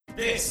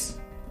This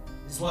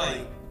is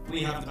why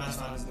we have the best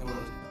fans in the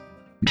world.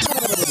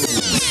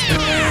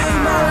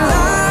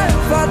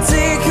 I'll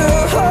take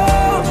her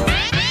home,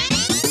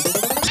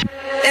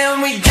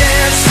 and we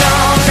dance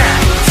all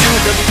night to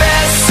the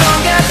best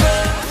song ever.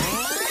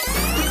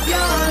 With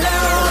your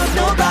love,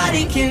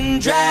 nobody can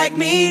drag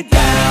me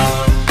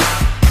down.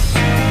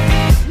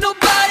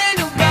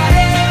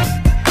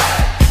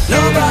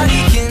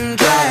 Nobody can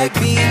drag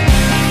me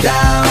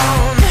down.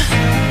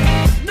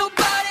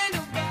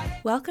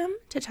 Welcome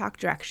to Talk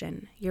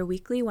Direction, your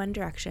weekly One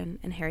Direction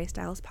and Harry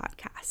Styles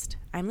podcast.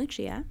 I'm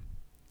Lucia.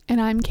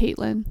 And I'm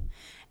Caitlin.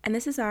 And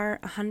this is our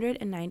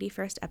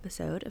 191st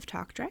episode of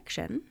Talk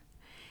Direction.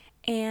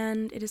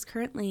 And it is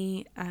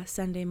currently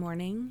Sunday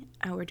morning.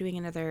 We're doing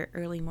another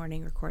early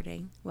morning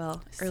recording.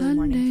 Well, early Sunday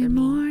morning for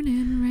me.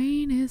 morning,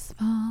 rain is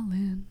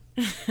falling.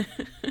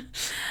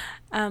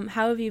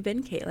 How have you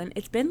been, Caitlin?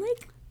 It's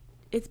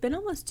been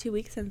almost 2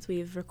 weeks since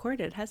we've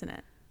recorded, hasn't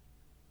it?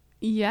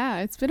 Yeah,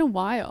 it's been a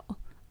while.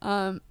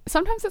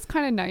 Sometimes it's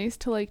kind of nice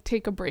to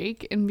take a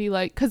break and be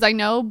because I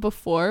know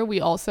before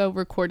we also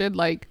recorded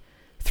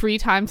 3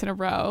 times in a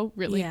row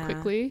really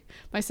quickly.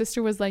 My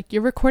sister was like,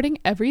 "You're recording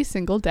every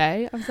single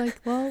day." I was like,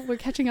 "Well, we're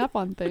catching up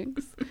on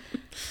things."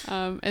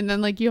 And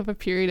then you have a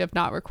period of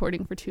not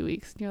recording for 2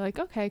 weeks and you're like,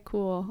 "Okay,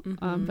 cool."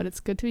 Mm-hmm. But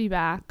it's good to be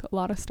back. A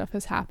lot of stuff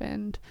has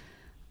happened.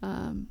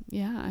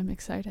 Yeah, I'm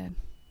excited.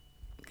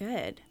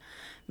 Good.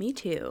 Me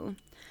too.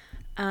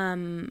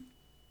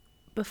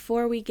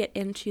 Before we get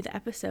into the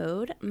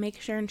episode,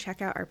 make sure and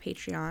check out our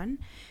Patreon,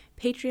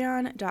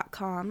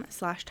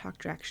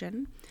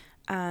 patreon.com/talkdirection.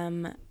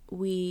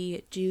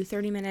 We do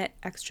 30-minute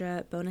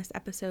extra bonus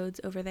episodes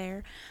over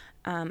there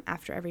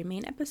after every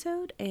main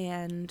episode,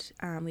 and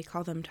we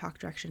call them Talk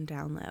Direction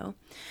Down Low.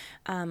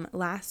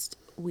 Last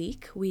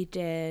week, we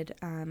did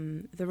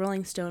the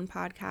Rolling Stone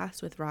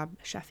podcast with Rob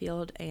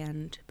Sheffield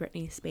and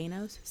Brittany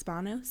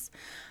Spanos.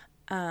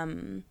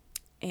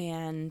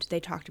 And they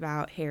talked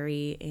about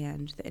Harry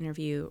and the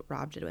interview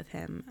Rob did with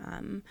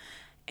him,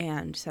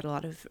 and said a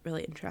lot of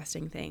really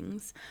interesting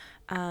things.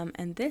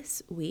 And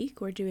this week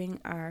we're doing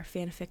our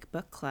fanfic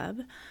book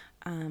club,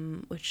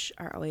 which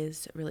are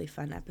always really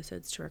fun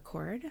episodes to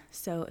record.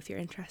 So if you're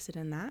interested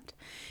in that,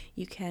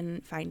 you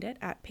can find it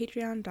at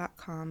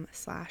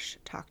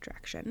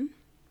patreon.com/talkdirection.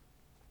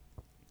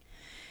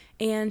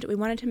 And we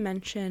wanted to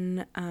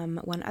mention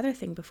one other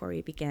thing before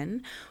we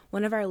begin.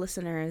 One of our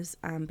listeners,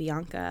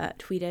 Bianca,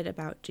 tweeted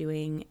about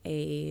doing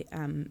a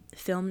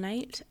film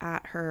night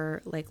at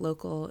her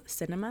local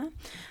cinema.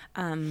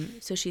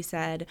 So she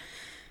said,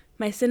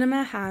 "My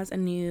cinema has a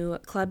new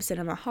club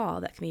cinema hall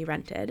that can be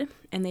rented,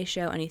 and they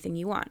show anything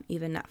you want,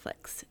 even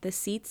Netflix. The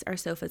seats are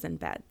sofas and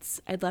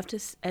beds. I'd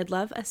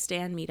love a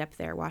stand meetup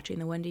there watching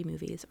the Wendy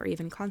movies or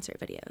even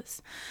concert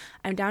videos.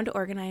 I'm down to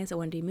organize a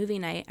Wendy movie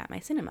night at my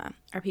cinema.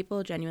 Are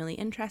people genuinely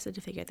interested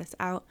to figure this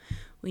out?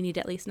 We need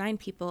at least 9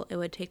 people. It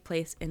would take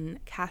place in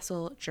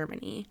Kassel,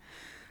 Germany."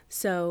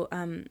 So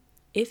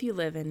if you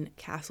live in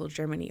Kassel,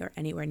 Germany, or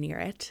anywhere near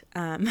it,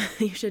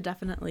 you should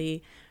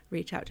definitely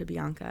reach out to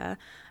Bianca,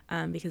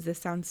 because this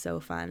sounds so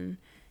fun,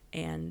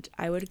 and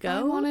I would go.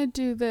 I want to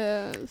do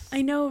this.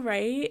 I know,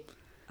 right?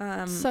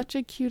 Such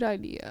a cute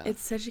idea.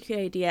 It's such a cute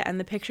idea, and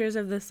the pictures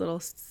of this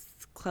little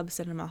club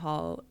cinema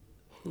hall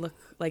look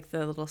like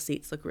the little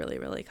seats look really,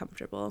 really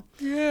comfortable.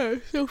 Yeah,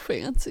 so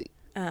fancy.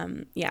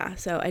 Yeah,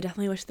 so I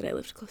definitely wish that I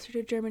lived closer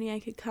to Germany. I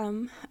could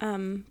come,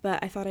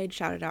 but I thought I'd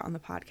shout it out on the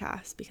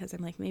podcast because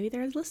I'm maybe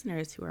there's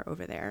listeners who are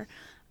over there,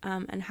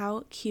 and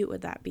how cute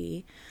would that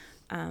be?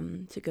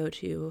 To go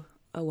to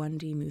a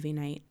 1D movie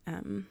night.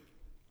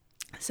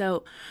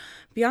 So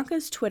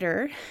Bianca's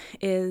Twitter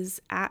is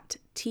at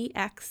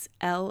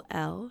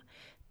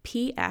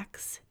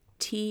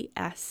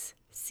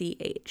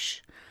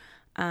TXLLPXTSCH.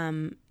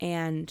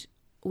 And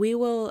we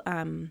will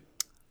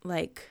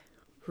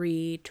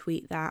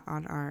retweet that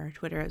on our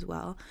Twitter as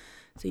well.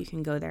 So you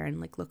can go there and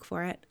look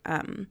for it.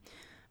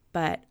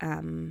 But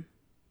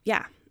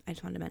yeah, I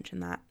just wanted to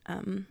mention that.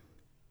 In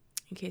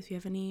case you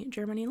have any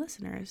Germany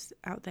listeners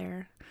out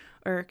there,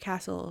 or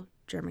Kassel,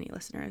 Germany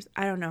listeners.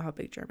 I don't know how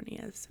big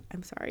Germany is.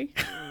 I'm sorry.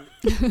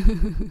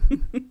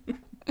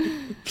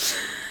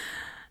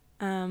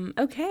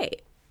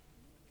 Okay.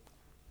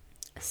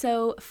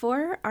 So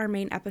for our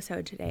main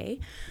episode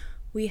today,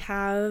 we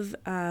have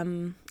a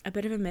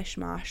bit of a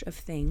mishmash of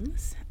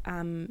things.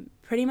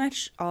 Pretty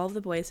much all of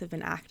the boys have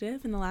been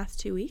active in the last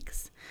 2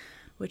 weeks,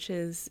 which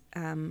is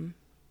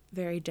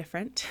very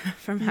different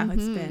from how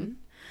it's been.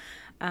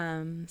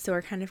 So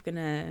we're kind of going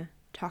to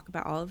talk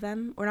about all of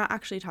them. We're not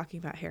actually talking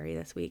about Harry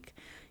this week.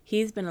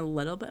 He's been a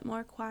little bit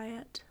more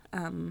quiet,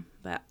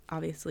 but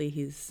obviously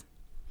he's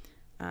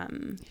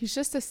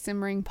just a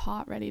simmering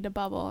pot ready to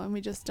bubble, and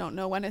we just don't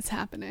know when it's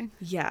happening.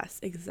 Yes,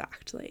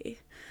 exactly.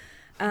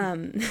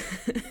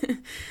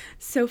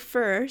 So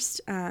first,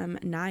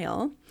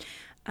 Niall,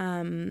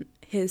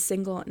 his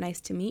single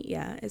Nice to Meet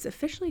Ya is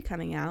officially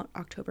coming out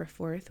October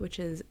 4th, which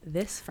is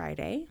this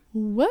Friday.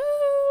 Woo!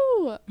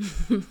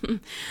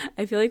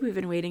 I feel like we've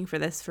been waiting for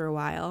this for a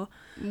while.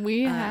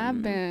 We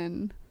have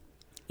been.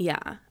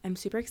 Yeah, I'm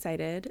super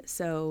excited.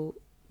 So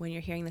when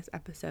you're hearing this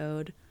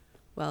episode,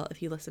 well,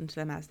 if you listen to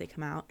them as they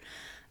come out,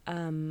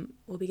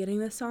 we'll be getting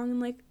this song in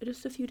like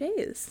just a few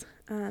days.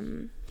 I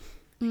can't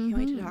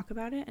wait to talk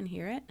about it and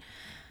hear it.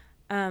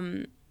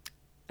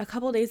 A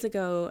couple days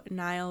ago,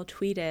 Niall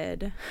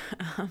tweeted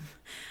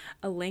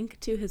a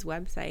link to his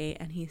website,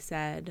 and he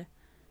said,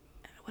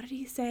 what did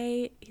he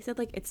say? He said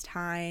like it's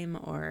time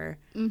or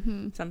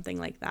something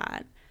like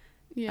that.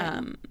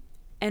 Yeah.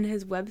 And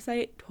his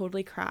website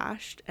totally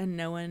crashed,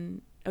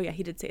 and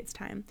he did say it's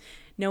time.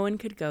 No one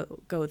could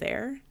go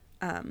there.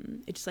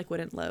 It just like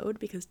wouldn't load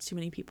because too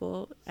many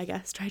people, I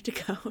guess, tried to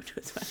go to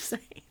his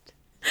website.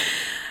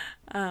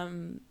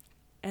 And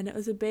it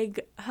was a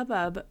big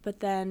hubbub, but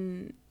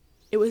then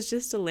it was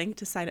just a link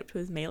to sign up to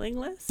his mailing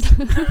list.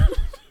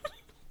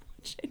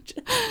 Which I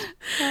just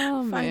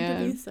find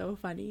to be so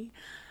funny.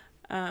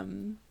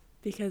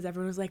 Because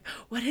everyone was like,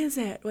 what is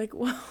it? Like,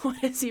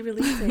 what is he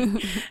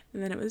releasing?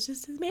 And then it was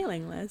just his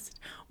mailing list,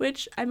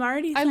 which I'm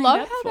already signed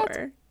up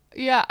for.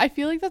 Yeah, I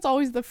feel like that's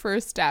always the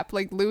first step.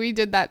 Like, Louis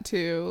did that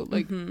too.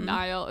 Like,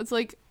 Niall. It's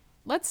like,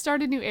 let's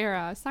start a new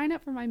era. Sign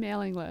up for my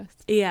mailing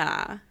list.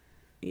 Yeah.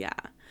 Yeah.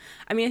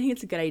 I mean, I think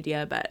it's a good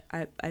idea, but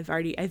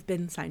I've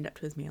been signed up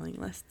to his mailing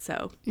list,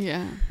 so.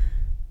 Yeah.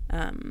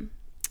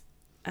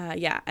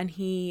 Yeah, and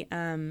he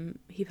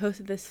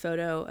posted this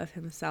photo of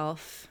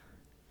himself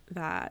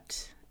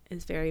that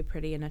is very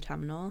pretty and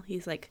autumnal.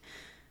 He's like,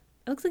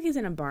 it looks like he's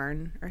in a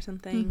barn or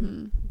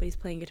something, but he's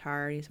playing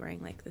guitar and he's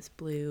wearing like this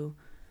blue,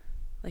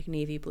 like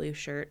navy blue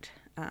shirt,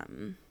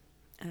 and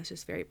it's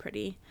just very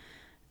pretty.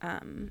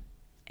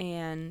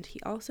 And he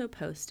also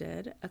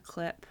posted a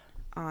clip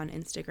on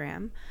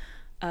Instagram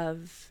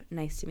of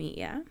Nice to Meet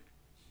Ya,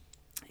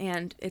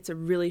 and it's a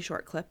really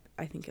short clip.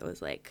 I think it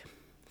was like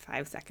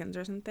 5 seconds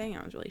or something.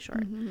 It was really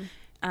short.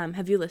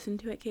 Have you listened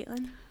to it,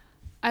 Caitlin?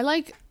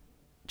 I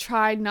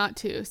tried not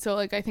to, so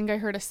I think I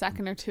heard a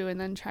second or two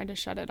and then tried to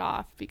shut it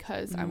off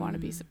because I want to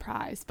be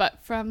surprised. But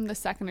from the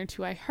second or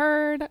two I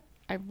heard,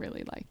 I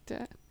really liked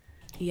it.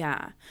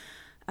 Yeah.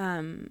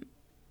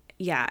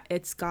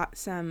 It's got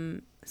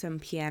some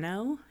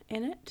piano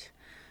in it,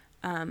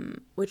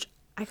 which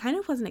I kind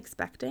of wasn't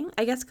expecting,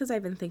 I guess, because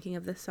I've been thinking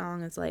of this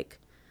song as like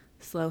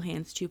Slow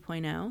Hands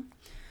 2.0.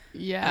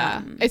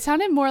 Yeah, it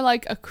sounded more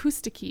like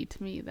acousticy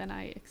to me than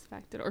I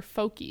expected, or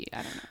folky.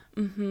 I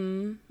don't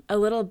know. A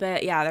little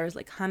bit, yeah. There was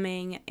like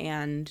humming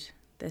and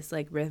this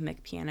like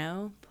rhythmic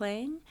piano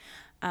playing.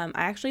 I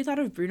actually thought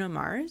of Bruno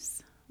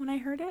Mars when I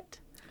heard it.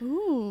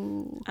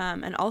 Ooh.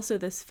 And also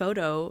this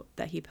photo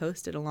that he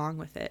posted along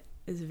with it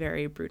is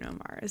very Bruno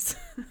Mars.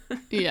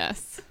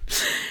 Yes.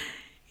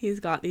 He's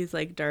got these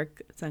like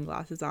dark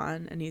sunglasses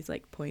on and he's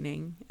like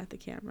pointing at the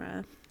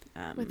camera.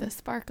 With a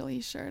sparkly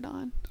shirt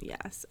on.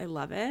 Yes, I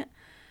love it.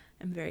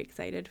 I'm very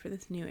excited for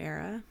this new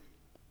era.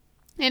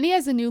 And he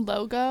has a new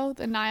logo,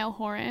 the Niall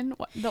Horan.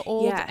 The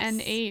old Yes.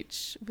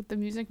 NH with the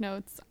music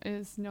notes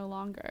is no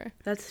longer.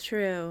 That's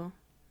true.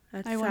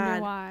 That's I sad,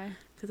 wonder why.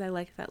 because I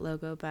like that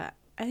logo, but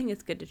I think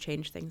it's good to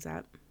change things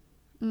up.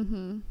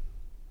 Mm-hmm.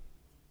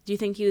 Do you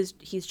think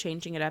he's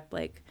changing it up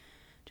like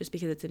just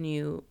because it's a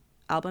new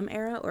album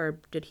era, or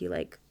did he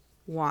like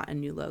want a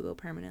new logo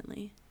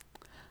permanently?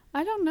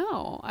 I don't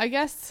know. I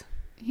guess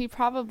he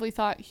probably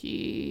thought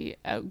he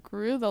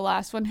outgrew the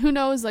last one. Who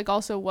knows,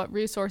 also what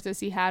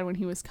resources he had when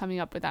he was coming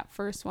up with that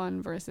first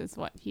one versus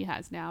what he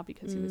has now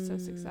because he was so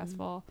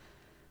successful.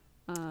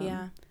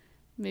 Yeah.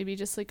 Maybe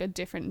just a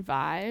different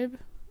vibe.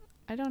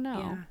 I don't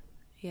know.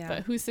 Yeah.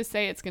 But who's to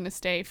say it's going to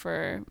stay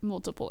for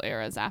multiple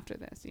eras after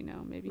this,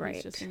 Maybe Right.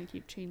 he's just going to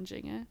keep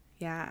changing it.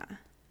 Yeah.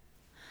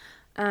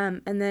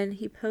 And then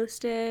he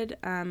posted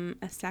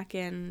a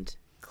second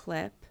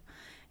clip,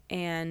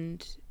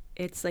 and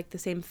it's like the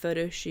same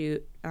photo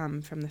shoot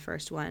from the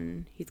first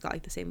one. He's got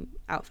like the same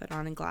outfit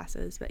on and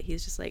glasses, but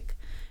he's just like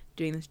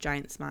doing this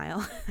giant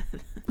smile.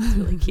 It's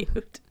really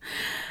cute.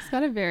 He's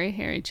got a very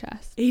hairy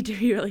chest. He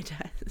really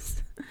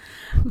does.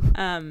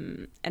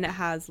 And it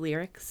has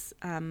lyrics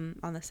on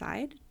the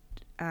side.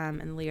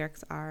 And the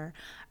lyrics are,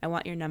 "I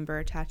want your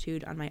number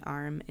tattooed on my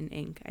arm in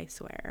ink, I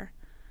swear."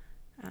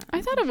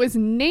 I thought it was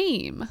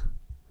name.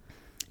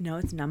 No,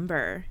 it's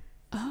number.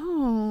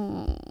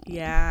 Oh.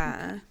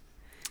 Yeah.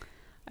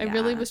 I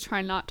really was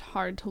trying not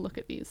hard to look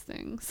at these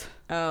things.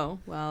 Oh,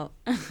 well,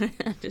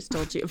 I just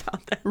told you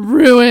about that.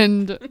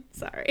 Ruined.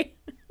 Sorry.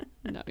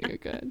 No, you're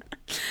good.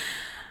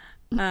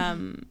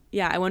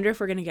 Yeah, I wonder if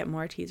we're going to get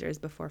more teasers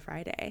before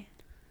Friday.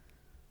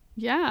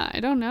 Yeah, I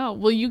don't know.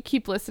 Will you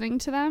keep listening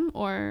to them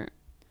or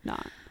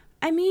not?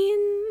 I mean,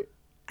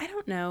 I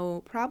don't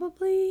know.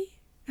 Probably.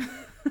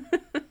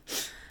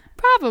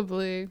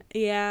 Probably.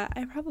 Yeah,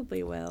 I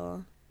probably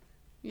will.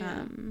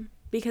 Yeah.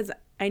 Because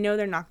I know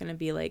they're not going to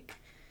be like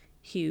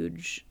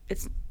huge.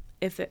 It's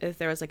if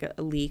there was like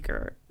a leak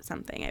or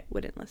something, I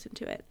wouldn't listen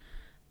to it.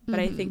 But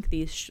I think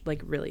these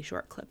like really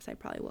short clips, I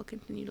probably will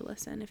continue to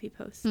listen if he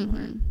posts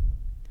more.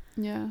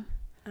 Yeah.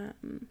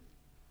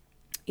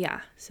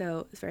 Yeah,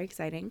 so it's very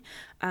exciting.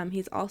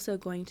 He's also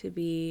going to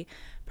be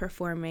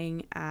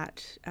performing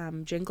at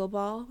Jingle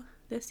Ball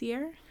this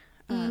year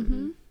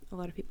a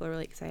lot of people are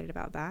really excited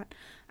about that.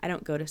 I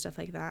don't go to stuff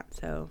like that,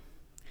 so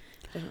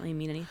it doesn't really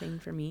mean anything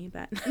for me.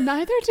 But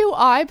Neither do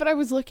I, but I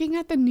was looking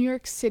at the New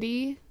York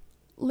City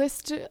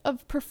list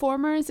of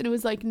performers, and it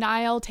was like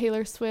Niall,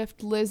 Taylor Swift,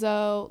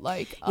 Lizzo,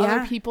 like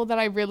other people that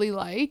I really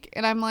like,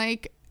 and I'm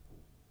like,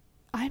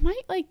 I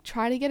might like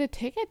try to get a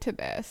ticket to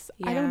this.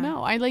 I don't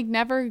know. I like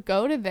never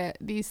go to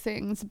these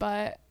things,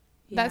 but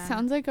that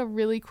sounds like a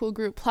really cool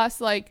group.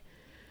 Plus, like,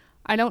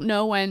 I don't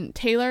know when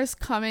Taylor's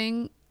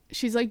coming.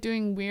 She's like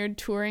doing weird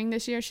touring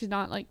this year. She's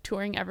not like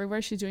touring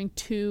everywhere. She's doing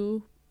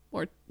 2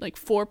 or like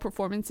 4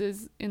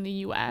 performances in the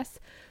US.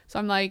 So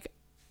I'm like,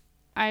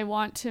 I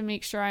want to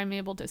make sure I'm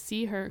able to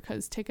see her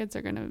because tickets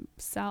are going to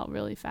sell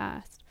really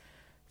fast.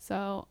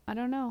 So I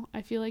don't know.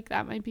 I feel like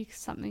that might be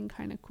something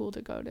kind of cool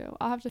to go to.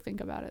 I'll have to think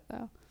about it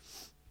though.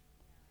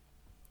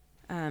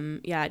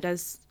 Yeah, it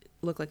does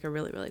look like a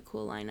really, really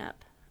cool lineup.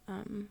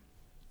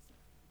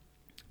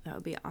 That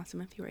would be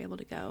awesome if you were able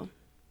to go.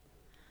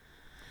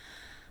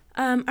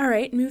 All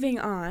right, moving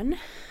on.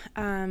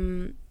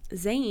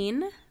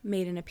 Zayn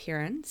made an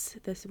appearance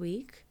this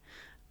week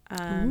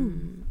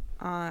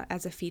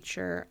as a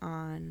feature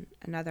on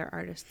another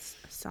artist's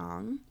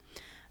song.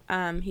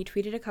 He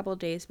tweeted a couple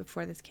days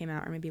before this came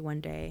out, or maybe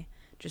one day,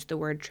 just the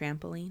word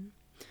trampoline.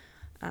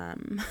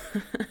 And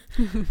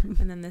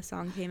then this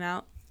song came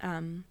out.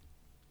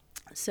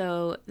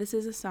 So this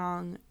is a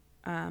song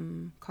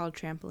called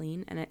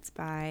Trampoline, and it's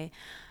by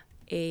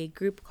a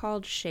group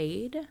called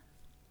Shade.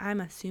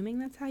 I'm assuming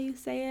that's how you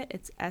say it.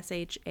 It's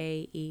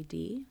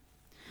SHAED.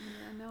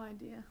 Yeah, no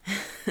idea.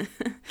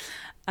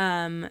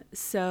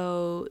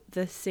 So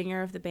the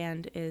singer of the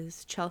band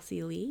is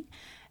Chelsea Lee,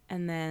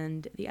 and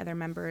then the other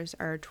members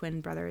are twin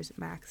brothers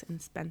Max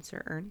and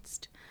Spencer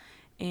Ernst.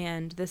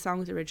 And the song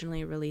was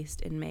originally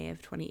released in May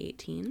of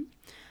 2018.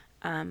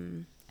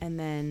 And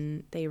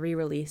then they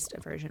re-released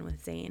a version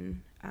with Zayn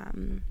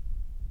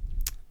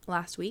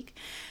last week.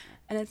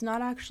 And it's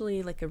not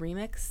actually like a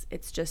remix.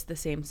 It's just the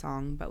same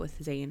song, but with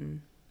Zayn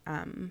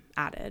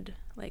added,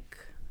 like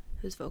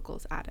his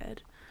vocals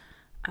added.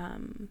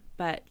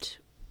 But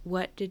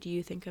what did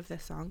you think of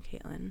this song,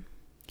 Caitlin?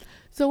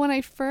 So when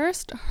I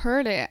first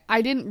heard it,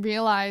 I didn't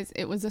realize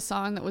it was a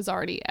song that was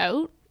already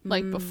out,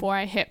 like before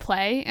I hit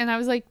play. And I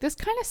was like, this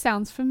kind of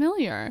sounds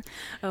familiar.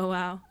 Oh,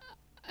 wow.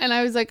 And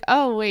I was like,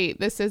 oh, wait,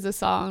 this is a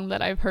song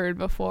that I've heard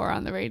before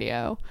on the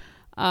radio.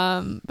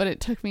 But it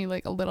took me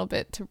like a little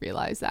bit to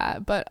realize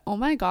that. But oh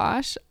my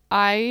gosh,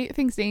 I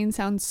think Zayn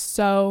sounds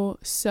so,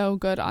 so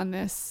good on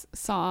this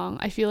song.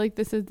 I feel like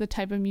this is the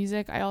type of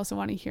music I also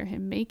want to hear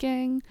him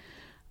making.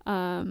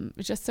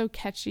 It's just so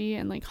catchy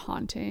and like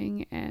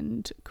haunting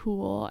and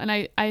cool. And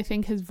I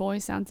think his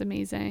voice sounds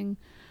amazing.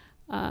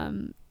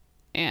 And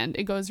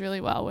it goes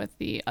really well with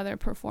the other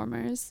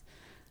performers.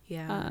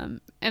 Yeah.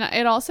 And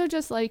it also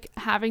just like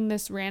having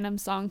this random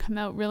song come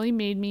out really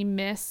made me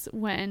miss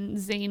when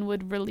Zayn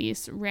would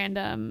release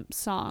random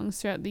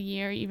songs throughout the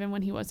year, even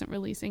when he wasn't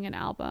releasing an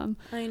album.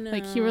 I know.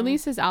 Like he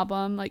released his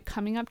album like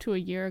coming up to a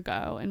year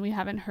ago, and we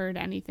haven't heard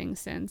anything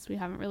since. We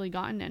haven't really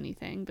gotten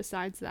anything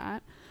besides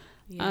that.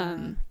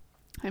 Yeah.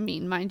 I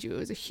mean, mind you, it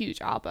was a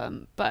huge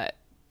album, but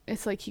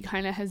it's like he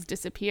kind of has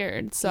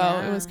disappeared. So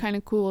Yeah. it was kind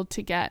of cool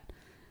to get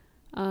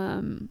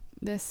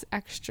this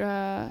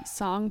extra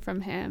song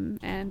from him,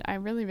 and I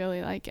really,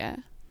 really like it.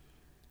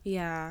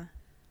 Yeah.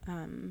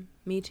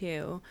 Me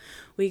too.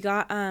 We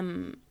got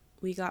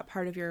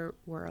Part of Your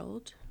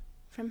World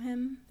from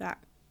him, that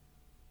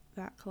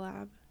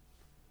collab.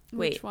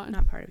 Which one?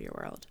 Not Part of Your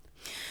World.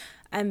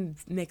 I'm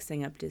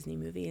mixing up Disney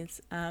movies.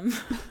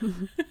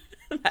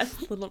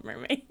 That's Little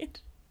Mermaid.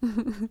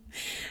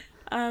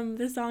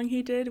 The song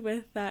he did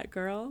with that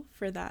girl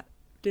for that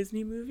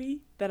Disney movie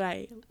that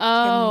I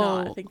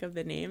cannot think of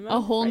the name of. A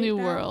Whole New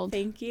now. World.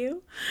 Thank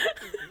you.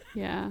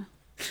 Yeah.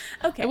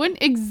 Okay. I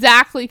wouldn't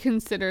exactly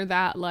consider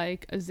that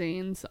like a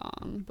Zayn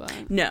song,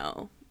 but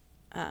No.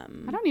 I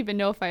don't even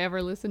know if I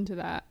ever listened to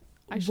that.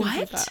 I should do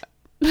What? that.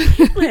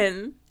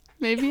 Caitlin,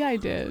 Maybe I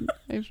did.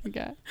 I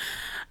forget.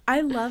 I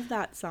love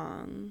that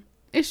song.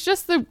 It's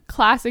just the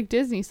classic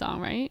Disney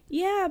song, right?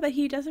 Yeah, but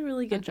he does a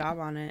really good job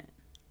on it.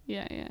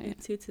 Yeah.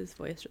 It suits his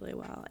voice really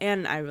well.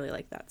 And I really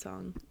like that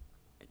song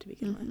to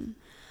begin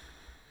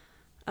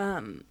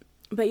with.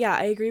 But yeah,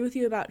 I agree with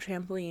you about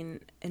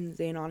Trampoline and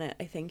Zayn on it.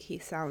 I think he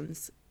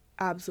sounds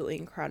absolutely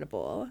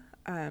incredible.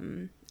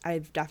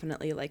 I've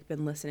definitely like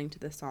been listening to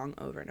this song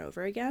over and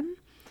over again.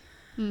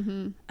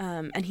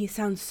 And he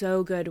sounds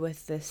so good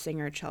with this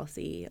singer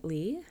Chelsea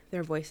Lee.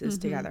 Their voices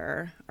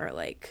together are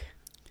like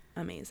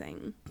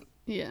amazing.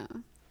 Yeah.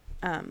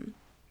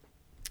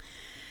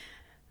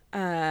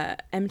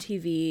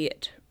 MTV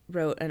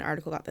wrote an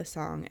article about this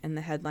song, and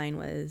the headline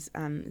was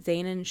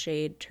Zayn and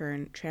Shade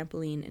turn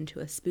Trampoline into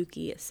a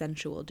spooky,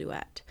 sensual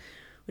duet,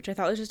 which I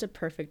thought was just a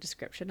perfect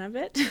description of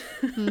it.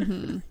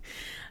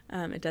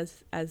 It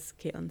does, as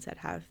Caitlin said,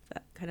 have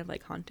that kind of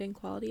like haunting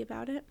quality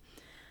about it.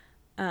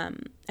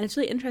 And it's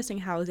really interesting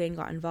how Zayn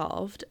got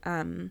involved.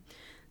 This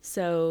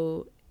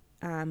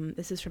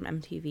is from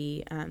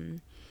MTV.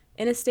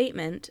 In a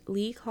statement,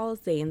 Lee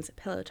calls Zayn's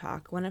Pillow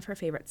Talk one of her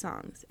favorite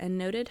songs and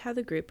noted how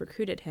the group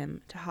recruited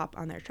him to hop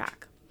on their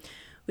track.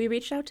 We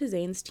reached out to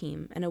Zayn's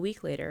team, and a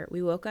week later,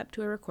 we woke up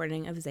to a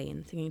recording of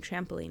Zayn singing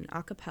Trampoline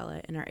a cappella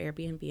in our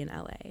Airbnb in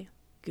LA.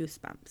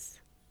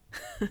 Goosebumps.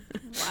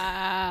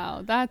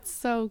 Wow, that's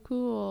so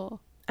cool.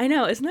 I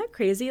know, isn't that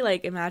crazy?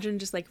 Like, imagine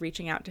just like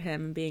reaching out to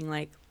him and being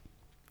like,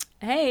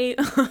 hey,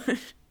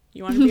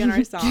 you want to be on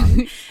our song?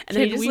 And Can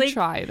he just we like,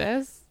 try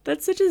this?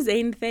 that's such a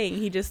Zayn thing.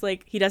 He just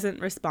like, he doesn't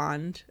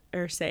respond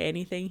or say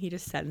anything. He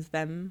just sends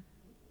them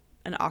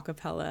an a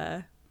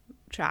cappella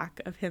track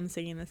of him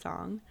singing the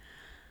song.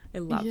 I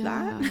love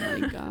that. Oh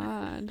my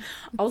God.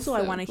 Also,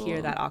 I so want to hear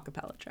cool. that a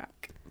cappella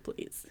track,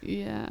 please.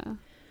 Yeah.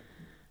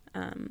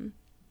 And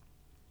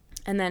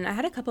then I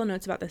had a couple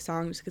notes about the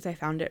song just because I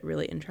found it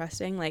really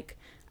interesting. Like,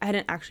 I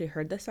hadn't actually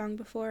heard this song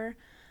before.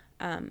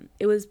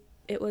 It was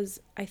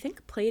I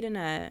think played in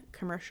a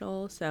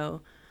commercial,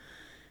 so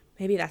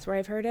maybe that's where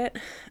I've heard it.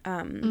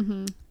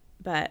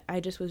 But I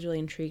just was really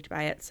intrigued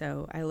by it,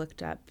 so I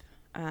looked up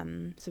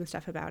some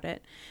stuff about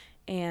it.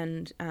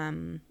 And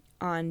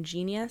on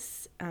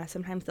Genius,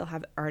 sometimes they'll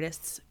have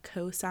artists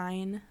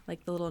co-sign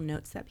like the little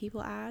notes that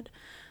people add.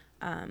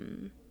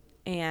 And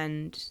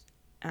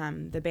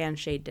the band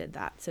Shade did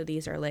that. So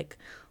these are like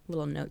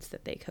little notes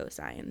that they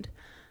co-signed.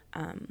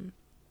 And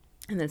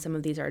then some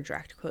of these are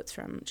direct quotes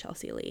from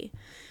Chelsea Lee.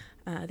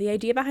 The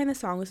idea behind the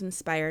song was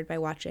inspired by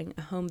watching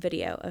a home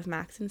video of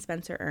Max and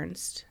Spencer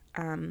Ernst,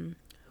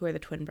 who are the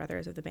twin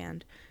brothers of the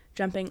band,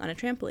 jumping on a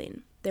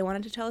trampoline. They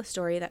wanted to tell a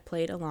story that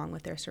played along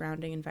with their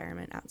surrounding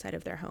environment outside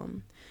of their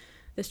home.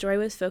 The story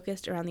was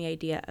focused around the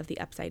idea of the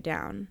Upside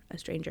Down, a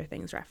Stranger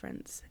Things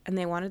reference, and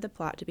they wanted the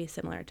plot to be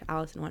similar to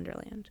Alice in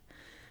Wonderland.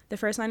 The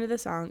first line of the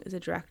song is a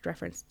direct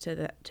reference to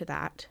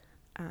that,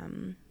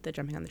 the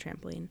jumping on the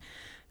trampoline,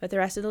 but the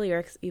rest of the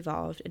lyrics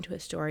evolved into a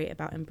story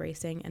about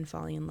embracing and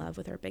falling in love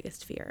with our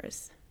biggest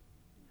fears.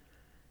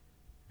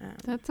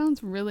 That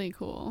sounds really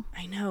cool.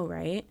 I know,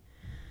 right?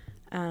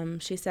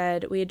 She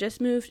said, we had just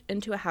moved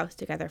into a house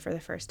together for the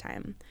first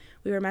time.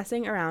 We were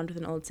messing around with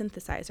an old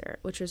synthesizer,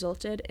 which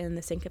resulted in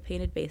the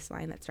syncopated bass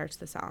line that starts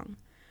the song.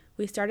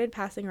 We started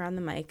passing around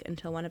the mic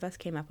until one of us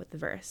came up with the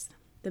verse.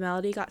 The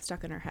melody got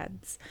stuck in our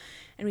heads,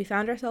 and we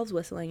found ourselves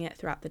whistling it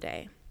throughout the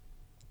day.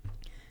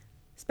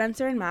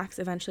 Spencer and Max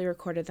eventually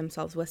recorded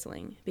themselves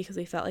whistling because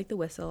we felt like the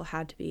whistle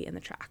had to be in the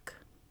track.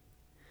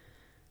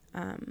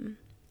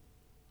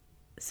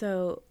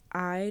 So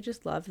I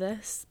just love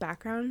this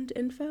background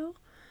info.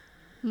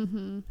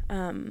 And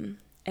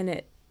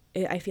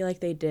I feel like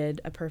they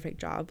did a perfect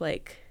job,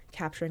 like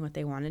capturing what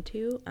they wanted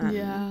to.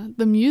 Yeah,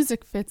 the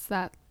music fits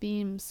that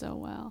theme so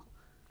well.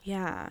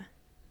 Yeah,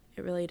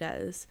 it really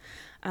does.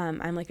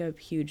 I'm like a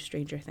huge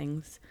Stranger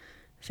Things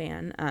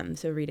fan.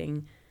 So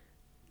reading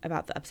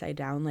about the Upside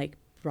Down like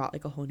brought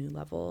like a whole new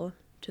level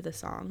to the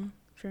song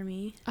for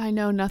me. I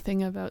know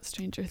nothing about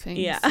Stranger Things,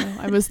 Yeah. so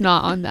I was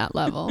not on that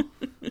level.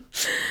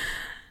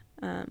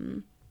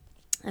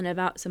 And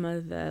about some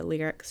of the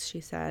lyrics, she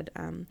said,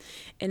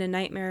 in a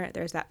nightmare,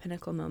 there's that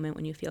pinnacle moment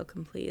when you feel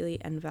completely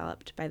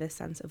enveloped by this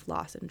sense of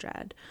loss and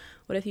dread.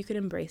 What if you could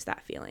embrace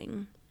that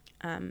feeling?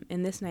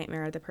 In this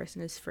nightmare, the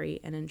person is free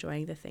and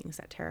enjoying the things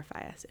that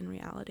terrify us in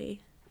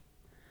reality.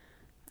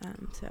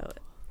 So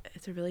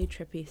it's a really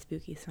trippy,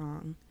 spooky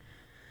song.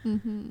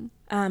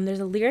 There's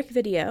a lyric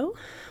video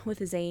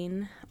with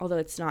Zayn, although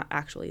it's not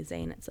actually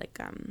Zayn. It's like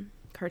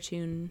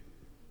cartoon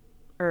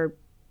or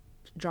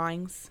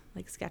drawings,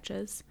 like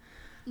sketches.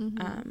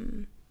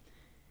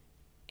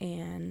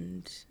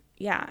 And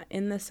yeah,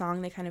 in the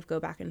song they kind of go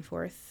back and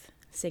forth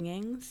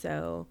singing,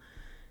 so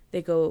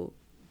they go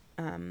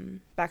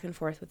back and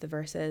forth with the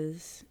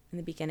verses in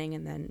the beginning,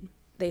 and then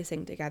they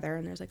sing together,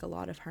 and there's like a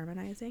lot of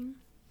harmonizing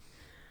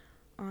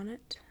on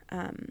it.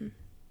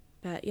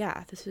 But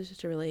yeah, this is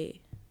just a really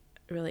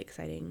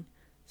exciting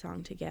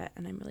song to get,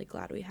 and I'm really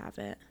glad we have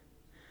it.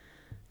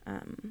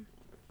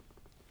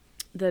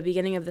 The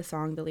beginning of the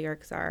song, the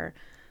lyrics are,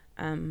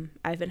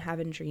 I've been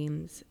having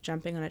dreams,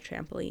 jumping on a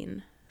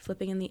trampoline,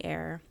 flipping in the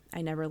air,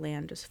 I never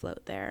land, just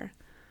float there.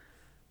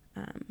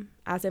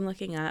 As I'm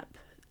looking up,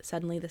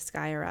 suddenly the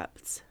sky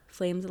erupts,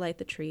 flames light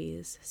the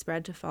trees,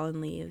 spread to fallen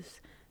leaves,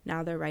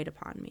 now they're right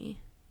upon me.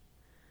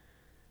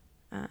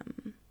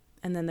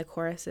 And then the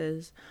chorus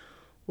is,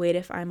 wait,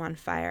 if I'm on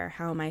fire,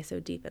 how am I so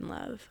deep in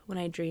love? When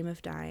I dream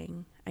of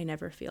dying, I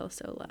never feel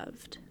so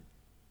loved.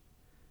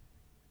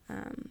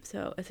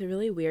 So it's a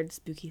really weird,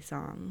 spooky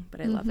song, but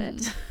I love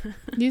it.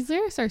 These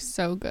lyrics are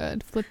so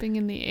good. Flipping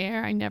in the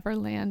air, I never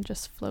land,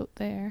 just float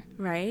there.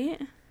 Right?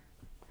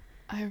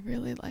 I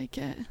really like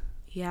it.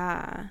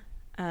 Yeah.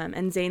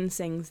 And Zayn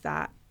sings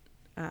that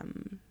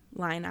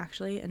line,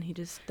 actually, and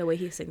the way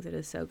he sings it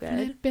is so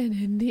good.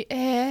 Flipping in the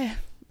air.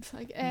 It's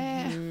like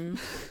air.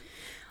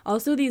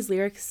 Also, these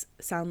lyrics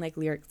sound like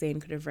lyrics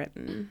Zayn could have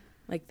written.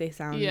 Like, they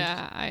sound...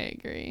 Yeah, I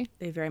agree.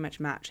 They very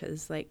much match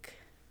his, like,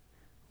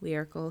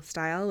 lyrical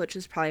style, which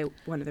is probably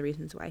one of the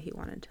reasons why he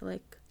wanted to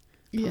like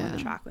come on the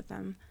track with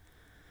them.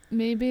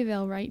 Maybe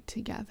they'll write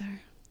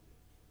together.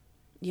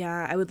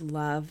 Yeah, I would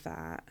love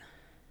that.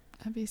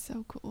 That'd be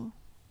so cool.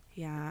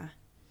 Yeah.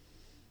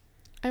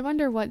 I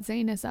wonder what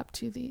Zayn is up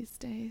to these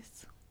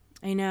days.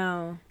 I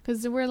know.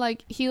 Because we're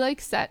like, he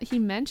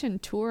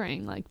mentioned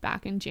touring like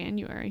back in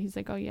January. He's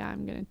like, oh yeah,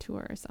 I'm going to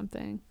tour or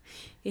something.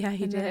 Yeah,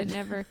 he and did. Then it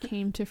never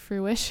came to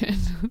fruition.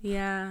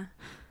 Yeah.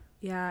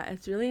 Yeah,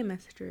 it's really a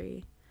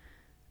mystery.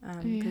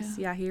 Because,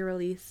 he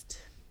released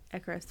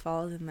Icarus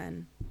Falls and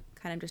then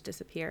kind of just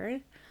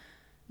disappeared.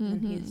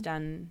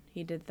 And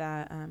he did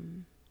the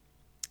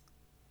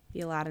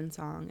Aladdin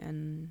song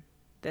and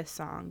this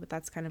song, but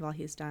that's kind of all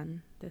he's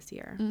done this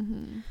year.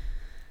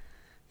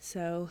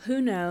 So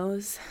who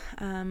knows?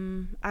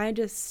 I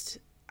just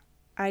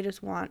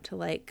want to,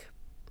 like,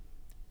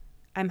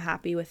 I'm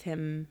happy with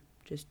him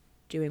just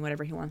doing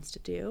whatever he wants to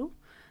do.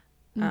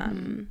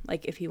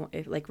 Like if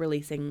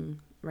releasing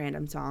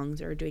random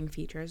songs or doing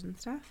features and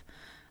stuff,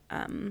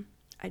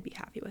 I'd be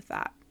happy with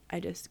that. I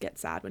just get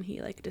sad when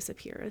he like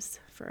disappears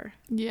for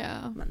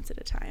months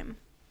at a time.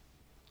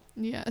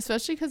 Yeah,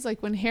 especially because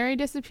like when Harry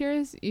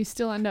disappears, you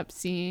still end up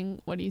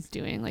seeing what he's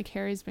doing. Like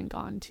Harry's been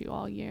gone too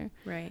all year,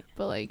 right?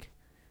 But like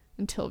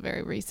until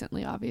very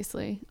recently,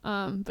 obviously.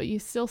 But you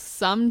still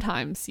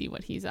sometimes see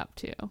what he's up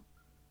to.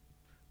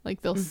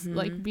 Like they'll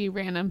like be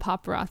random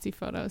paparazzi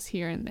photos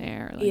here and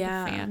there, like a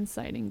fan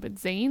sighting. But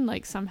Zayn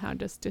like somehow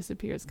just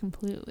disappears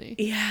completely.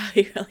 Yeah,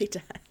 he really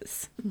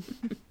does.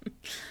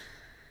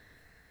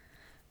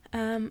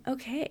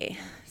 Okay,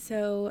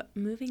 so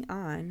moving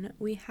on,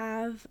 we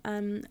have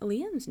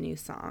Liam's new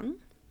song,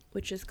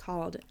 which is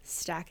called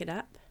Stack It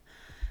Up.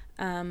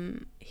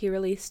 He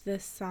released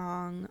this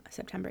song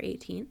September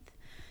 18th,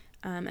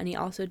 and he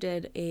also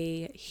did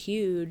a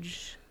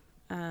huge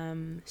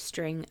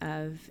string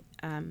of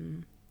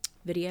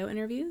video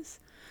interviews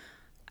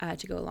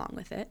to go along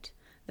with it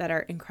that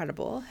are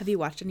incredible. Have you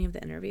watched any of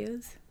the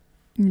interviews?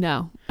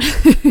 No.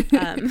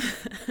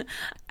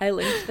 I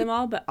linked them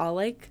all, but I'll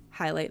like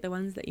highlight the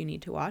ones that you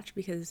need to watch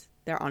because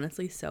they're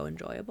honestly so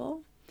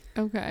enjoyable.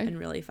 Okay. And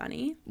really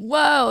funny.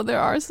 Whoa, there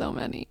are so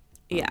many.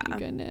 Yeah. Oh my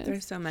goodness.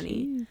 There's so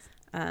many.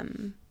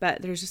 Jeez.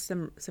 But there's just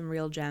some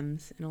real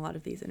gems in a lot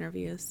of these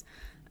interviews.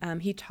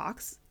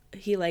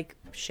 He like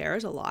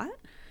shares a lot.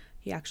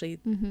 He actually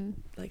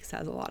like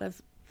says a lot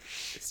of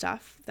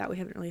stuff that we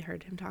haven't really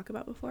heard him talk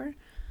about before.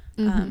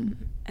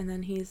 And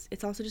then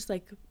it's also just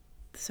like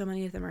so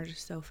many of them are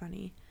just so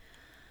funny.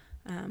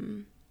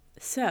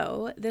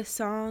 So this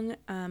song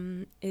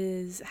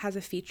has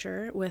a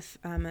feature with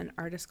an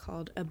artist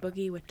called A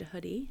Boogie with the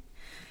Hoodie,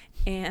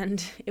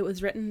 and it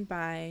was written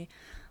by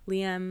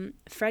Liam,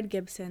 Fred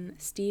Gibson,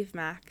 Steve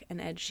Mack,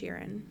 and Ed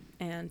Sheeran.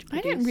 And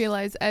I didn't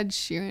realize Ed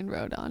Sheeran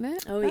wrote on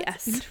it. Oh,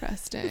 that's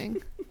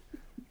interesting.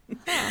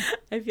 Huh.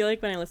 I feel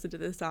like when I listened to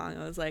this song,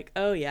 I was like,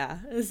 oh yeah,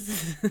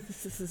 this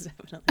is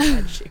definitely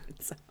Ed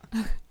Sheeran's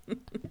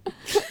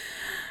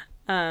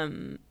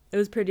song. It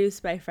was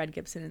produced by Fred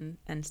Gibson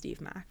and Steve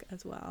Mack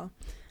as well.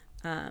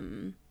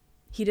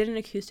 He did an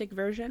acoustic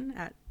version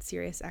at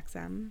Sirius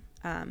XM,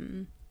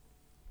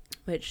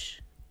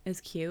 which is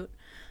cute.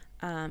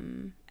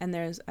 And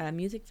there's a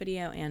music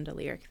video and a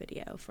lyric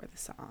video for the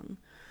song.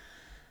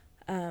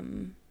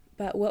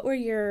 But what were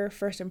your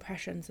first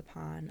impressions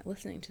upon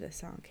listening to this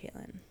song,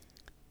 Caitlin?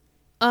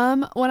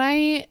 When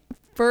I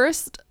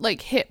first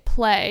like hit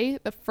play,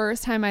 the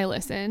first time I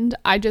listened,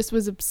 I just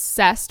was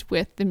obsessed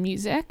with the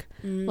music.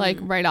 Like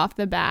right off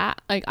the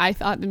bat, like I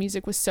thought the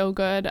music was so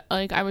good.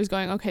 Like I was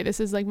going, okay, this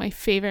is like my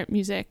favorite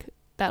music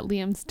that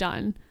Liam's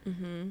done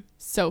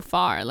so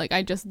far. Like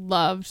I just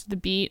loved the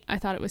beat. I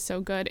thought it was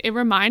so good. It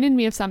reminded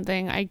me of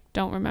something. I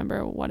don't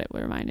remember what it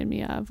reminded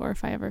me of or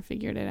if I ever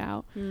figured it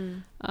out.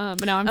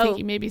 But now I'm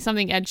thinking maybe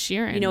something Ed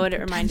Sheeran. You know what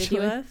it reminded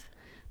you of?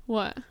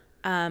 What?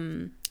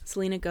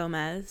 Selena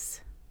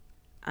Gomez.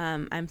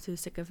 I'm so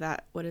sick of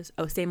that.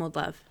 Same Old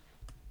Love.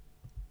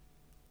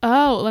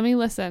 Oh, let me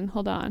listen.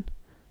 Hold on.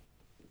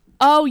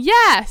 Oh,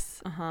 yes.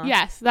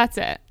 Yes, that's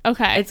it.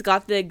 Okay. It's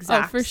got the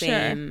exact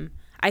same. Sure.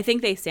 I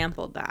think they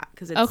sampled that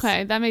because it's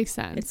okay. That makes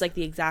sense. It's like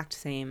the exact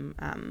same.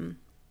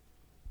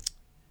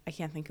 I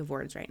can't think of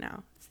words right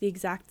now. It's the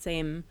exact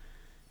same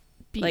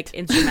beat. Like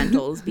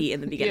instrumentals beat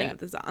in the beginning of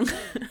the song.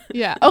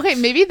 Yeah. Okay.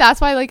 Maybe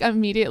that's why I like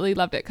immediately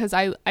loved it because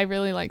I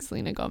really like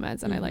Selena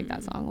Gomez and I like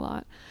that song a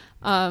lot.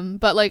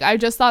 But like I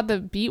just thought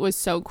the beat was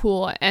so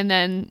cool, and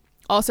then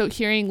also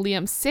hearing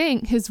Liam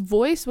sing, his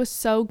voice was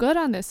so good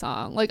on this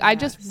song. Like I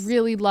just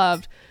really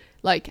loved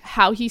like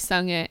how he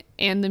sung it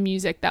and the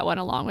music that went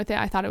along with it.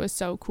 I thought it was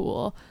so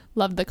cool.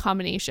 Loved the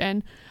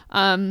combination.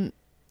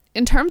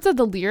 In terms of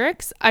the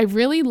lyrics, I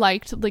really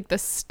liked like the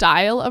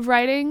style of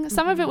writing.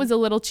 Some of it was a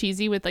little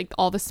cheesy with like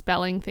all the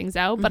spelling things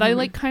out, but I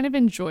like kind of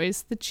enjoyed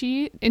the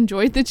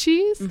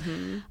cheese.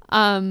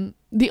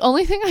 The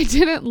only thing I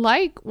didn't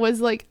like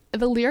was like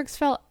the lyrics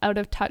felt out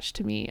of touch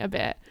to me a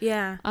bit.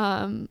 Yeah.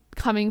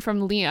 Coming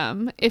from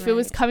Liam. If it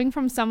was coming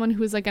from someone who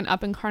was like an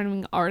up and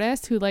coming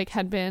artist who like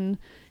had been,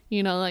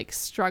 you know, like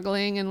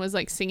struggling and was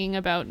like singing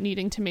about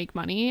needing to make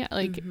money,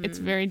 like it's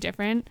very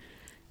different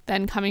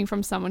than coming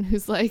from someone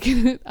who's like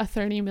a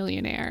 30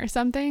 millionaire or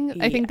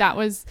something. I think that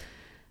was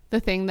the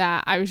thing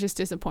that I was just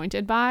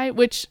disappointed by,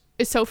 which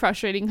is so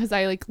frustrating because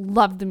I like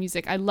loved the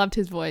music. I loved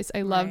his voice.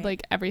 I loved Right.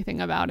 like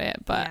everything about it,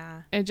 but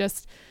Yeah. it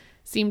just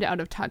seemed out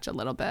of touch a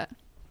little bit.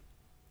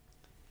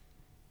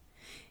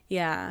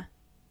 Yeah,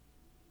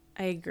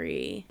 I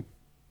agree.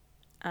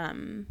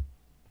 The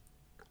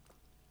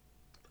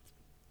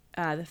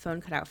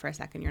phone cut out for a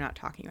second. You're not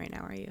talking right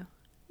now, are you?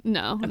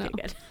 No, Okay, no.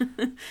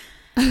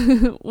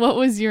 good. What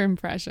was your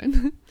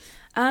impression?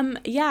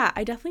 Yeah,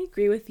 I definitely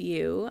agree with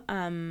you.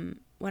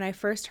 When I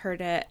first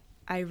heard it,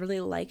 I really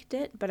liked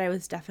it, but I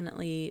was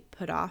definitely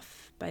put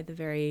off by the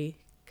very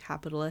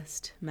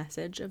capitalist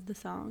message of the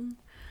song.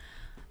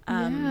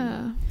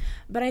 Yeah.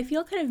 But I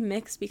feel kind of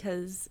mixed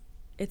because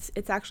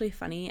it's actually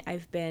funny.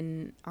 I've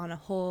been on a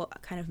whole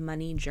kind of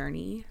money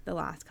journey the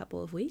last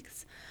couple of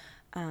weeks.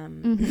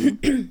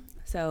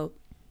 So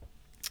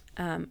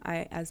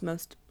I, as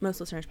most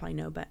listeners probably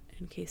know, but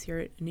in case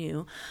you're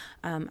new,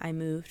 I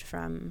moved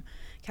from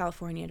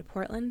California to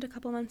Portland a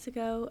couple months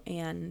ago,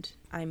 and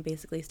I'm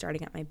basically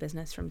starting up my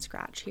business from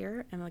scratch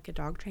here. I'm like a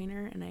dog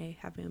trainer, and I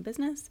have my own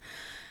business,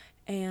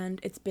 and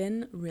it's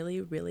been really,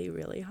 really,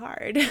 really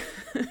hard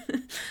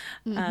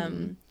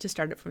to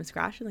start it from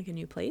scratch in like a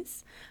new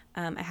place.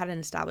 I had an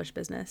established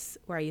business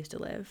where I used to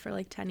live for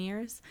like 10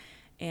 years,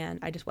 and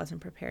I just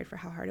wasn't prepared for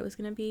how hard it was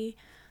going to be.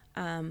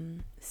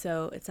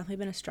 So it's definitely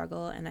been a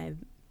struggle, and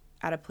I'm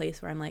at a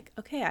place where I'm like,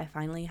 okay, I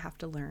finally have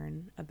to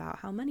learn about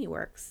how money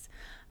works.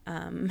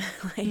 I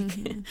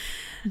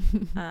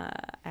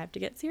have to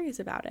get serious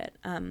about it.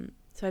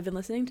 So I've been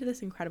listening to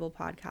this incredible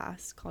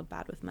podcast called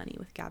Bad with Money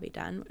with Gabby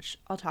Dunn, which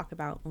I'll talk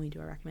about when we do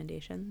our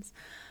recommendations.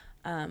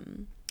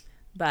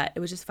 But it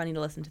was just funny to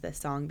listen to this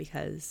song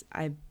because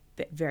I've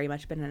very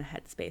much been in a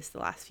headspace the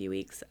last few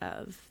weeks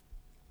of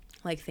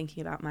like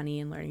thinking about money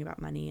and learning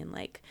about money and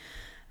like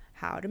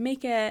how to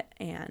make it,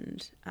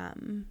 and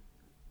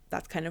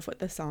that's kind of what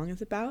the song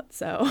is about.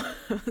 So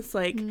it's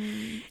like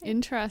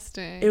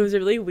Interesting. it was a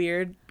really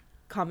weird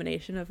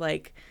combination of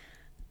like,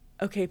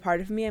 okay,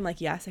 part of me I'm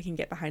like, yes, I can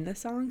get behind this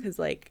song because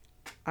like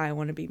I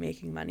want to be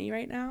making money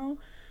right now,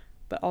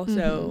 but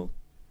also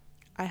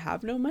I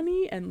have no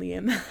money and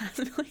Liam has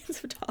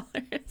millions of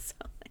dollars. So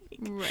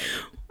like, Right.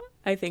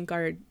 I think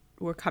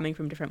we're coming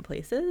from different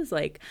places.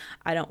 Like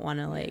I don't want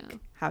to like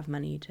have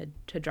money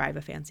to drive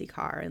a fancy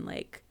car and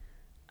like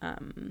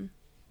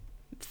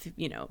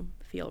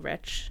feel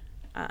rich.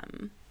 I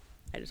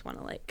just want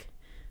to like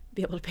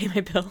be able to pay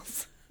my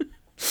bills.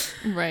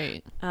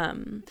 Right.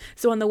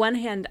 So on the one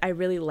hand, I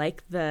really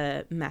like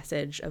the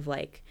message of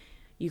like,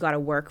 you got to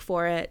work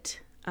for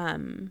it.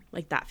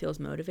 Like that feels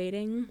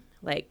motivating.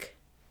 Like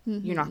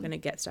you're not going to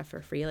get stuff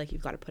for free. Like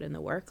you've got to put in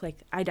the work.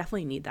 Like I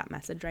definitely need that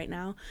message right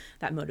now,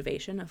 that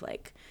motivation of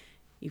like,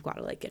 you've got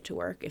to like get to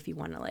work if you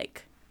want to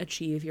like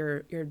achieve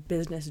your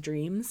business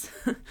dreams.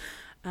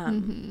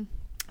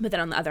 But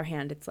then on the other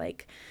hand, it's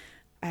like,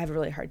 I have a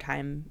really hard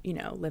time,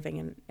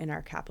 living in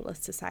our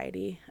capitalist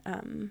society.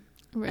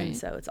 Right. And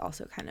so it's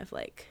also kind of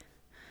like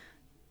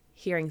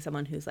hearing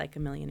someone who's like a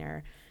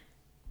millionaire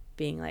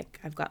being like,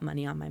 I've got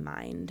money on my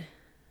mind.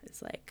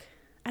 It's like,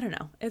 I don't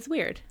know. It's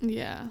weird.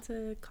 Yeah. It's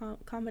a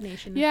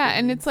combination. Yeah. Of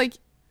And feelings.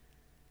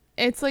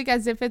 it's like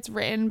as if it's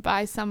written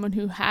by someone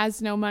who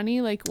has no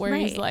money, like where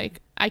he's Right.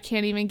 like, I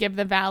can't even give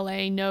the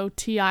valet no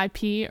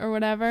TIP or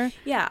whatever.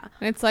 Yeah.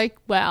 And it's like,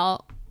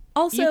 well,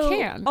 Also, you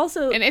can.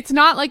 Also, And it's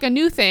not like a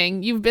new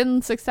thing. You've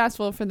been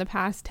successful for the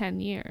past 10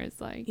 years.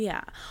 Like,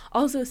 yeah.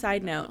 Also,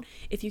 side note,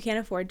 if you can't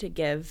afford to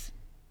give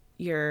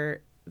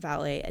your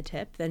valet a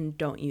tip, then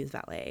don't use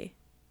valet.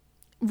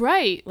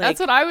 right. Like, that's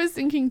what I was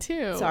thinking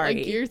too. sorry.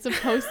 Like you're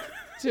supposed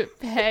to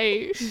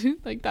pay.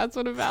 Like that's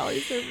what a valet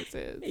service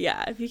is.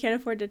 Yeah, if you can't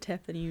afford to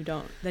tip, then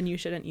you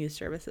shouldn't use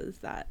services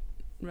that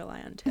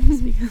rely on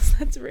tips because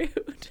that's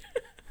rude.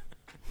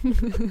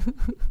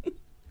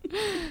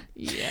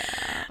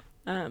 Yeah.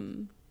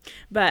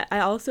 But I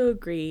also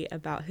agree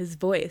about his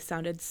voice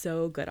sounded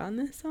so good on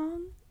this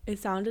song. It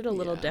sounded a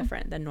little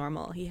different than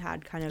normal. He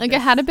had kind of Like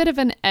it had a bit of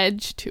an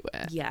edge to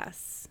it.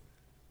 Yes.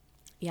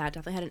 Yeah, it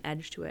definitely had an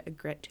edge to it, a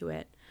grit to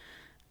it.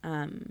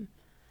 And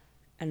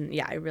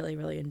yeah, I really,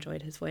 really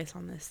enjoyed his voice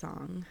on this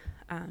song.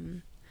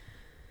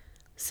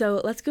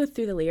 So let's go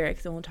through the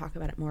lyrics and we'll talk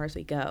about it more as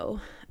we go.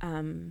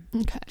 Okay.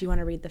 Do you want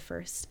to read the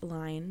first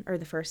line or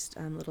the first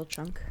little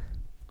chunk?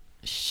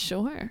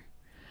 Sure.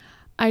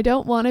 I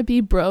don't want to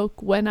be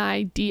broke when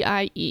I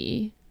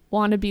DIE.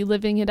 Want to be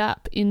living it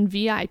up in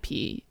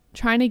VIP.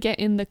 Trying to get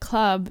in the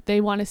club, they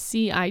want to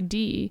see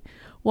ID.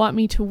 Want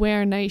me to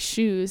wear nice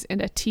shoes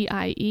and a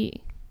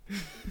TIE.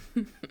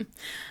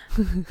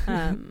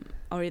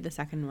 I'll read the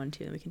second one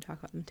too, and we can talk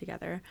about them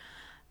together.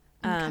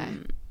 Okay.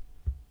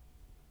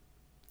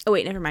 Oh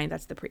wait, never mind.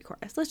 That's the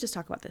pre-chorus. Let's just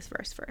talk about this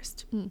verse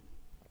first.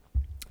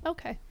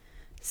 Okay.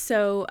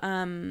 So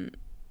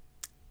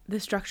the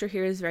structure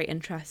here is very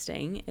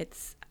interesting.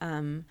 It's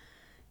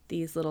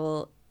these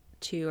little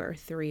 2 or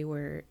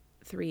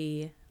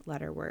 3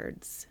 letter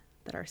words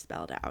that are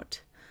spelled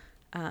out.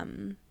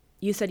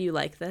 You said you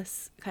like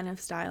this kind of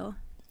style.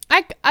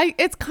 I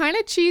it's kind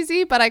of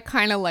cheesy, but I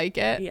kind of like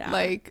it. Yeah.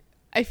 Like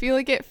I feel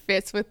like it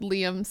fits with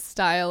Liam's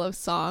style of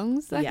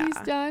songs that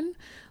he's done.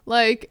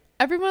 Like,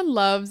 everyone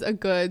loves a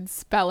good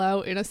spell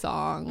out in a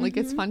song. Like,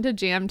 it's fun to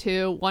jam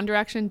to. One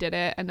Direction did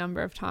it a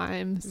number of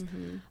times.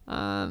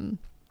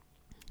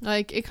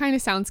 Like, it kind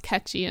of sounds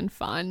catchy and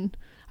fun.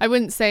 I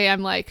wouldn't say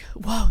I'm like,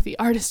 whoa, the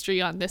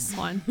artistry on this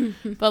one.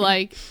 But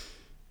like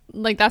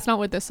that's not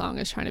what this song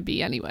is trying to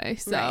be anyway.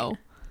 So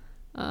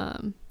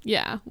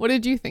yeah. What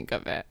did you think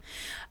of it?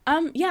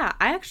 Yeah,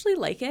 I actually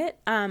like it.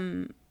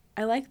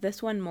 I like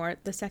this one more.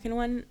 The second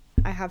one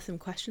I have some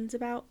questions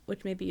about,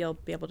 which maybe you'll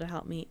be able to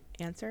help me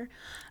answer.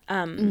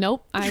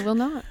 Nope, I will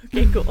not.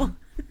 Okay, cool.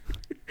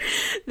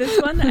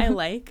 This one I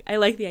like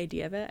the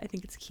idea of it. I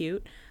think it's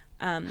cute.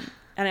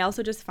 And I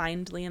also just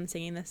find Liam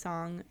singing this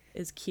song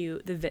is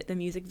cute. The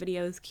music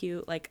video is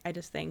cute. Like, I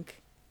just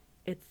think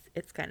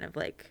it's kind of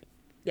like,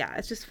 yeah,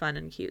 it's just fun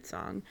and cute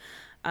song.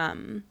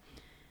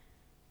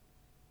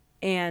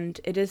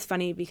 And it is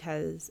funny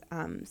because,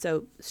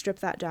 so Strip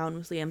That Down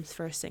was Liam's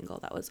first single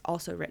that was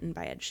also written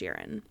by Ed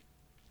Sheeran.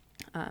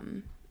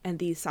 And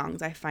these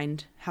songs I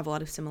find have a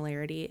lot of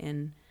similarity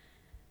in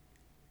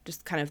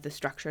just kind of the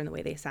structure and the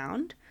way they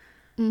sound.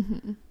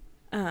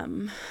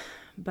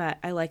 But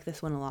I like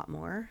this one a lot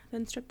more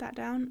than Strip That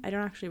Down. I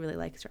don't actually really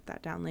like Strip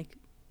That Down, like,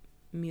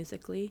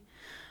 musically.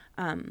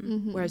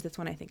 Whereas this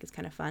one I think is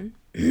kind of fun.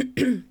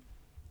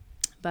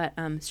 But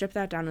Strip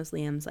That Down was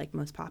Liam's, like,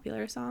 most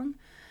popular song.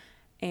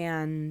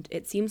 And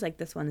it seems like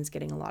this one is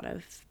getting a lot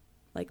of,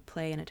 like,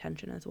 play and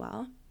attention as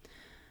well.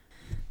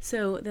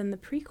 So then the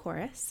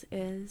pre-chorus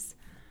is,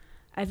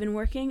 I've been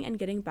working and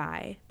getting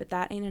by, but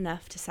that ain't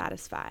enough to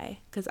satisfy,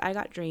 'cause I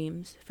got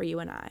dreams for you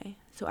and I,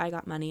 so I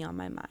got money on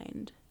my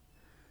mind.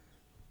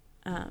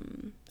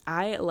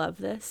 I love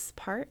this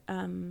part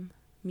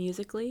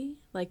musically,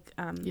 like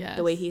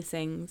the way he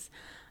sings,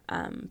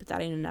 but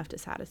that ain't enough to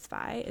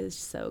satisfy is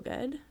so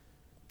good.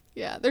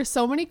 Yeah, there's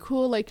so many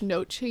cool, like,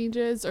 note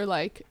changes or,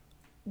 like,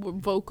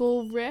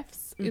 vocal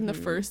riffs in the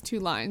first two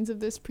lines of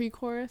this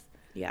pre-chorus.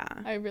 Yeah,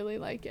 I really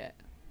like it.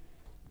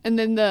 And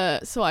then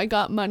so I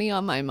got money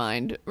on my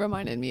mind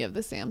reminded me of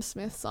the Sam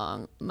Smith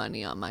song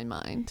Money on My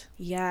Mind.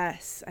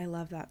 Yes, I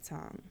love that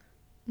song.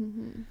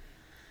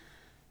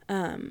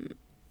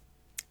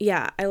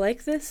 Yeah, I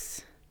like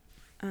this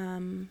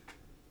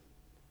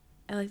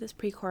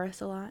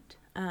pre-chorus a lot.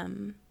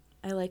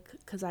 I like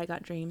 'Cause I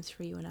Got Dreams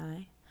for You and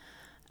I.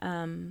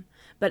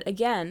 But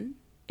again,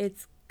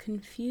 it's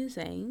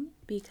confusing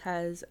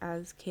because,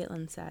 as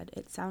Caitlin said,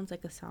 it sounds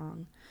like a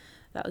song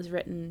that was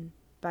written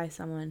by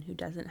someone who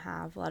doesn't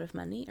have a lot of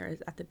money or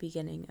is at the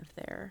beginning of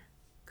their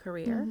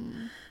career.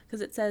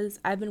 Because it says,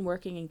 I've been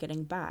working and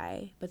getting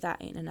by, but that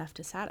ain't enough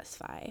to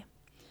satisfy.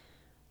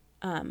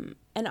 And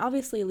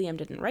obviously Liam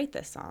didn't write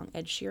this song.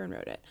 Ed Sheeran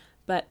wrote it.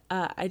 But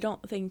I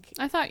don't think...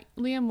 I thought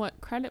Liam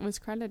was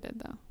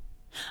credited, though.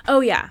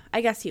 Oh, yeah.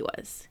 I guess he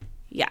was.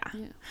 Yeah.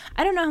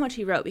 I don't know how much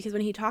he wrote, because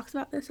when he talks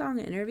about this song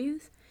in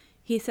interviews,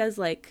 he says,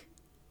 like,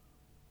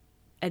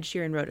 Ed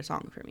Sheeran wrote a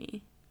song for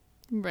me.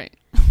 Right.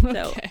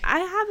 So okay. I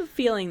have a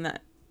feeling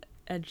that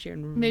Ed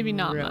Sheeran maybe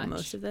not wrote much.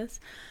 most of this.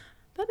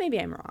 But maybe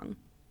I'm wrong.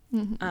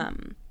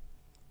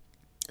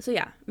 So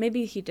yeah,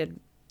 maybe he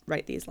did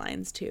write these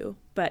lines too.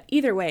 But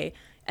either way,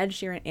 Ed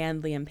Sheeran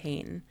and Liam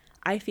Payne,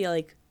 I feel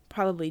like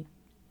probably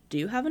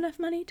do have enough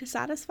money to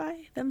satisfy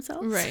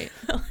themselves. Right.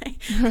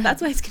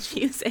 That's why it's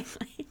confusing.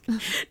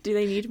 Like, do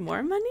they need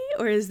more money,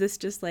 or is this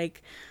just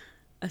like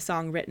a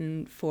song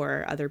written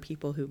for other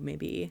people who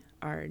maybe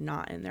are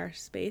not in their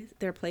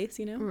place,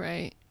 you know?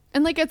 Right.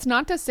 And like, it's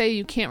not to say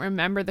you can't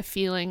remember the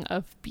feeling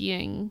of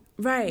being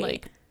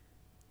like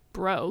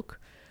broke.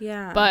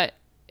 Yeah. But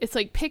it's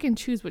like pick and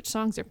choose which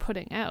songs they're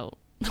putting out.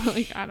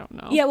 Like, I don't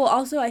know. Yeah, well,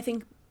 also I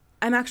think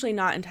I'm actually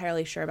not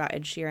entirely sure about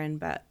Ed Sheeran,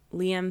 but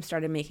Liam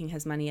started making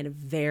his money at a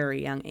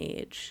very young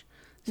age.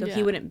 So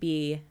he wouldn't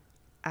be,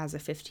 as a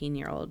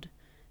 15-year-old,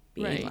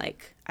 being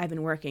like, I've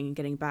been working and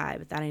getting by,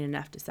 but that ain't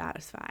enough to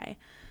satisfy.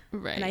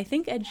 Right. And I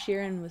think Ed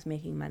Sheeran was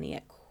making money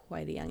at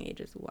quite a young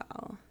age as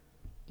well.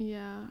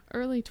 Yeah,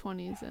 early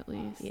 20s at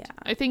least. Yeah.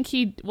 I think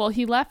he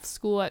left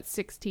school at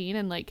 16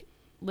 and like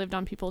lived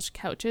on people's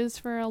couches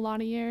for a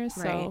lot of years.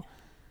 Right. So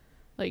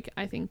like,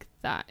 I think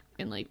that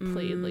and like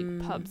played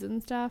like pubs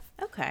and stuff.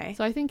 Okay.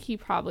 So I think he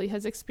probably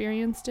has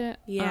experienced it.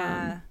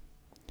 Yeah.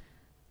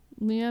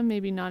 Liam,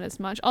 maybe not as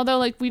much. Although,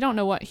 like, we don't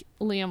know what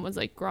Liam was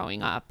like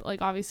growing up.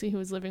 Like, obviously he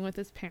was living with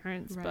his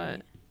parents,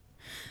 but...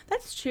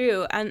 That's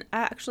true. And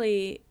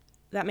actually,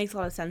 that makes a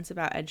lot of sense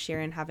about Ed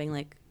Sheeran having,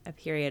 like, a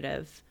period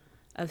of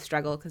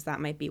struggle, because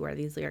that might be where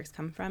these lyrics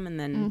come from. And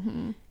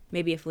then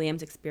maybe if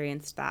Liam's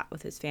experienced that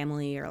with his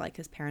family, or, like,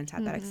 his parents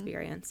had that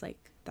experience,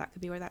 like, that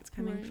could be where that's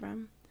coming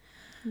from.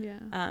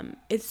 Yeah.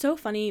 It's so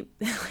funny,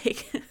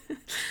 like,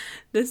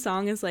 this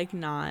song is, like,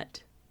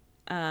 not...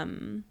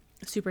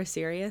 super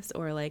serious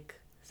or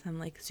like some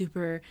like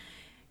super,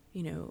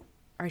 you know,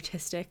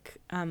 artistic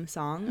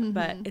song,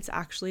 but it's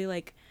actually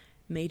like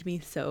made me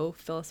so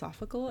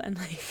philosophical and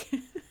like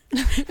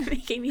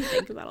making me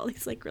think about all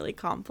these like really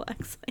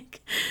complex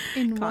like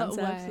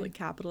concepts like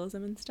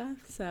capitalism and stuff.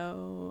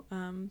 So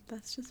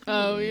that's just funny.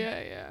 Oh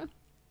yeah.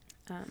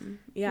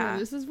 Yeah.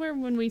 This is where,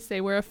 when we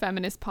say we're a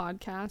feminist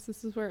podcast,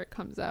 this is where it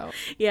comes out.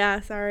 Yeah,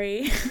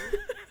 sorry.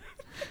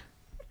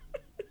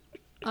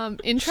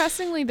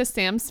 Interestingly, the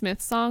Sam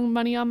Smith song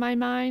Money on My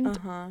Mind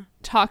Uh-huh.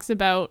 talks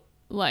about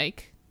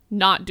like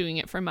not doing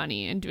it for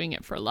money and doing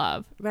it for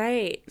love.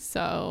 Right.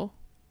 So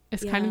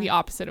it's kind of the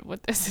opposite of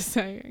what this is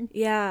saying.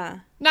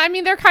 Yeah. No, I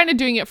mean, they're kind of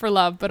doing it for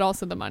love, but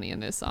also the money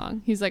in this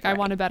song. He's like, I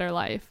want a better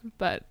life,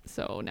 but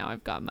so now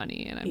I've got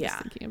money and I'm just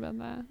thinking about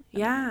that.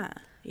 Yeah.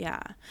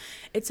 Yeah.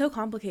 It's so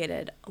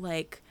complicated,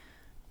 like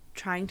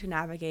trying to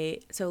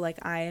navigate. So like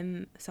I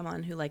am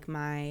someone who like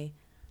my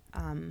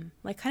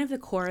like kind of the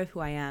core of who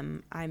I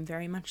am. I'm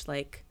very much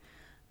like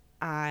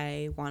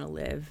I want to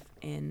live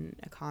in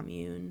a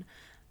commune.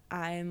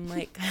 I'm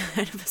like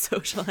kind of a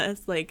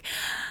socialist. Like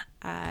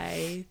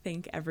I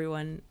think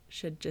everyone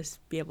should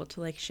just be able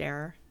to like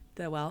share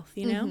the wealth,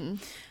 you know?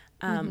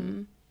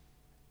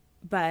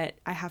 But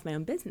I have my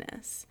own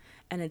business,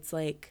 and it's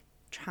like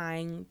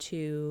trying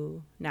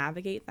to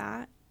navigate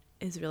that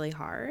is really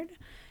hard.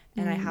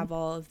 And I have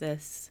all of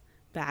this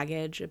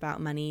baggage about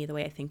money, the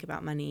way I think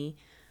about money,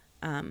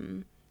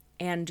 and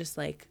just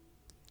like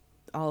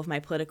all of my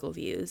political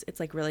views. It's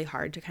like really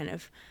hard to kind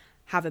of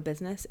have a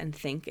business and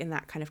think in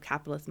that kind of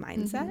capitalist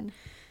mindset,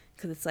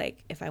 because it's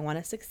like, if I want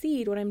to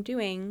succeed what I'm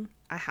doing,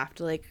 I have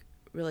to like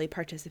really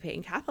participate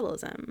in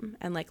capitalism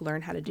and like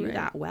learn how to do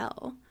that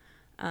well,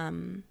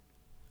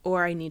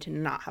 or I need to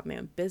not have my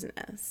own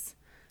business.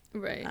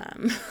 Right.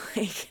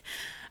 Like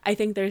I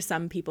think there's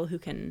some people who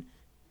can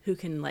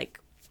like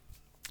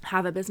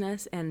have a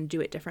business and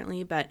do it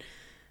differently, but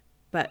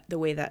the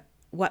way that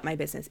what my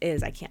business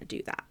is, I can't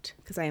do that,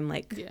 because I am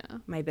like,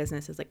 my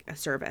business is like a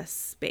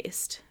service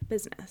based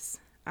business.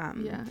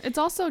 Yeah, it's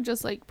also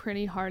just like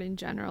pretty hard in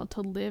general to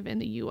live in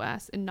the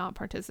US and not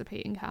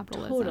participate in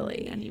capitalism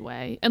in any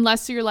way,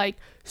 unless you're like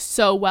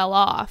so well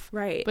off.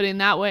 Right. But in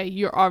that way,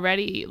 you're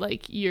already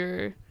like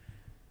you've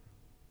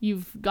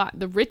got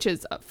the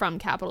riches from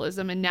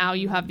capitalism, and now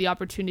you have the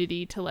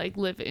opportunity to like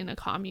live in a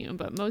commune,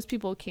 but most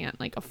people can't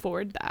like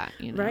afford that,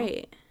 you know?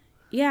 Right.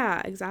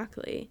 Yeah,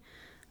 exactly.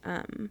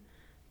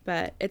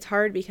 But it's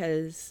hard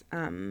because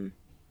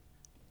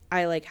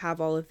I like have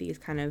all of these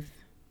kind of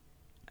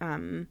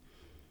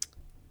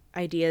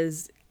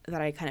ideas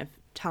that I kind of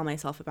tell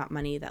myself about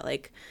money, that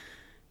like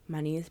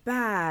money is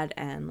bad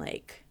and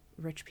like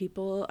rich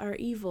people are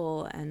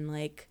evil and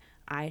like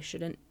I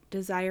shouldn't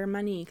desire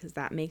money because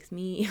that makes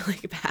me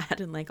like bad,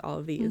 and like all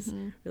of these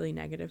really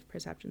negative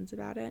perceptions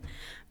about it.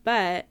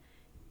 But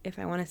if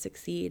I want to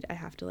succeed, I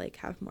have to like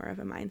have more of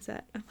a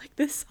mindset of like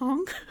this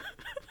song.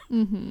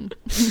 And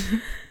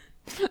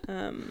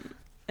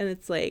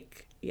it's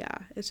like, yeah,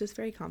 it's just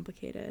very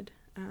complicated.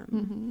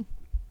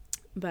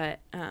 But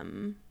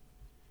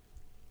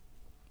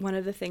one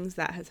of the things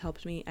that has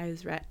helped me, I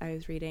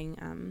was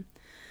reading,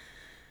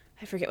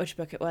 I forget which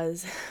book it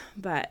was,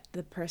 but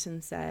the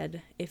person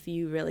said, if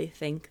you really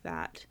think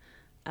that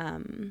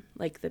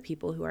like the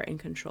people who are in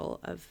control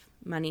of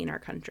money in our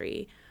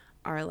country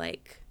are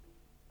like,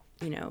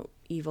 you know,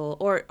 evil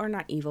or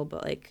not evil,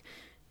 but like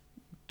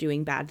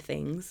doing bad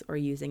things or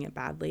using it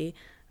badly,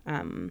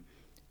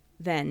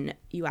 then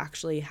you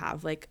actually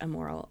have like a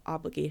moral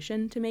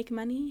obligation to make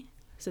money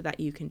so that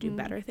you can do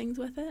better things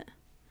with it.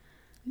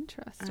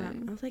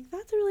 Interesting. I was like,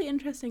 that's a really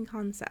interesting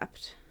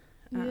concept.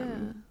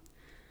 Yeah.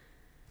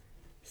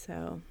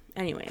 So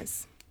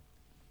anyways,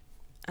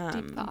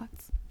 Deep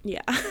thoughts.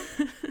 yeah.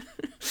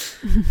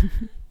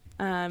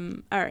 All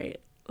right,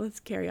 let's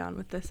carry on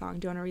with this song.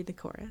 Do you want to read the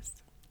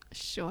chorus?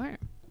 Sure.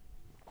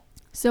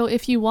 So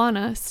if you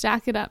wanna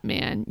stack it up,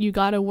 man, you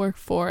gotta work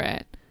for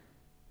it.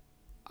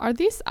 Are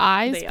these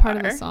I's They part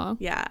of are. the song?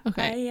 Yeah.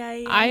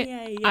 Okay.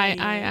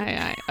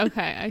 I.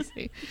 Okay, I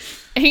see.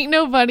 Ain't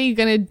nobody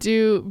gonna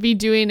be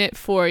doing it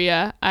for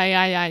ya.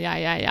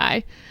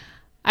 I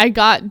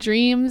got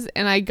dreams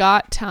and I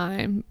got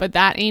time, but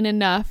that ain't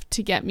enough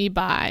to get me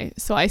by.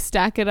 So I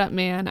stack it up,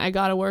 man. I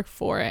gotta work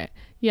for it.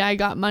 Yeah, I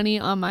got money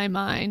on my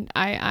mind.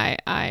 I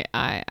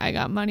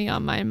got money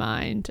on my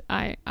mind.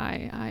 I.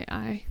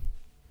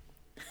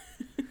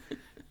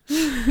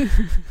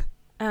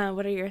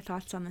 What are your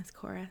thoughts on this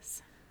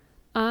chorus?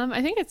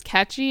 I think it's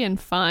catchy and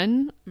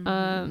fun.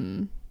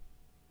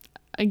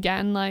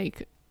 Again,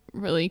 like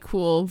really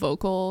cool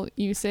vocal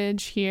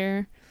usage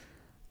here.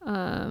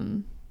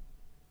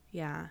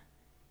 Yeah.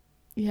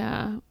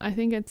 Yeah, I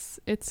think it's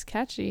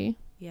catchy.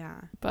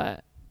 Yeah.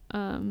 But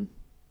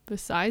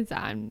besides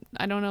that,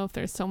 I don't know if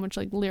there's so much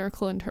like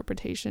lyrical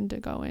interpretation to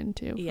go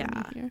into. For me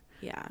here.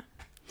 Yeah.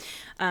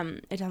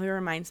 It definitely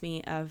reminds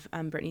me of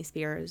Britney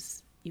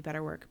Spears' "You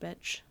Better Work,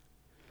 Bitch."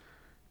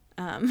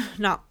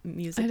 Not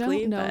musically. I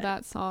don't know but,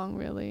 that song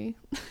really.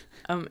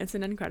 It's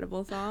an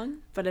incredible song,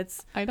 but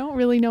it's. I don't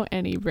really know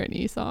any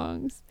Britney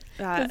songs.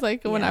 Because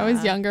like when I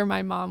was younger,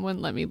 my mom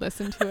wouldn't let me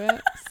listen to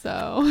it,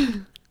 so.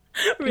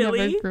 Really?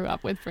 I never grew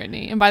up with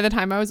Britney, and by the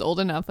time I was old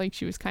enough, like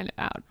she was kind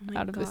of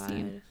out of the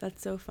scene.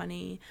 That's so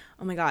funny.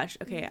 Oh my gosh.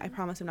 Okay, I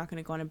promise I'm not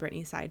going to go on a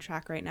Britney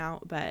sidetrack right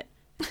now, but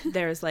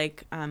there's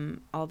like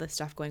all this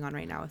stuff going on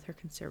right now with her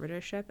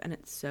conservatorship, and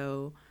it's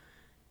so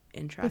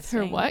interesting.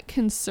 With her what?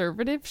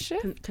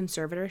 Conservatorship?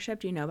 Conservatorship.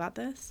 Do you know about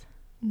this?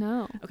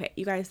 No. Okay,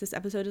 you guys, this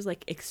episode is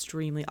like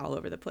extremely all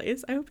over the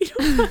place. I hope you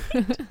don't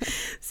mind.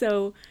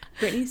 So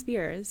Britney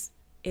Spears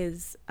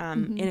is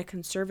in a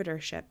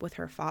conservatorship with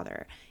her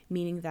father,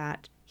 meaning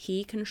that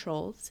he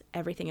controls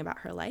everything about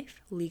her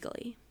life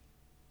legally,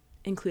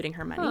 including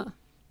her money. Huh.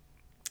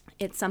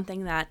 It's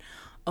something that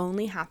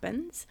only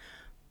happens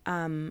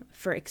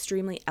for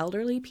extremely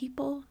elderly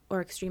people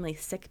or extremely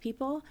sick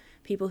people,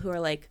 people who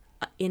are like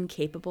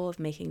incapable of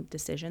making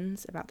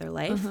decisions about their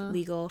life,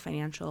 legal,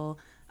 financial,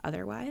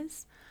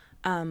 otherwise.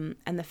 And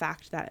the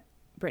fact that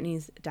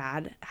Britney's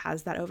dad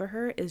has that over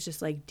her is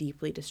just like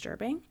deeply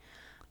disturbing,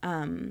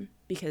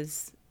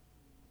 because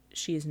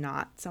she's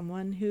not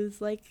someone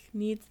who's like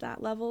needs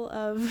that level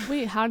of.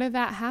 Wait, how did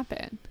that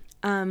happen?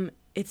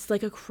 It's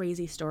like a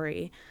crazy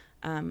story.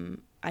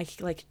 I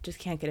like just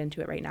can't get into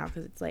it right now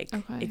because it's like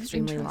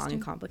extremely long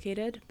and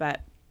complicated,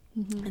 but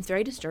it's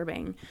very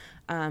disturbing.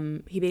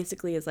 He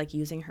basically is like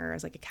using her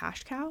as like a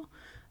cash cow.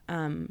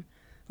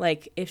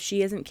 Like if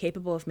she isn't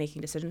capable of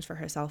making decisions for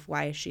herself,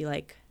 why is she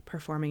like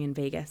performing in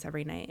Vegas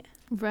every night,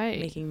 right,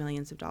 making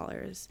millions of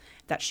dollars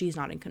that she's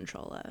not in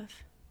control of?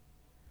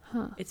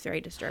 It's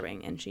very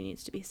disturbing, and she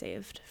needs to be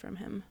saved from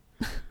him.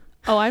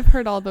 Oh, I've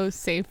heard all those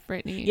Save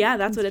Britney. Yeah,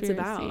 that's what it's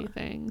about.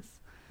 Things.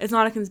 It's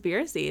not a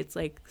conspiracy. It's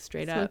like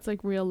straight up. So it's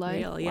like real life.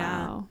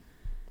 Yeah. Wow.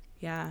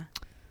 Yeah.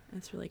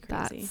 It's really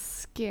crazy. That's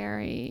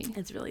scary.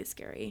 It's really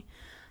scary.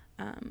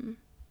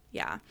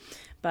 Yeah.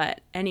 But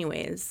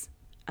anyways,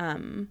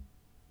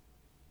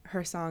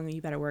 her song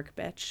 "You Better Work,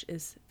 Bitch"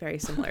 is very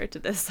similar to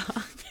this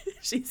song.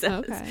 She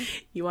says,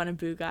 "You want a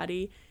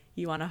Bugatti?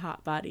 You want a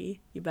hot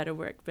body? You better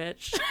work,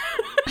 bitch."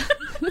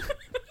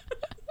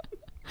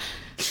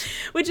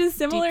 Which is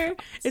similar.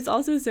 It's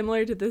also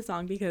similar to this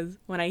song because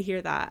when I hear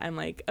that, I'm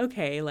like,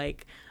 okay,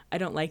 like I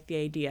don't like the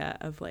idea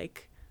of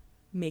like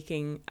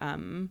making,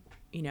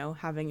 you know,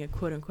 having a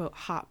quote unquote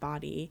hot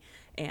body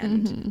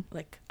and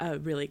like a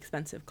really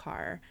expensive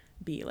car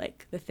be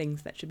like the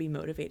things that should be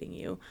motivating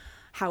you.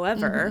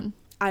 However,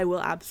 I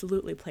will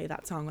absolutely play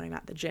that song when I'm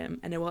at the gym,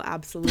 and it will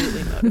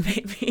absolutely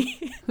motivate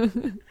me.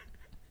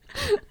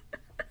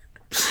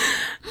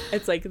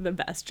 It's like the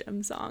best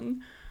gym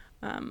song.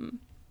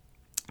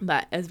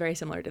 But it's very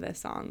similar to this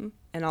song,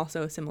 and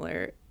also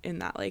similar in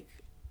that like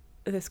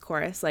this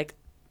chorus, like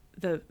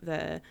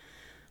the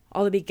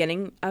all the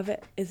beginning of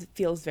it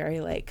feels very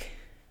like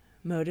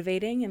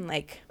motivating and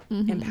like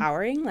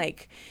empowering.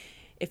 Like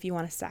if you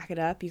want to stack it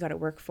up, you got to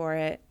work for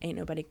it. Ain't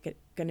nobody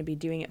gonna be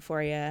doing it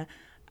for you.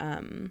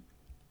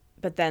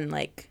 But then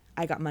like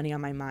I got money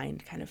on my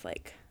mind, kind of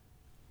like,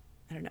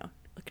 I don't know,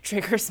 like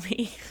triggers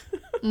me.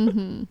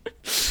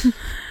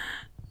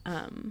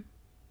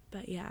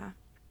 But yeah.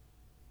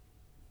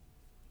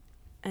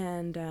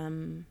 And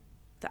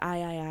the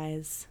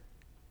I-I-I's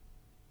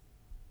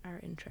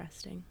are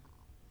interesting.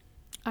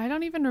 I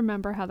don't even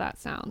remember how that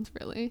sounds,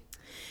 really.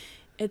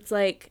 It's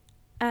like,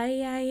 I.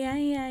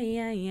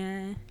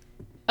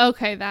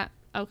 Okay,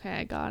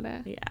 I got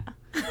it.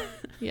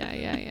 Yeah.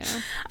 Yeah.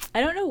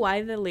 I don't know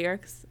why the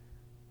lyrics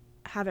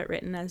have it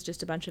written as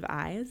just a bunch of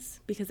I's,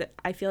 because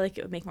I feel like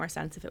it would make more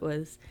sense if it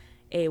was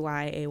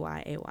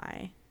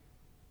A-Y.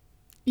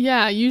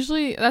 Yeah,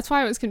 usually, that's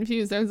why I was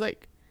confused. I was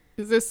like,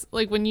 is this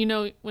like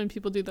when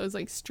people do those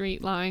like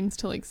straight lines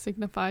to like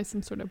signify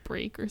some sort of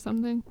break or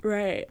something?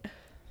 Right.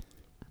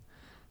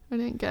 I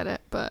didn't get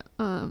it, but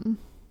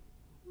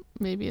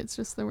maybe it's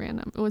just the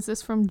random. Was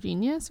this from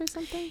Genius or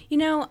something? You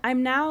know,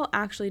 I'm now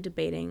actually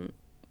debating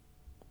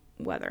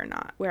whether or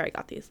not where I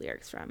got these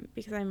lyrics from,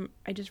 because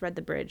I just read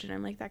the bridge and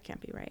I'm like, that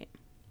can't be right.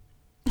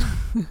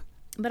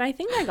 But I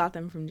think I got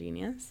them from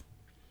Genius.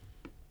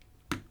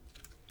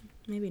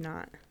 Maybe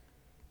not.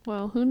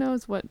 Well, who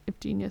knows what if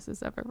Genius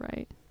is ever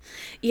right.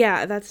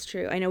 Yeah, that's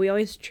true. I know we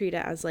always treat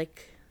it as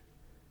like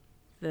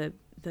the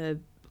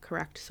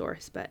correct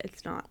source, but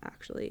it's not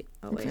actually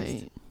always.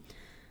 Right.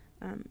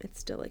 It's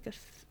still like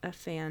a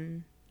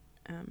fan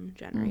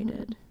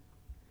generated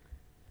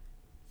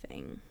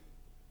thing.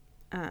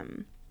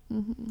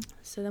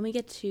 So then we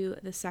get to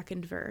the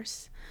second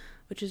verse,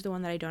 which is the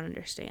one that I don't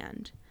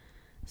understand.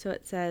 So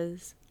it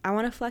says, "I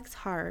want to flex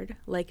hard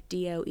like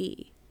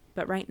DOE,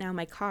 but right now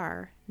my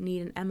car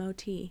need an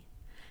MOT,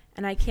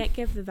 and I can't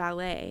give the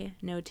valet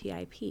no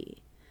TIP.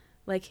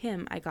 Like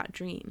him, I got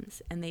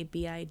dreams, and they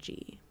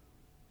BIG."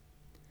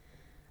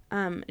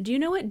 Do you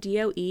know what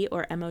DOE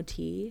or MOT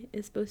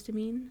is supposed to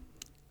mean?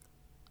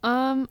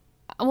 Well,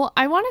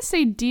 I want to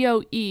say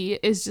DOE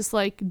is just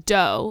like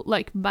dough,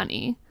 like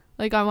money.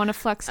 Like I want to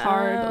flex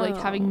hard, like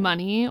having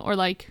money, or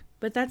like.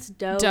 But that's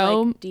dough.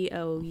 Like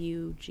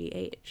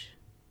DOUGH.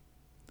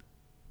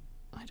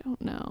 I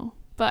don't know,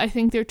 but I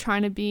think they're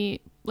trying to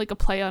be like a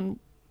play on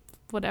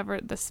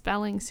whatever the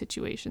spelling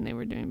situation they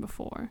were doing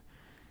before.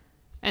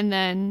 And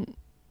then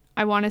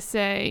I want to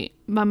say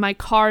my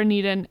car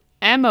need an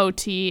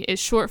MOT is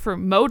short for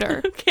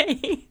motor.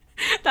 Okay.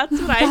 That's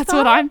what I thought. That's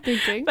what I'm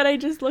thinking. But I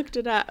just looked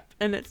it up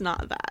and it's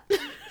not that.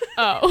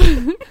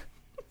 Oh.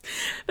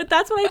 But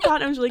that's what I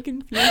thought. I was really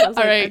confused. I was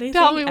All like, right, are they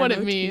tell saying me what it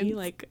MOT? means.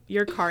 Like,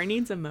 your car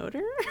needs a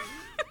motor?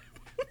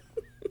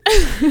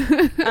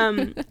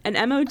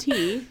 An MOT,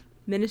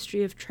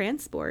 Ministry of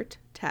Transport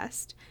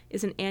test,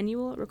 is an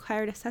annual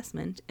required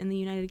assessment in the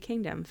United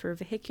Kingdom for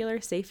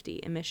vehicular safety,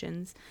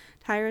 emissions,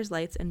 tires,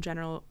 lights, and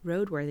general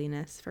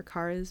roadworthiness for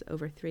cars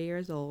over 3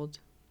 years old.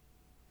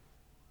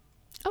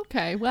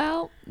 Okay,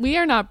 well, we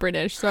are not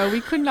British, so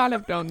we could not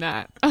have known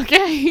that.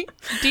 Okay.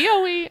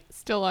 DOE,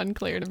 still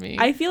unclear to me.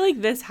 I feel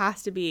like this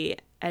has to be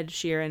Ed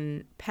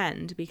Sheeran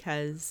penned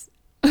because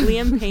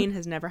Liam Payne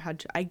has never had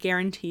to, I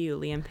guarantee you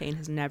Liam Payne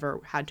has never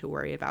had to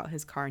worry about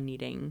his car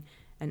needing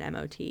an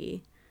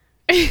MOT.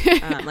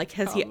 Like,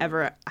 has he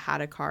ever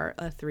had a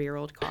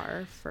 3-year-old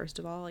car? First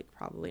of all, like,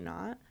 probably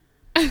not.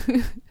 I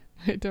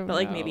don't know. But,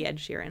 like, maybe Ed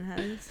Sheeran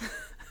has.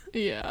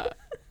 Yeah.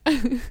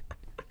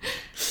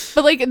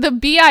 But, like, the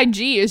BIG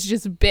is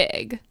just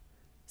big.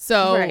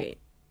 So Right.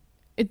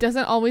 it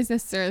doesn't always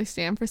necessarily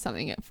stand for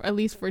something, at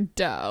least for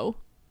dough.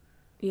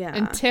 Yeah.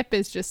 And tip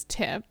is just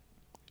tip.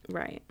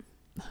 Right.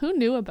 Who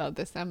knew about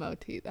this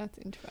MOT? That's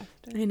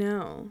interesting. I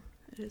know.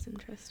 It is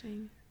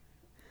interesting.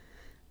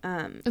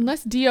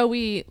 Unless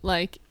DOE,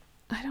 like,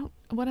 I don't,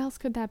 what else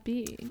could that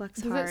be?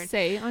 Flex Does hard. it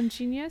say on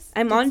Genius?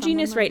 I'm Did on someone,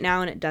 Genius like- right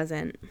now and it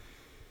doesn't.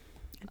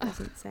 It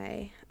doesn't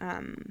say.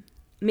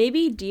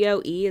 Maybe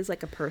DOE is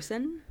like a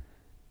person.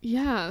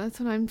 Yeah, that's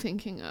what I'm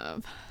thinking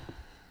of.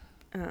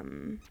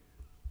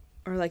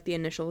 Or like the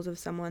initials of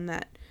someone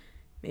that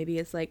maybe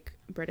is like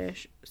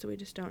British, so we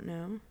just don't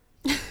know.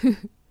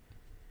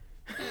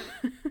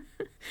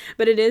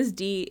 But it is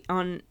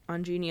on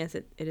Genius.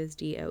 It is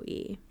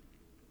DOE.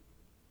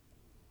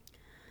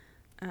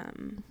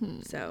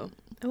 So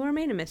it will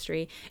remain a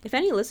mystery. If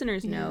any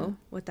listeners know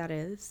what that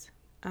is,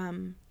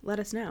 let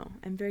us know.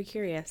 I'm very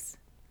curious.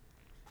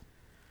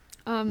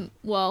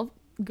 Well,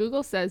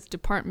 Google says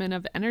Department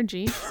of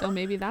Energy, so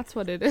maybe that's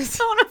what it is.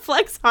 I want to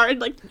flex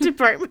hard like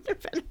Department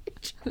of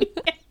Energy.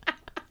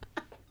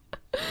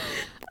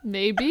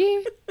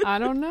 Maybe. I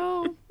don't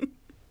know.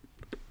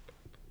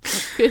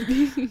 Could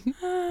be.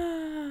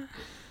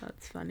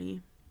 That's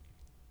funny.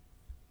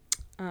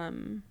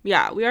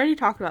 Yeah, we already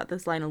talked about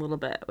this line a little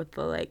bit with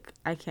the like,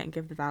 I can't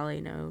give the valet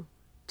no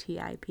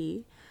tip.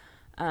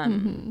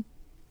 But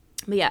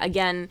yeah,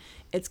 again,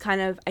 it's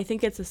kind of, I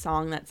think it's a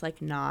song that's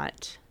like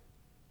not,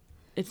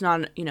 it's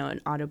not, you know, an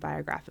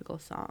autobiographical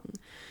song.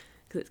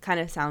 Because it kind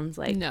of sounds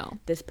like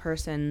this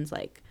person's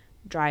like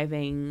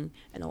driving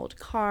an old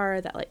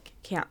car that like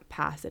can't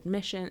pass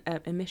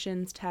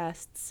emissions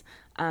tests.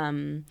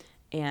 And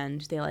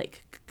they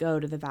like go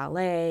to the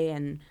valet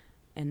and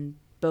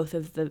both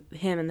of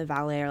him and the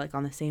valet are like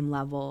on the same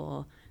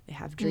level. They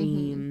have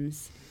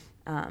dreams.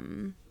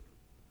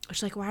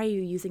 Which, like, why are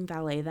you using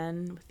valet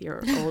then with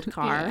your old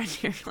car?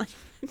 And you're like,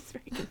 it's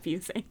very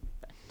confusing.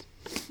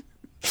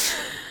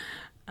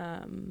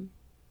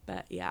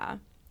 But yeah.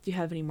 Do you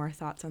have any more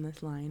thoughts on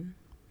this line?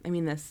 I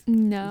mean, this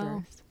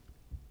No.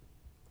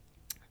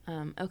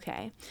 verse.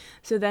 Okay.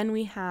 So then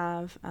we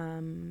have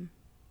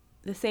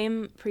the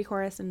same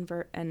pre-chorus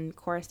and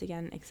chorus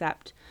again,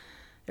 except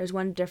there's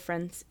one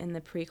difference in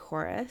the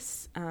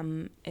pre-chorus.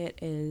 It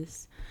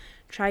is,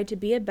 tried to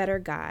be a better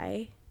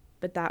guy,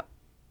 but that,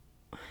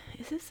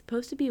 is this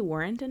supposed to be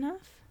weren't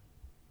enough?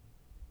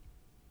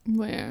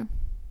 Where?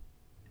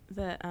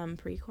 The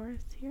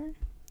pre-chorus here?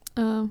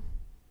 Oh,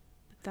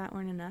 But that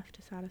weren't enough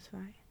to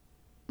satisfy.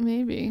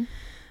 maybe.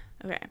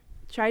 Okay.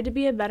 Tried to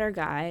be a better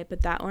guy,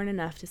 but that weren't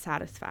enough to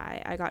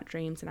satisfy. I got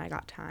dreams and I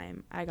got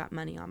time. I got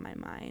money on my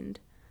mind.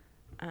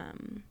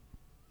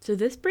 So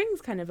this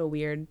brings kind of a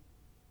weird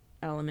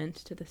element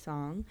to the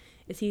song.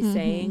 Is he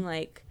saying,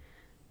 like,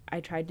 I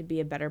tried to be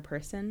a better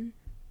person,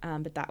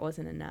 but that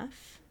wasn't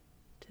enough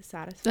to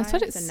satisfy? That's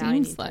what it so now I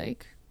need seems to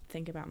like.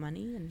 think about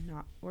money and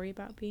not worry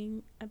about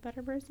being a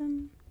better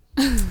person?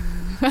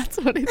 That's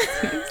what it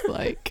seems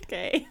like.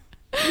 Okay.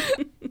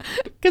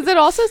 Because it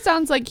also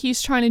sounds like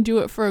he's trying to do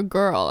it for a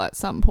girl at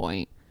some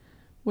point.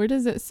 Where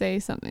does it say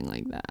something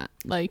like that?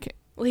 Like,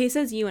 Well, he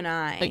says you and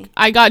I. like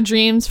I got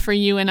dreams for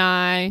you and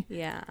I.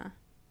 Yeah.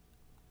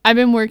 I've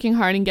been working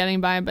hard and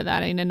getting by, but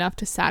that ain't enough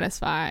to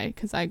satisfy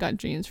because I got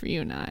dreams for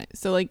you and I.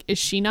 So, like, is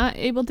she not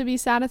able to be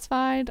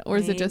satisfied? Or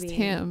is it just Maybe.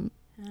 him?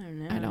 I don't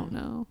know. I don't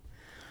know.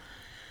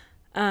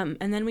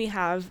 And then we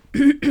have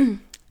a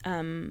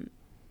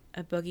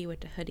Boogie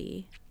with the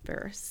Hoodie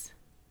verse.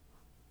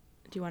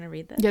 Do you want to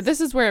read this? Yeah, this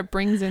is where it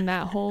brings in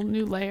that whole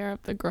new layer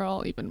of the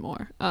girl even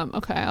more.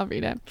 Okay, I'll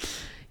read it.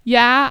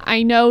 Yeah,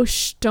 I know,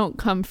 don't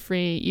come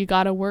free. You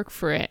gotta work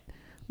for it.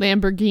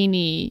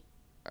 Lamborghini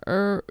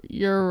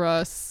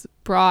Urus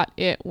brought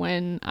it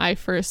when I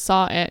first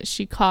saw it.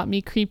 She caught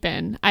me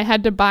creeping. I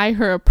had to buy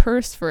her a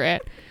purse for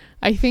it.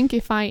 I think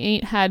if I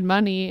ain't had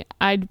money,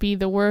 I'd be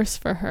the worse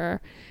for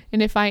her.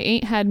 And if I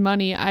ain't had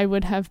money, I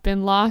would have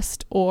been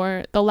lost,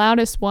 or the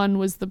loudest one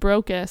was the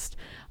brokest.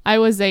 I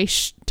was a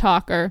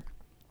talker.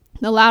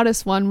 The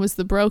loudest one was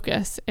the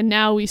brokest, and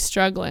now we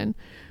struggling.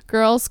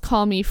 Girls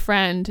call me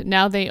friend.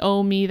 Now they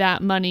owe me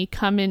that money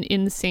coming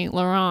in St.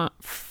 Laurent.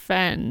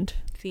 Fiend.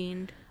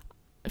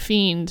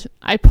 Fiend.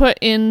 I put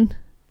in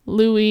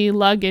Louis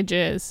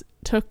luggages,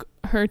 took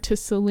her to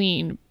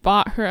Celine,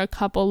 bought her a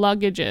couple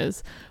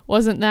luggages.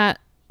 Wasn't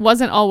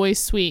always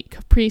sweet.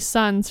 Capri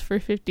Suns for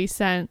 50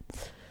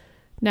 cents.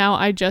 Now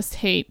I just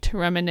hate to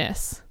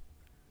reminisce.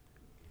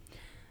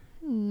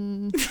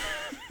 This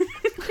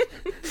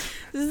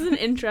is an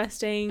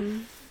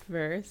interesting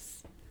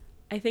verse.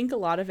 I think a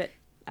lot of it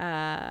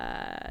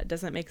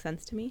doesn't make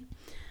sense to me.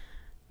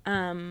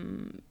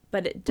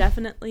 But it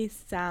definitely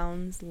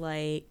sounds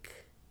like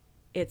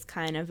it's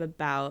kind of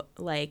about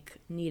like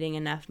needing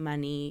enough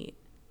money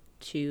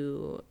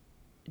to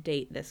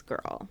date this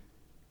girl.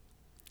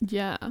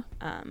 Yeah.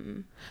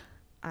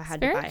 I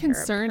had very to buy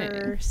concerning. her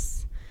a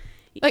purse.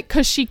 Like,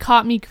 'cause she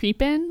caught me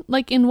creeping?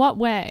 Like, in what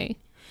way?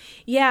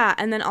 Yeah,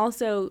 and then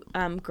also,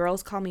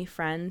 girls call me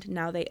friend.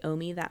 Now they owe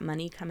me that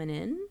money coming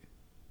in.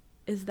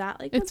 Is that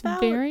like It's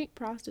about very-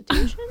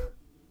 prostitution?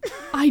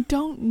 I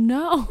don't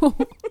know.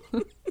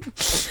 And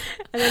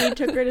then he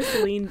took her to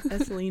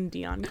a Celine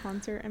Dion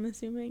concert, I'm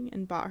assuming,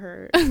 and bought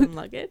her some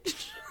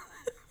luggage.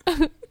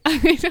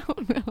 I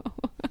don't know.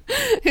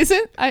 Is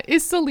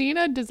Celine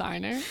a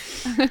designer?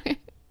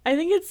 I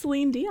think it's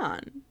Celine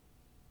Dion.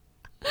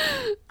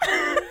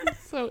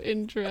 So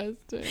interesting.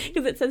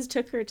 Because it says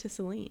took her to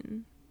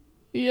Celine.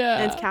 Yeah.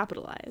 And it's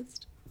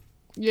capitalized.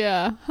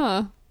 Yeah.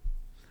 Huh.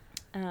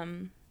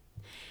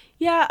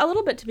 Yeah, a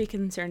little bit to be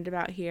concerned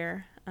about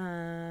here.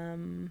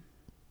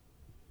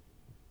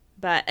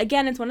 But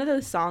again, it's one of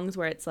those songs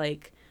where it's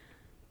like,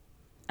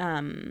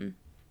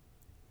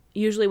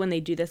 usually when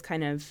they do this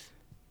kind of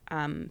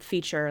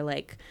feature,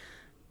 like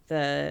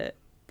the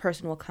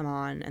person will come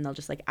on and they'll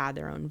just like add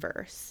their own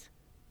verse.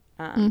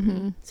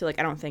 So like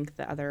I don't think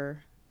the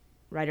other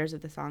writers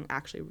of the song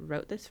actually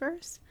wrote this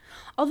verse.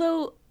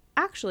 Although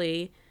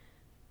actually,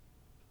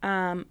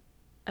 A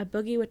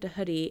Boogie with the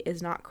Hoodie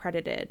is not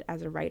credited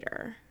as a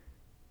writer.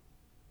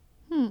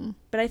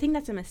 But I think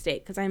that's a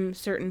mistake because I'm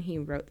certain he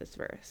wrote this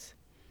verse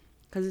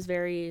because it's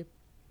very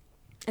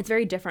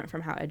different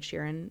from how Ed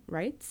Sheeran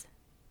writes.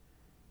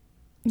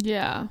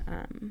 Yeah.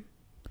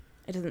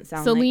 It doesn't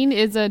sound Celine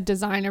is a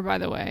designer, by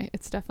the way.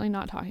 It's definitely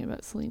not talking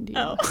about Celine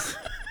Dion. Oh.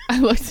 I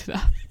looked it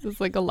up. It's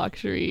like a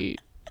luxury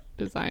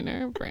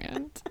designer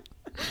brand.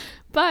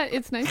 But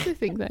it's nice to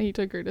think that he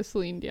took her to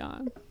Celine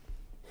Dion.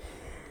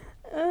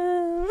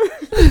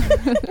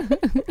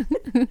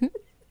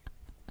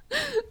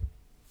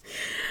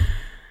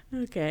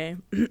 Okay.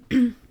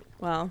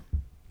 Well,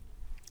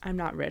 I'm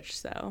not rich,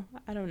 so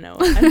I don't know.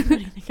 I don't know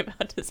anything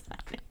about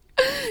design.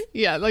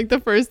 Yeah, like the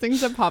first things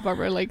that pop up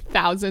are like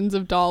thousands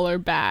of dollar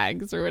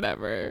bags or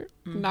whatever.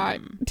 Not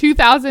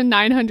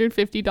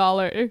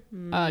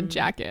 $2,950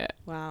 jacket.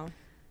 Wow.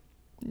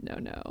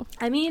 No.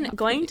 I mean,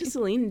 going to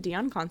Celine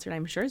Dion concert,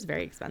 I'm sure is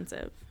very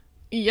expensive.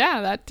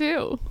 Yeah, that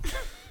too.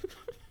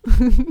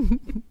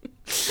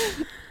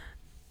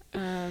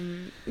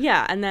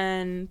 Yeah, and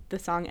then the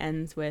song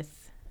ends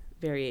with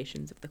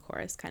variations of the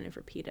chorus kind of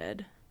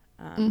repeated.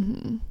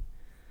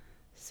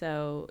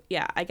 So,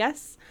 yeah, I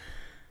guess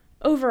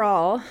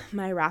overall,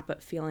 my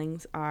wrap-up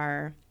feelings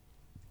are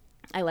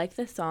I like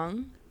this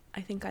song.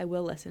 I think I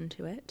will listen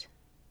to it.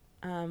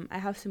 I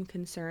have some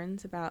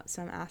concerns about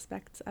some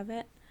aspects of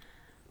it,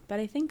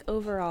 but I think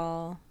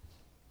overall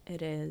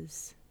it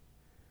is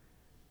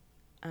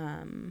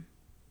a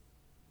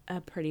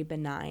pretty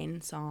benign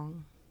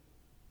song.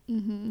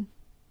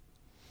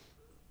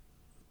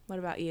 What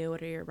about you?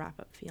 What are your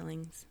wrap-up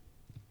feelings?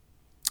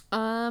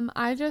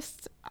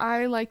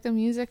 I like the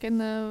music and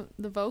the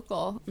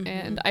vocal,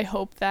 and I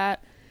hope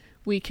that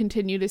we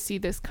continue to see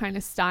this kind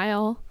of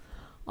style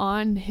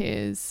on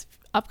his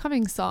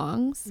upcoming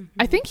songs.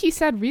 I think he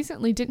said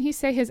recently, didn't he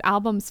say his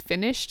album's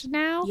finished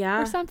now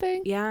or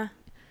something? Yeah.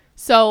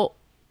 So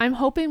I'm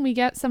hoping we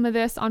get some of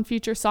this on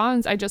future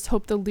songs. I just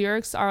hope the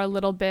lyrics are a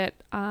little bit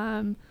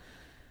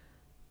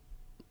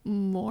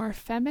more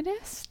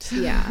feminist,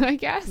 I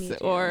guess,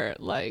 or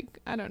like,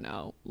 I don't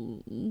know,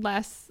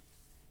 less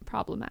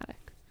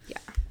problematic. Yeah,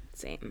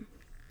 same.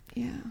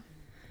 Yeah.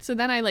 So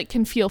then I like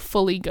can feel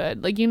fully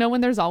good. Like, you know, when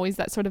there's always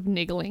that sort of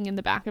niggling in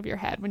the back of your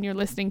head when you're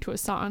listening to a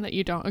song that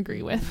you don't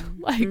agree with,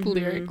 like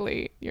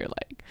lyrically, you're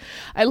like,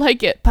 I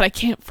like it, but I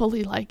can't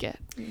fully like it,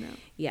 you know?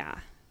 Yeah,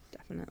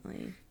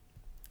 definitely.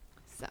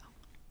 So.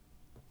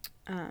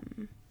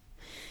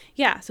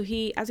 Yeah, so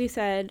he, as we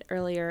said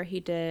earlier, he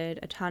did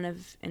a ton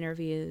of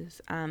interviews.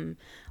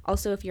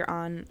 Also, if you're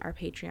on our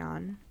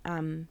Patreon,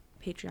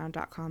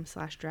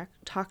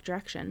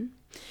 patreon.com/talkdirection,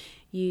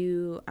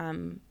 you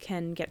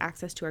can get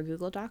access to our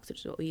Google Docs, which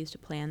is what we use to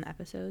plan the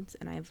episodes.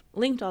 And I've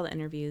linked all the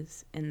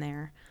interviews in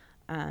there.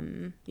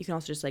 You can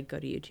also just like go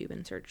to YouTube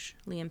and search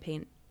Liam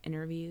Payne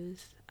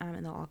interviews,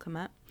 and they'll all come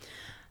up.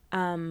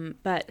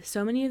 But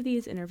so many of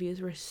these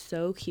interviews were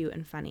so cute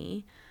and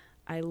funny.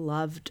 I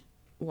loved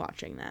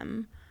watching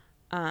them.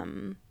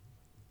 And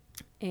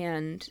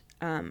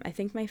I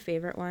think my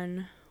favorite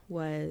one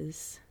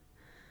was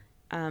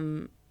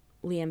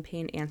Liam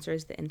Payne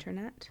Answers the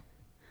Internet,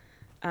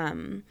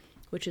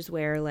 which is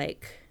where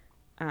like,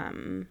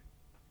 well,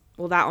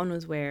 that one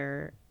was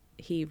where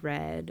he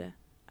read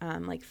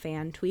like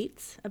fan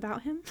tweets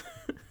about him.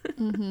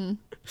 Mm-hmm.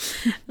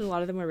 A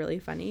lot of them were really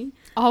funny.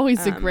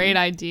 Always a great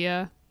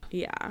idea.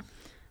 Yeah.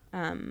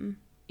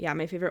 Yeah,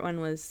 my favorite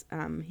one was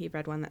he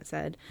read one that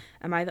said,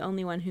 "Am I the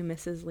only one who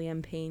misses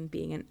Liam Payne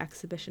being an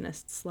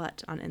exhibitionist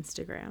slut on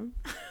Instagram?"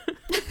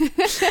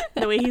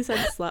 The way he said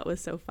slut was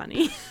so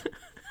funny.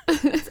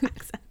 His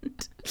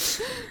accent.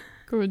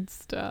 Good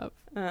stuff.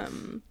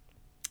 And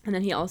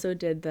then he also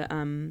did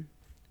the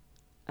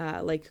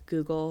like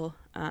Google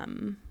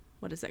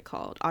what is it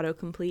called?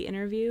 Autocomplete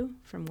interview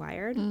from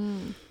Wired.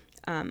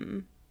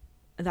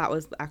 That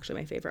was actually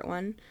my favorite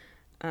one.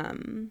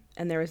 And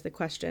there was the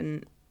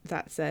question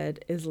that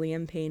said, "Is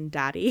Liam Payne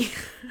daddy?"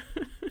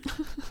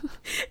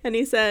 And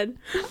he said,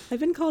 "I've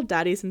been called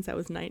daddy since I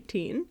was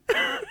 19.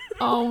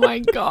 Oh my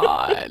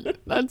God.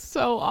 That's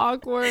so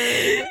awkward.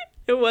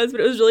 It was, but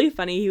it was really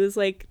funny. He was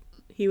like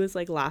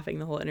laughing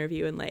the whole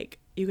interview, and like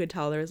you could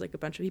tell there was like a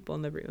bunch of people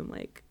in the room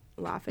like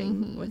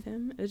laughing with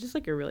him. It was just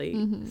like a really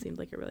seemed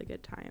like a really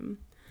good time.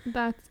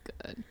 That's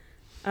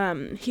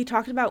good. He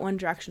talked about One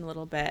Direction a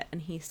little bit,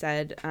 and he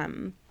said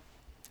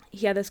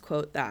he had this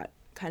quote that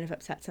kind of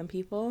upset some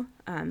people.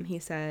 He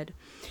said,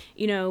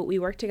 "You know, we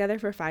worked together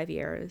for 5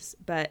 years,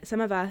 but some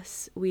of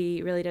us,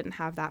 we really didn't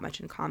have that much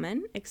in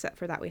common, except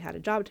for that we had a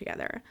job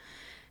together.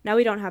 Now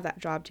we don't have that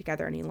job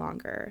together any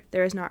longer.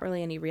 There is not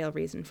really any real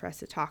reason for us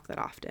to talk that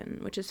often,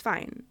 which is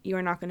fine. You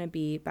are not going to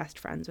be best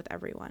friends with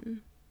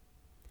everyone."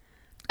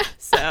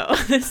 So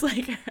it's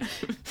like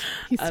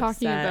he's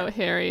talking about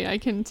Harry. I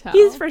can tell.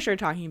 He's for sure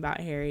talking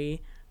about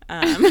Harry.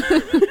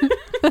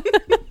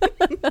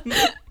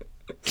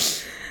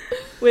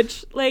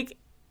 Which, like,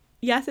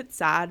 yes, it's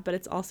sad, but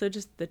it's also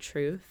just the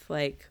truth.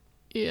 Like,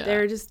 yeah,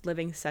 they're just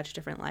living such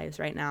different lives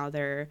right now.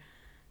 Their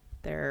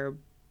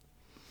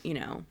you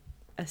know,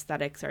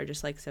 aesthetics are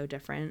just like so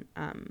different.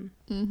 And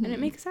it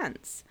makes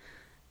sense.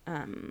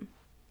 And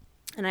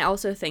I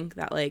also think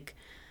that like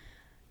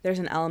there's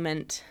an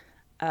element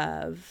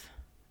of,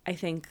 I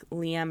think,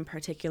 Liam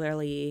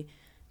particularly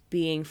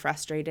being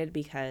frustrated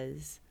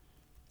because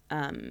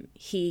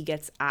he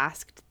gets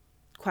asked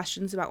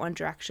questions about One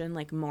Direction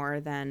like more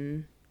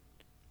than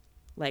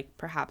like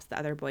perhaps the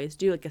other boys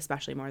do, like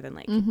especially more than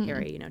like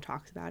Harry, you know,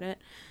 talks about it.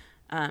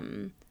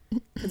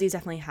 Because he's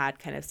definitely had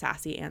kind of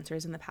sassy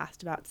answers in the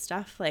past about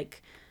stuff.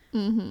 Like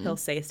he'll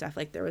say stuff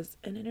like, there was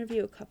an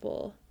interview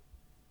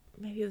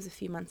maybe it was a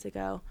few months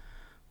ago,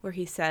 where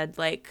he said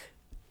like,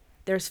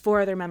 "There's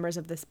 4 other members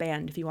of this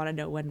band. If you want to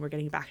know when we're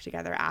getting back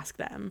together, ask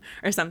them,"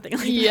 or something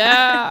like that.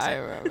 Yeah, I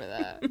remember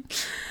that.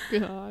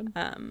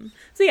 God.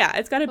 So yeah,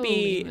 it's got to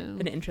be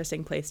an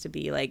interesting place to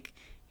be. Like,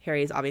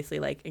 Harry's obviously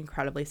like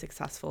incredibly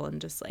successful and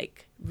just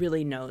like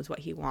really knows what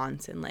he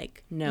wants and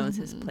like knows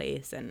his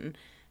place and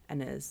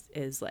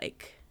is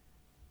like,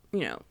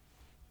 you know,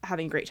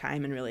 having a great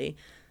time and really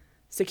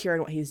secure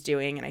in what he's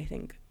doing. And I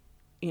think,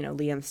 you know,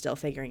 Liam's still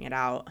figuring it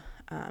out.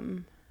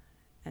 And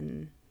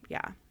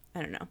yeah,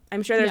 I don't know.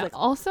 I'm sure there's like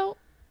also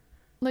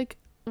like,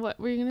 what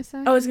were you gonna say?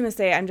 I was gonna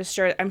say I'm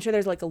sure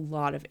there's like a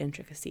lot of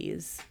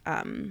intricacies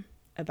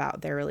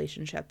about their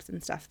relationships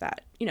and stuff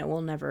that, you know,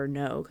 we'll never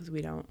know because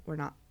we're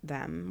not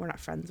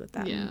friends with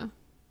them.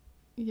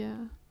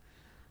 Yeah.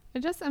 I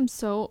just am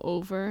so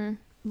over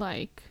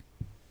like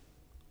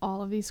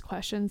all of these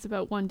questions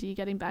about 1D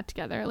getting back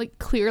together. Like,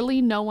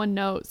 clearly no one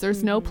knows.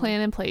 There's no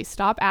plan in place.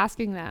 Stop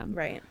asking them.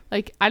 Right.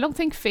 Like, I don't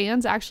think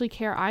fans actually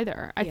care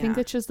either. I think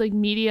it's just like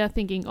media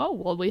thinking, oh,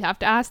 well, we have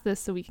to ask this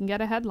so we can get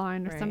a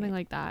headline or something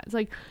like that. It's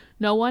like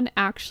no one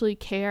actually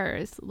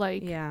cares.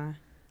 Like, yeah,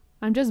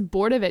 I'm just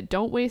bored of it.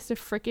 Don't waste a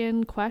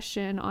freaking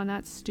question on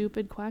that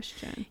stupid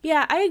question.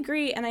 Yeah, I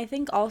agree. And I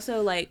think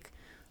also like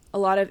a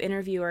lot of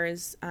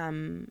interviewers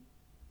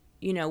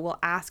you know, will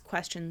ask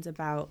questions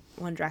about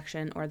One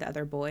Direction or the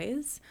other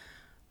boys,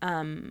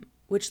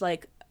 which,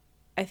 like,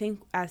 I think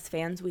as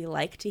fans, we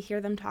like to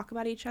hear them talk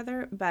about each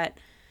other, but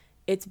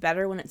it's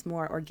better when it's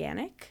more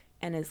organic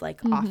and is, like,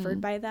 offered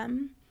by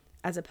them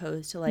as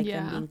opposed to, like,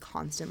 them being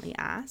constantly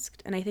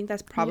asked. And I think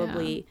that's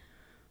probably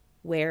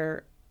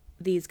where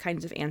these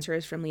kinds of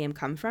answers from Liam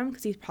come from,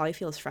 because he probably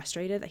feels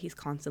frustrated that he's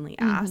constantly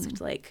asked,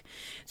 like,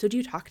 "So do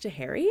you talk to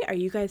Harry? Are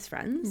you guys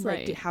friends?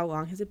 Right. Like, how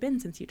long has it been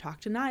since you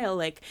talked to Niall?"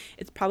 Like,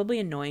 it's probably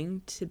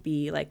annoying to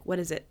be like, what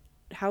is it?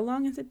 How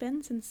long has it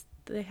been since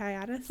the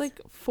hiatus? It's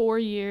like 4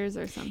 years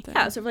or something.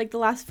 Yeah, so for like the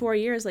last 4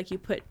 years, like you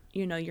put,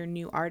 you know, your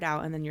new art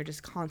out and then you're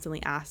just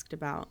constantly asked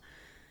about,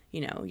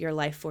 you know, your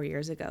life 4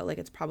 years ago. Like,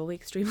 it's probably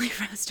extremely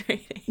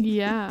frustrating.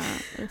 Yeah,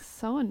 it's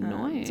so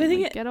annoying. So I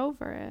think like, get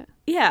over it.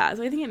 Yeah,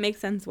 so I think it makes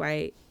sense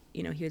why,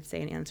 you know, he would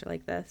say an answer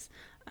like this.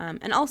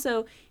 And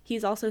also,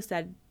 he's also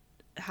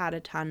had a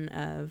ton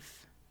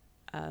of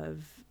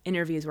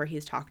interviews where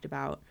he's talked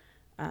about,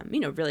 you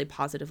know, really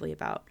positively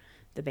about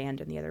the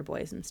band and the other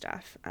boys and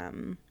stuff.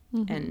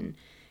 And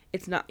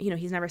it's not, you know,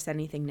 he's never said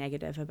anything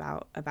negative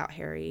about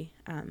Harry.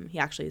 He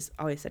actually has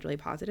always said really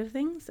positive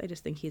things. I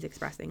just think he's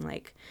expressing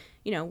like,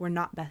 you know, we're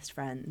not best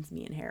friends,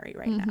 me and Harry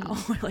right now.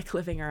 We're like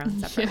living our own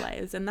separate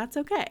lives, and that's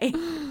okay.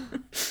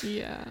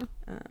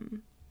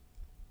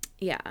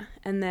 Yeah.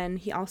 And then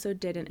he also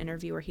did an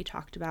interview where he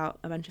talked about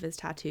a bunch of his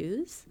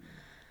tattoos.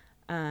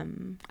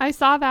 I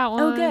saw that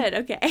one. Oh, good.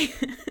 Okay.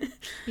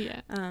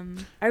 Yeah.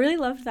 I really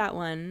loved that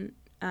one.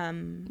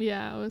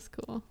 Yeah, it was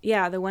cool.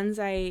 Yeah, the ones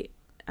I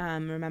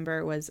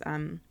remember was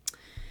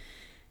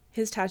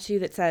his tattoo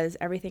that says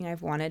everything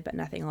I've wanted but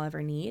nothing I'll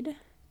ever need.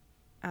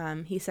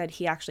 He said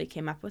he actually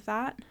came up with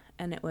that,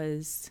 and it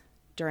was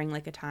during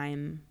like a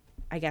time,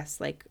 I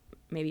guess like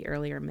maybe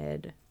early or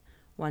mid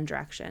One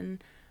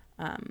Direction,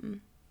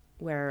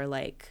 where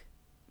like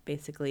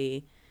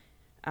basically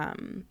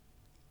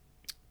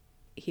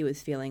he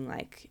was feeling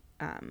like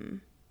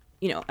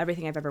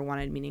everything I've ever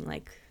wanted, meaning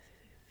like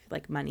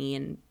money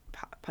and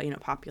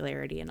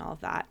popularity and all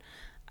of that,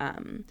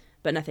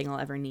 but nothing I'll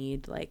ever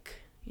need,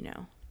 like,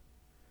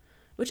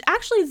 which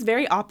actually is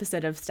very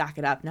opposite of Stack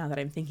It Up now that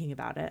I'm thinking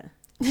about it.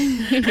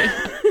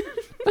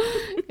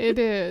 It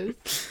is.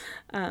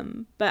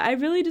 But I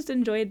really just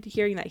enjoyed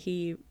hearing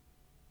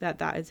that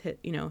that is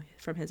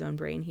from his own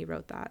brain he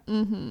wrote that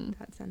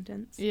that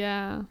sentence.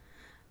 Yeah.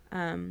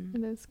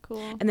 It is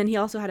cool. And then he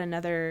also had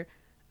another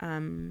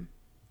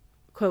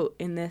quote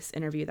in this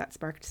interview that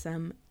sparked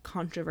some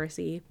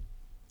controversy,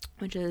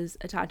 which is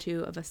a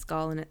tattoo of a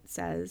skull, and it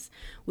says,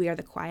 "We are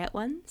the quiet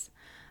ones."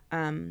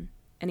 And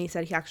he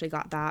said he actually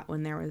got that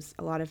when there was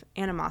a lot of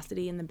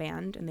animosity in the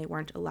band and they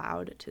weren't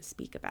allowed to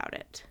speak about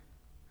it.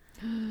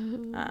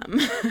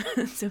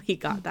 So he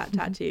got that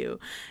tattoo.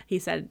 He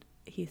said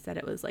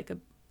it was like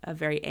a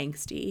very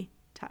angsty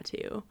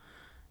tattoo.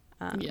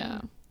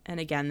 Yeah. And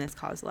again, this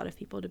caused a lot of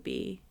people to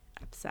be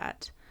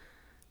upset.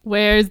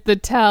 Where's the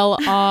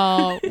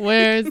tell-all?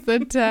 Where's the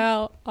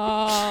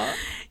tell-all?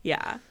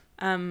 Yeah.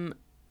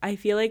 I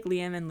feel like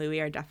Liam and Louis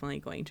are definitely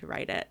going to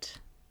write it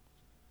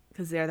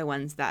because they're the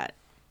ones that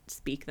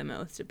speak the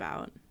most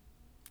about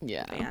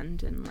the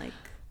band and like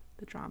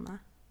the drama.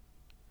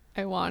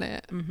 I want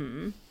it.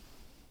 Mm-hmm.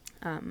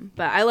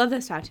 But I love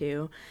this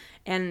tattoo,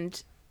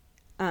 and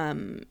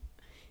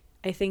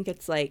I think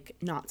it's like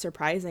not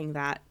surprising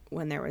that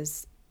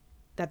it's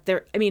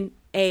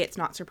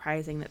not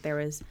surprising that there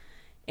was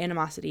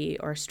animosity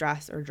or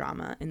stress or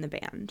drama in the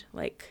band.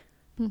 Like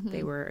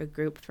they were a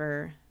group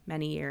for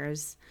many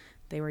years.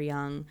 They were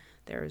young.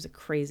 There was a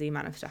crazy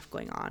amount of stuff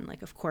going on.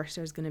 Like, of course,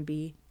 there's going to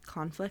be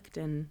conflict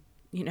and,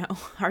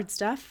 hard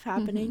stuff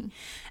happening.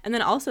 And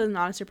then also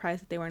not a surprise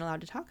that they weren't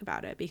allowed to talk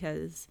about it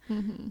because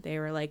they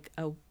were like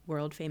a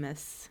world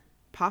famous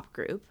pop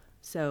group.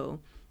 So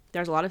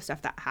there's a lot of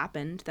stuff that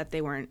happened that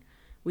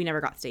we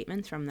never got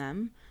statements from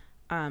them.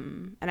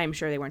 And I'm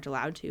sure they weren't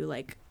allowed to,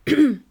 like,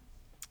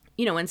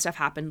 when stuff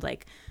happened,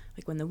 like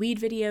when the Weed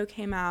video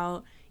came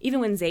out, even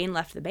when Zayn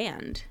left the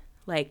band,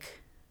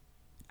 like,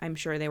 I'm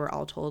sure they were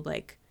all told,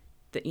 like,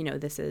 that,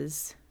 this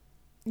is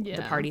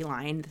the party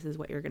line. This is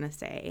what you're going to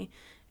say.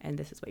 And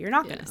this is what you're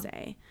not going to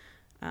say.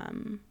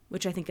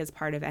 Which I think is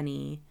part of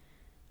any,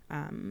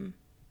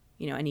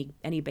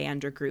 any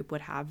band or group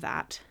would have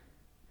that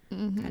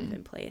kind of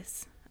in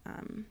place.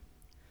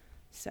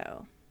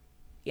 So,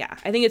 yeah,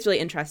 I think it's really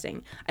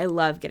interesting. I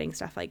love getting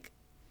stuff like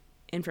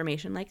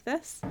information like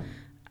this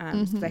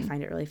because I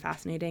find it really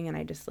fascinating. And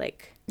I just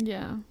like,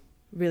 I'm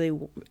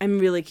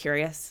really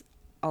curious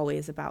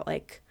always about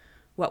like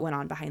what went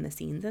on behind the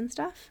scenes and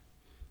stuff.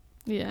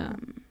 Yeah.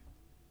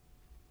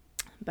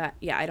 But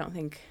yeah, I don't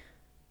think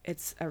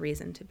it's a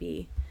reason to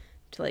be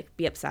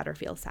upset or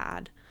feel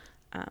sad.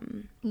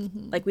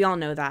 Like we all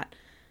know that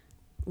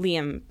Liam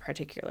in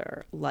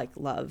particular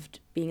loved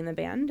being in the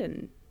band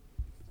and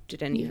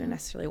didn't even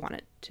necessarily want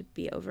it to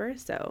be over.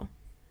 So,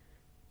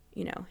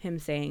 him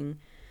saying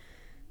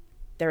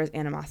there was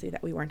animosity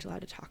that we weren't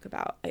allowed to talk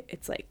about,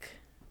 it's like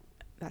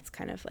that's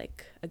kind of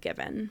like a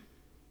given.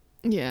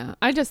 Yeah,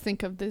 I just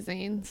think of the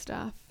Zayn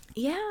stuff.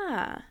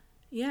 Yeah.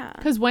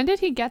 Because when did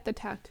he get the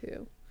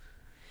tattoo?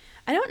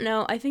 I don't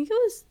know. I think it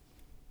was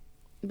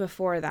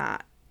before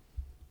that.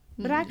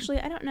 But actually,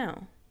 I don't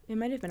know. It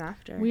might have been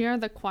after. We are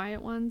the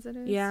quiet ones, it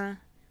is? Yeah.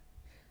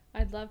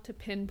 I'd love to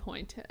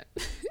pinpoint it.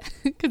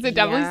 Because it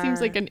definitely seems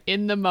like an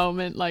in the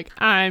moment, like,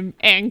 I'm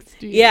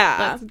angsty.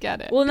 Yeah. Let's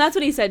get it. Well, and that's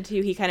what he said,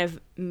 too. He kind of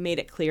made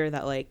it clear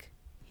that, like,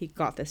 he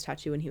got this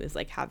tattoo when he was,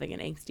 like, having an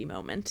angsty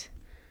moment.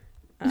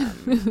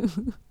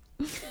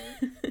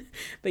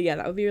 But yeah,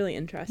 that would be really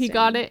interesting. He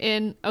got it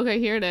in, okay,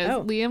 here it is.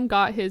 Oh. Liam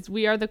got his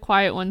We Are the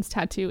Quiet Ones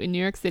tattoo in New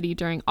York City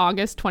during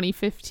August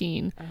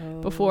 2015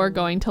 before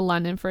going to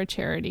London for a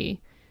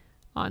charity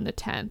on the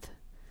 10th.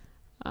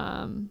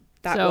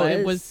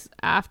 It was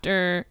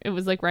after, it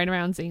was like right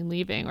around Zayn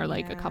leaving or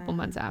like a couple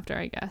months after,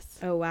 I guess.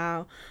 Oh,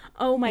 wow.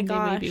 Oh my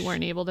gosh. They maybe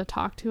weren't able to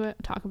talk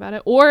about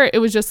it. Or it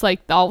was just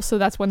like, also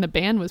that's when the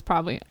band was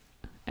probably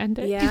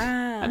ended.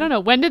 Yeah. I don't know.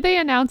 When did they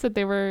announce that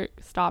they were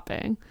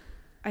stopping?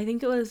 I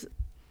think it was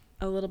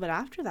a little bit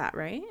after that,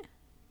 right?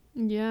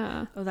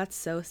 Yeah. Oh, that's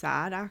so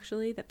sad,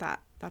 actually,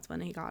 that's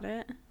when he got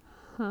it.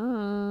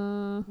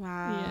 Huh.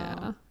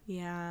 Wow.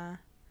 Yeah.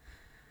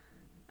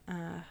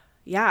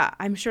 Yeah,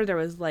 I'm sure there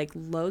was like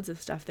loads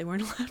of stuff they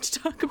weren't allowed to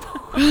talk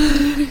about.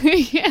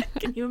 Yeah.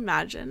 Can you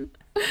imagine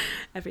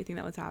everything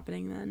that was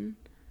happening then?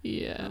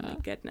 Yeah. Oh my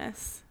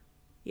goodness.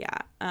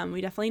 Yeah.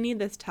 We definitely need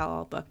this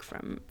tell-all book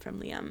from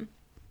Liam.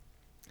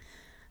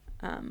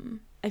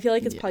 I feel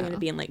like it's probably going to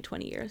be in like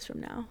 20 years from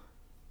now.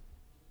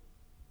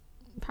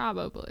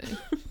 Probably.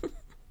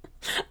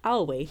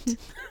 I'll wait.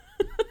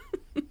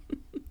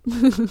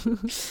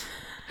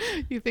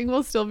 You think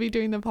we'll still be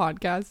doing the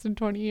podcast in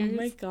 20 years? Oh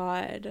my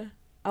God.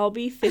 I'll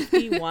be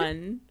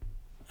 51.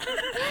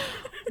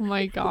 Oh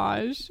my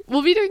gosh.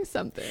 We'll be doing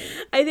something.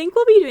 I think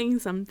we'll be doing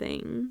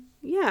something.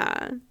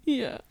 Yeah.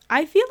 Yeah.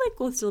 I feel like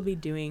we'll still be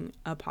doing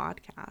a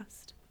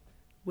podcast.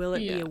 Will it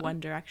be Yeah. a One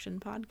Direction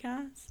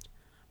podcast?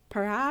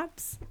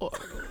 Perhaps. Or,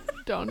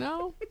 don't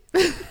know.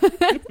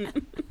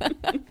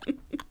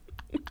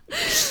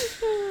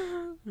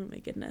 Oh my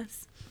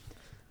goodness.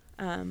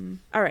 All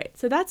right.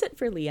 So that's it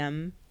for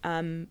Liam.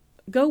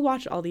 Go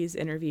watch all these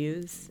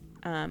interviews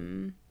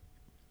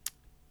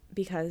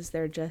because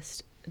they're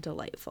just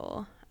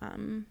delightful.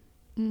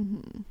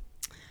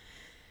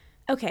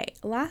 Okay.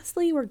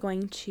 Lastly, we're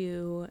going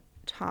to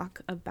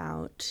talk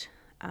about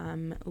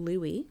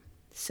Louis.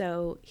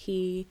 So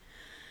he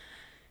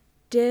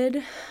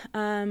did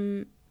a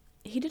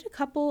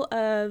couple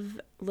of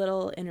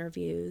little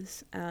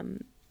interviews,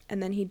 and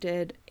then he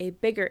did a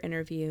bigger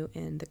interview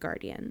in The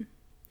Guardian.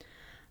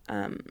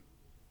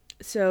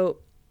 So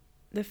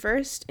the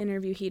first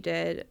interview he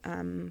did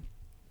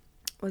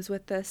was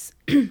with this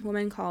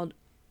woman called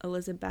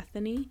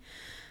Elizabethany,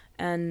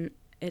 and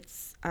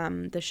it's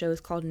the show is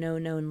called No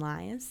Known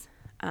Lies.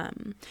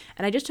 And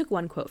I just took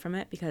one quote from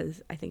it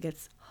because I think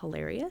it's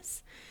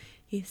hilarious.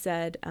 He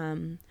said,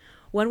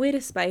 one way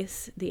to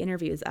spice the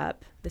interviews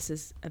up, this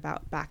is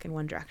about back in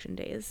One Direction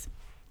days,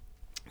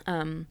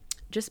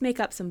 just make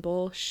up some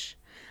bullsh.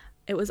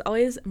 It was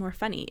always more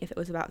funny if it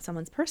was about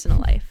someone's personal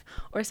life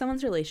or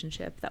someone's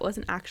relationship that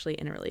wasn't actually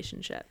in a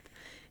relationship.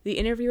 The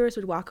interviewers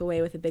would walk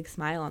away with a big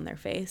smile on their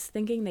face,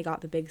 thinking they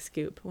got the big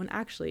scoop, when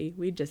actually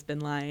we'd just been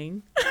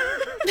lying.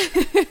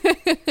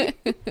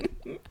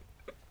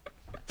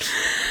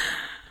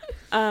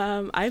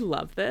 I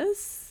love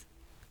this.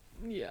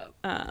 Yeah.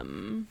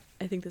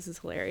 I think this is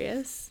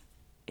hilarious,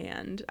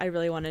 and I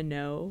really want to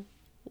know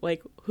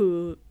what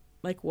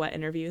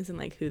interviews and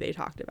like who they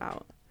talked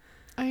about.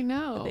 I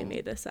know. They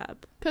made this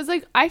up. Because,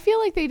 like, I feel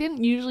like they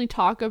didn't usually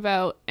talk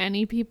about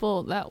any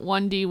people that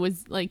 1D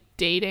was, like,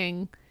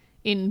 dating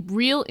in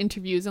real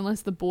interviews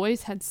unless the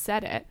boys had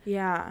said it.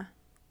 Yeah.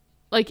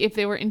 Like, if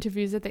they were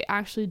interviews that they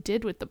actually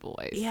did with the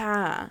boys.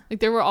 Yeah. Like,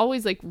 there were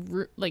always, like,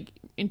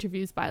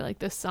 interviews by, like,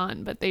 The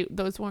Sun, but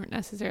those weren't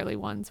necessarily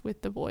ones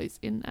with the boys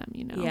in them,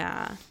 you know?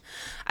 Yeah.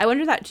 I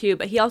wonder that, too.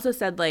 But he also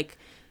said, like,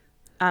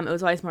 it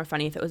was always more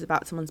funny if it was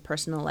about someone's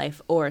personal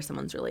life or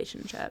someone's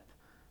relationship.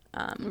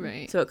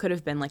 Right. So it could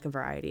have been like a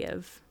variety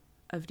of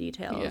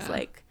details. Yeah,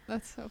 like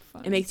that's so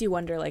fun. It makes you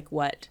wonder like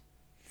what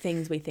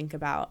things we think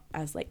about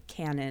as like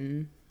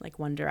canon, like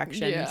One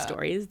Direction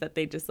stories that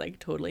they just like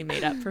totally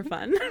made up for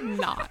fun.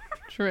 Not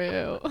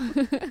true.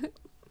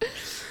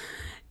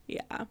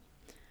 Yeah.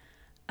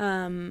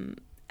 And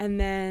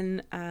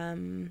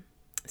then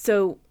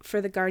so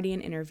for the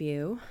Guardian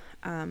interview,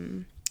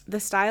 the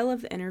style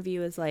of the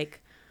interview is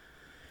like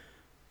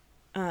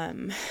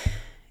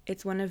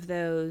it's one of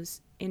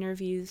those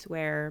interviews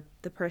where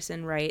the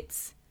person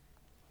writes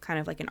kind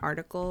of like an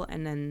article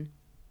and then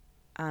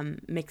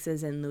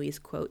mixes in Louis'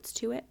 quotes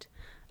to it.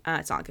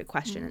 It's not like a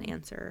question and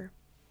answer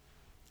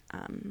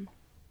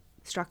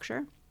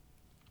structure.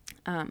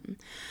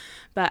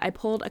 But I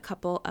pulled a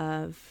couple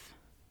of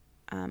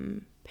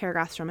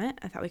paragraphs from it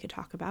I thought we could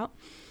talk about.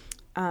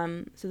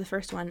 So the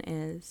first one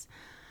is,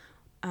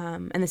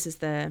 and this is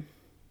the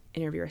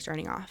interviewer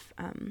starting off,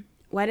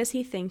 why does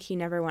he think he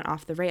never went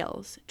off the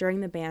rails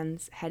during the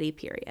band's heady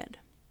period?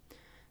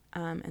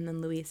 And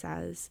then Louis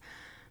says,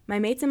 my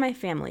mates and my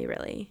family,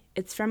 really.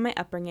 It's from my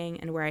upbringing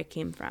and where I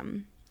came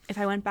from. If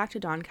I went back to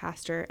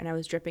Doncaster and I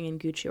was dripping in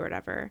Gucci or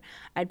whatever,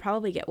 I'd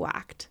probably get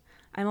whacked.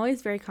 I'm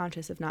always very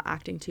conscious of not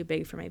acting too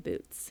big for my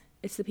boots.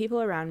 It's the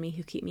people around me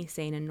who keep me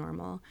sane and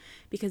normal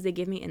because they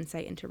give me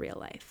insight into real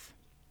life.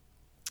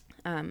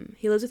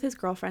 He lives with his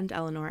girlfriend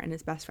Eleanor and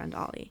his best friend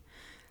Ollie.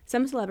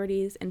 Some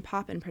celebrities, and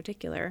pop in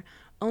particular,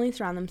 only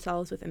surround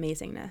themselves with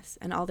amazingness,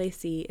 and all they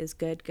see is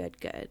good, good,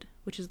 good,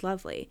 which is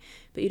lovely,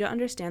 but you don't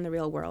understand the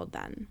real world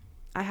then.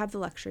 I have the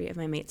luxury of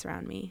my mates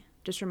around me,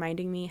 just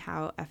reminding me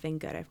how effing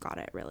good I've got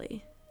it,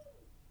 really.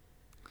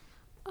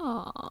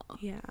 Aww.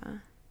 Yeah.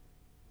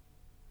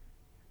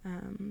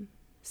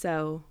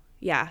 So,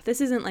 yeah,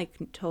 this isn't, like,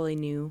 totally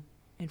new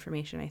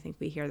information. I think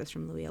we hear this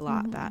from Louis a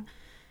lot, that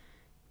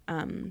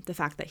the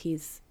fact that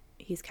he's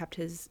kept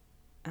his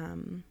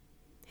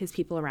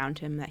people around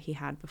him that he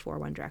had before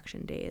One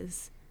Direction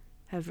days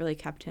have really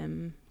kept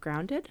him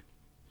grounded.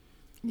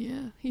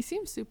 Yeah, he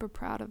seems super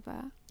proud of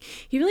that.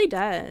 He really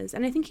does.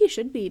 And I think he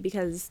should be,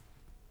 because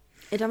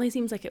it definitely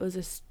seems like it was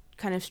a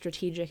kind of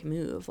strategic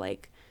move.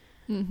 Like,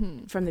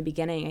 from the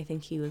beginning, I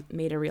think he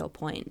made a real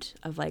point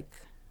of, like,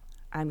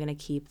 I'm going to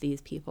keep these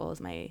people as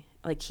my,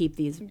 like, keep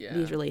these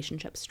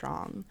relationships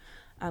strong.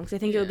 Because I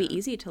think it would be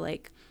easy to,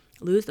 like,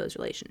 lose those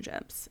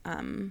relationships.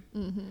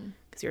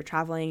 Because you're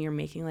traveling, you're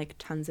making, like,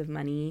 tons of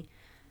money.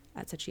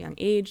 at such a young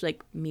age,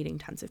 like meeting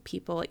tons of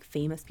people, like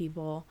famous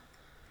people.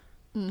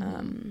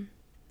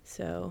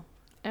 So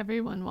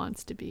everyone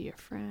wants to be your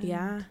friend.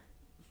 yeah.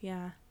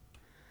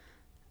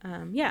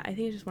 I think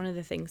it's just one of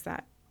the things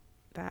that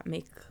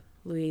make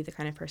Louis the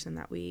kind of person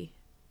that we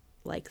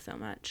like so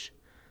much.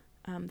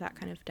 That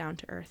kind of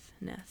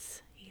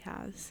down-to-earthness he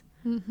has.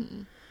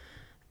 Do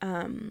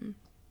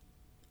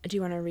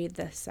you want to read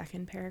the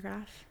second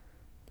paragraph?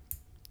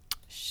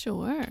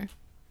 Sure.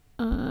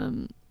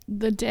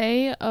 The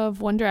day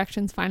of One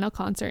Direction's final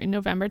concert in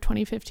November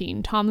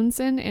 2015,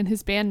 Tomlinson and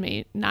his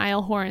bandmate,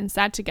 Niall Horan,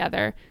 sat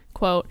together,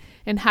 quote,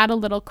 and had a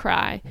little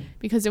cry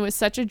because it was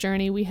such a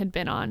journey we had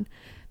been on.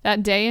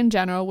 That day in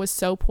general was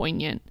so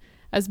poignant.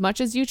 As much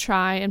as you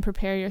try and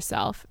prepare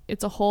yourself,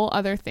 it's a whole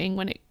other thing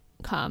when it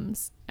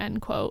comes,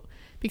 end quote.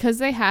 Because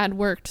they had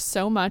worked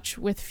so much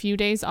with few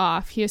days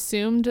off, he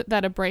assumed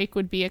that a break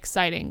would be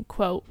exciting,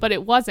 quote, but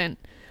it wasn't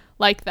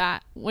like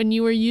that. When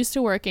you were used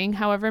to working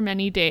however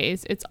many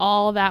days, it's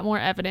all that more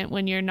evident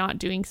when you're not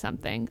doing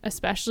something,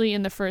 especially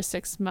in the first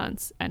 6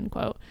 months, end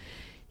quote.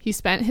 He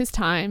spent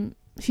time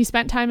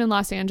in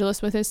Los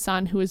Angeles with his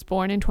son, who was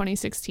born in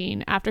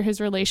 2016, after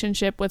his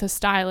relationship with a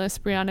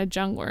stylist, Brianna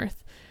Jungwirth.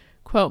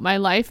 Quote, my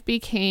life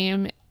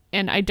became,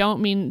 and I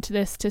don't mean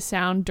this to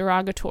sound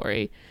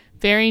derogatory,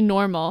 very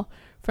normal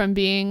from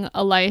being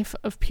a life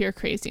of pure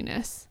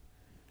craziness.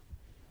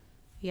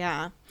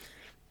 Yeah.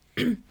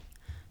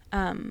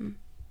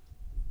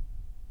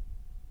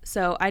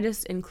 So I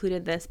just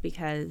included this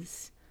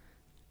because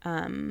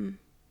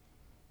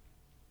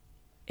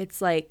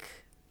it's like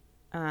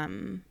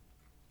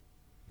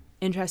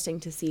interesting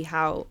to see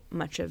how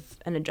much of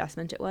an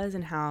adjustment it was,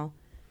 and how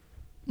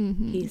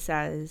he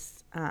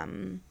says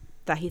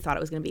that he thought it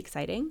was going to be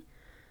exciting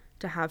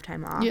to have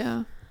time off.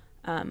 Yeah.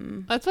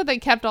 That's what they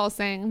kept all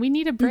saying. We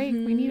need a break.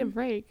 We need a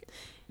break.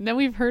 And then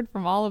we've heard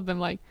from all of them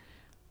like,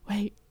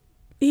 wait,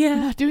 yeah,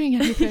 I'm not doing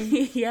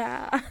anything.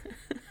 Yeah.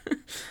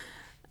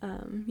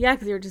 Yeah,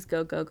 because you were just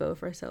go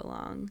for so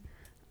long.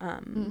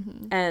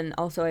 And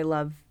also I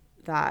love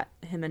that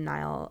him and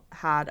Niall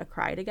had a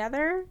cry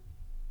together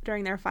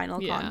during their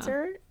final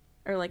concert,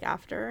 or like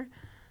after.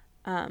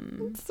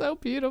 It's so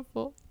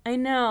beautiful. I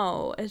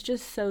know. It's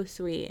just so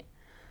sweet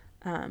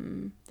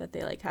that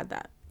they like had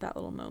that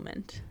little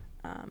moment.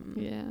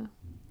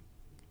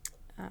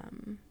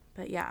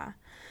 But yeah.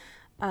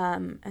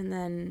 And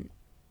then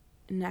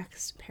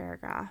next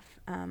paragraph,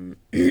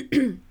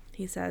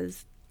 he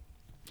says,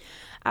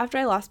 after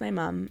I lost my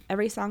mom,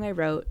 every song I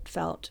wrote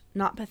felt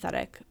not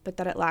pathetic, but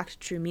that it lacked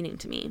true meaning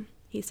to me,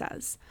 he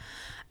says.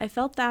 I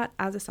felt that,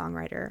 as a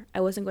songwriter,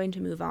 I wasn't going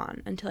to move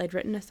on until I'd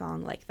written a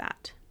song like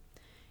that.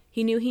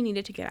 He knew he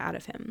needed to get out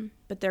of him,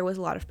 but there was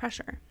a lot of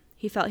pressure.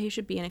 He felt he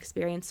should be an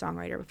experienced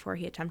songwriter before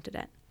he attempted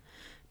it.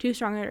 Two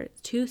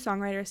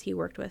songwriters he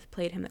worked with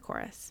played him the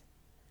chorus.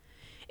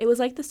 It was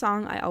like the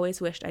song I always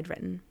wished I'd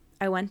written.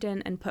 I went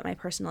in and put my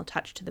personal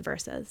touch to the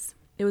verses.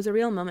 It was a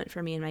real moment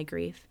for me in my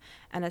grief,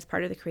 and as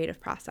part of the creative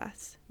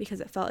process,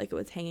 because it felt like it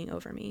was hanging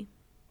over me.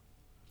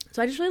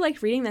 So I just really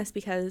liked reading this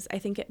because I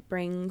think it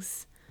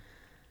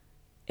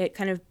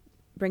kind of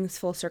brings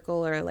full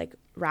circle, or like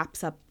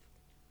wraps up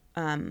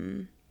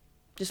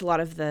just a lot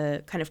of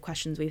the kind of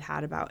questions we've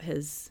had about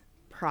his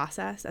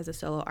process as a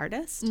solo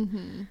artist.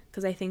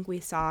 Because I think we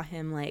saw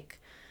him like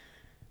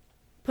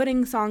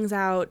putting songs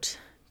out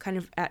kind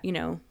of at,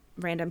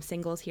 random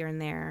singles here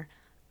and there.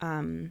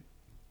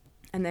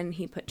 And then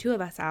he put Two of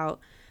Us out,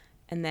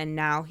 and then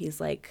now he's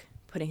like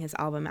putting his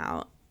album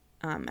out.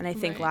 And I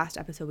think last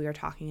episode we were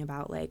talking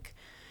about like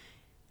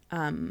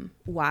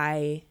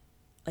why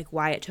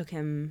it took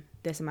him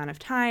this amount of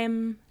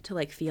time to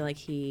like feel like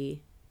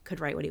he could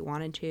write what he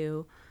wanted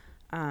to.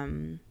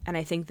 And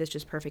I think this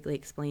just perfectly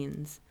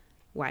explains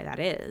why that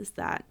is,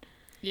 that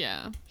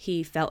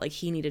he felt like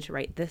he needed to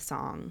write this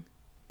song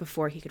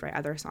before he could write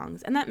other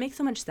songs. And that makes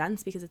so much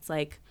sense, because it's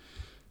like,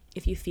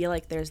 if you feel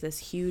like there's this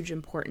huge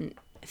important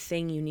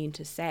thing you need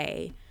to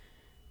say,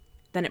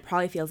 then it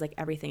probably feels like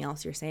everything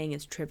else you're saying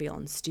is trivial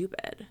and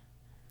stupid.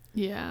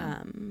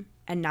 And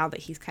now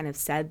that he's kind of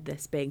said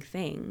this big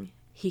thing,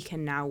 he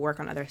can now work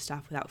on other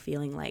stuff without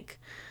feeling like,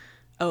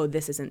 oh,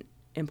 this isn't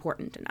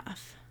important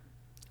enough.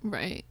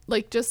 Right.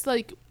 Like, just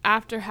like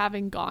after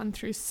having gone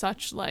through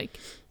such like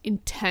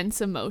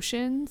intense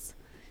emotions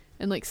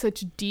and like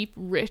such deep,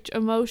 rich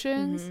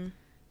emotions,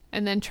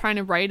 and then trying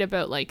to write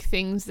about like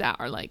things that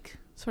are like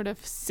sort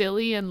of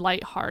silly and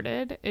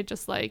lighthearted, it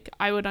just like,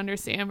 I would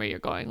understand where you're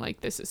going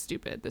like, this is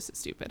stupid.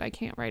 I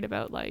can't write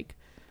about like,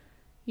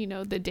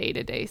 the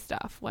day-to-day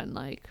stuff when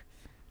like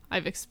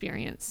I've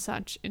experienced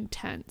such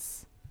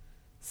intense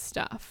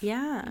stuff.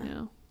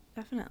 Yeah,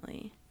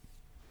 definitely.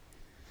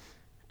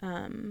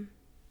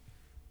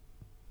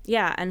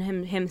 Yeah, and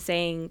him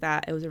saying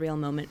that it was a real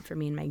moment for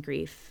me in my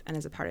grief and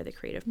as a part of the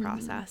creative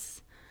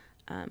process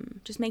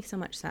just makes so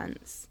much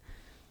sense.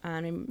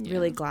 And I'm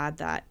really glad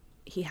that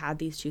he had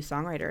these two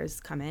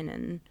songwriters come in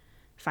and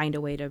find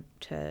a way to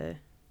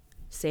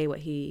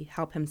say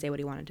help him say what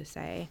he wanted to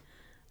say.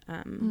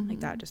 Like,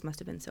 that just must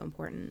have been so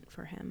important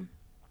for him.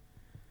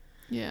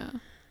 Yeah.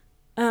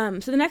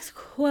 So the next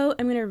quote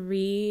I'm going to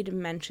read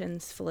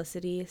mentions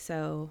Felicity.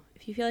 So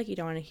if you feel like you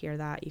don't want to hear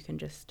that, you can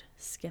just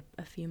skip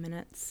a few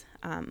minutes.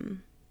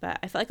 But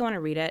I feel like I want to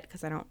read it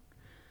because I don't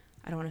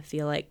want to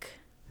feel like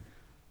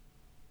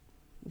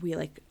we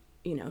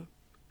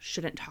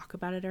shouldn't talk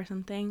about it or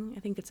something. I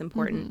think it's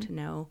important to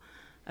know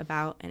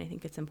about, and I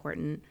think it's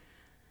important.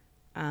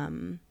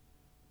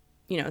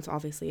 It's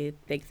obviously a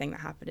big thing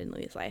that happened in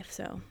Louis' life.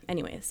 So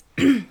anyways,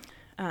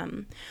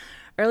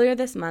 earlier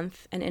this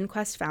month, an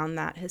inquest found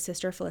that his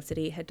sister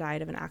Felicity had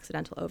died of an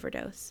accidental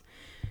overdose.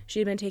 She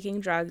had been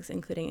taking drugs,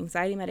 including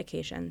anxiety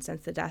medication,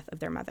 since the death of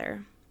their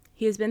mother.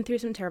 He has been through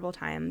some terrible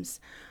times,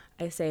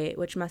 I say,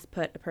 which must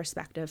put a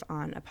perspective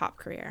on a pop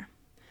career.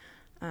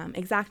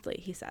 Exactly,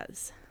 he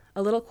says,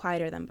 a little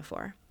quieter than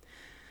before.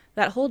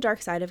 That whole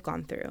dark side I've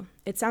gone through.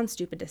 It sounds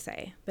stupid to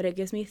say, but it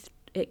gives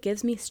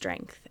me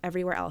strength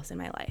everywhere else in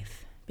my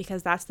life,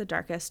 because that's the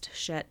darkest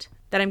shit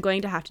that I'm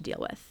going to have to deal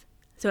with.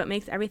 So it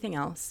makes everything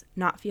else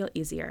not feel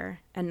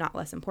easier and not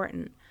less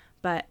important.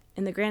 But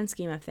in the grand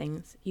scheme of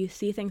things, you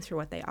see things for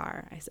what they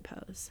are, I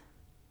suppose.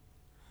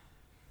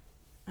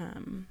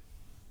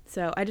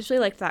 So I just really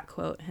liked that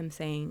quote, him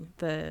saying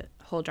the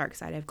whole dark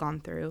side I've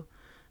gone through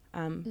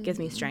gives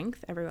me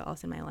strength everywhere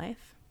else in my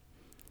life.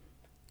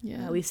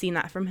 Yeah. We've seen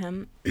that from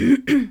him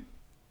in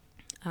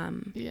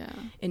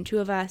Two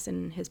of Us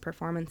and his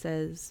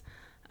performances,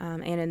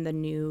 and in the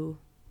new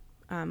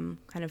kind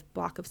of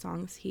block of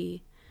songs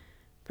he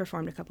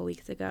performed a couple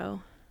weeks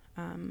ago.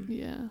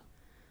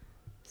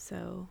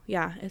 So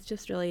yeah, it's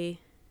just really,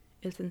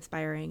 it's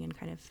inspiring and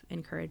kind of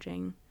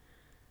encouraging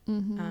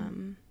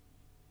to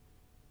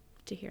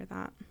hear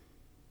that.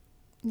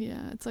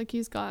 Yeah, it's like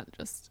he's got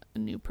just a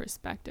new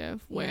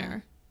perspective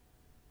where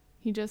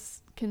he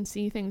just can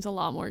see things a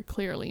lot more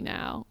clearly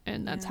now,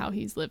 and that's how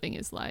he's living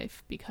his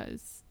life,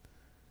 because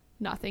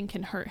nothing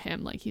can hurt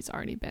him like he's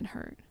already been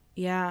hurt.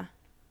 Yeah,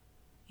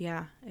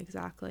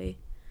 exactly.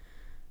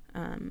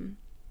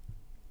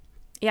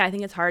 I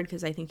think it's hard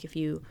because I think if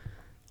you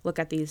look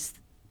at these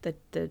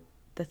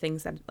the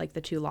things that, like,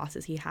 the two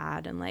losses he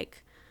had and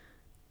like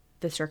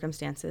the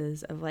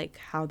circumstances of like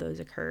how those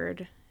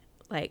occurred,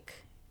 like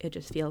it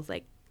just feels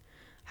like,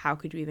 how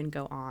could you even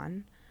go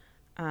on?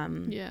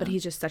 But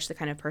he's just such the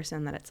kind of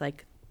person that it's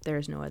like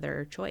there's no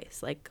other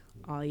choice, like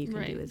all you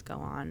can do is go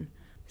on.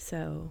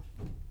 So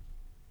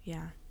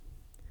yeah.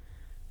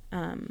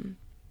 Do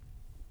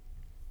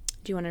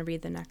you want to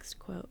read the next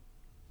quote?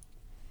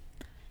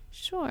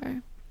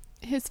 Sure.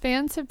 His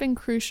fans have been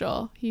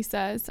crucial, he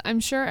says. I'm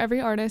sure every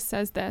artist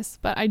says this,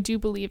 but I do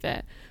believe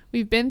it.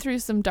 We've been through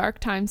some dark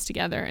times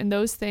together, and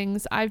those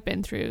things I've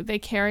been through, they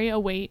carry a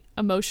weight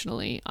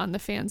emotionally on the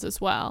fans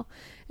as well.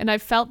 And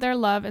I've felt their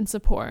love and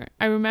support.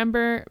 I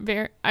remember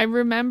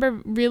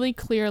really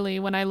clearly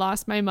when I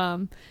lost my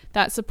mom,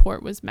 that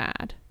support was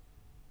mad.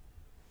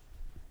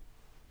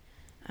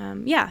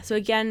 So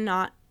again,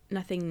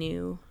 nothing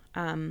new.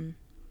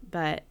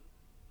 But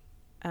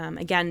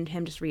again,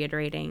 him just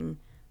reiterating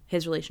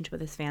his relationship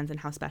with his fans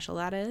and how special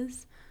that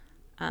is.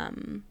 I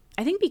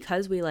think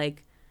because we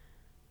like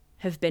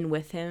have been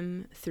with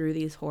him through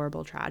these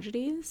horrible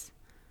tragedies,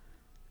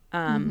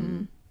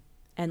 and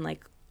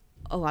like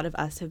a lot of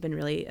us have been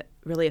really,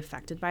 really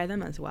affected by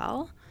them as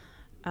well.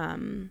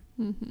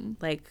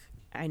 Like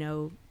I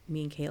know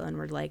me and Caitlin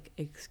were like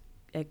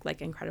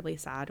incredibly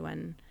sad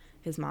when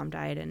his mom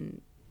died, and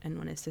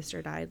when his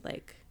sister died,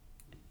 like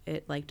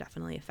it like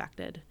definitely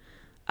affected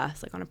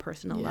us like on a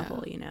personal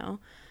level, you know.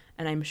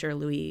 And I'm sure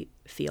Louis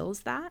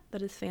feels that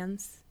his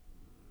fans,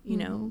 you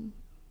know,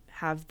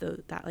 have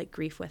that like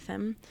grief with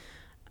him.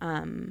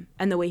 And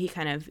the way he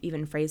kind of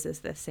even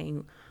phrases this,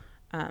 saying,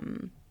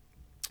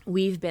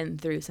 we've been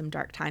through some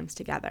dark times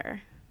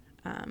together.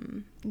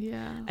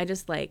 I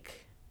just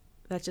like,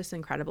 that's just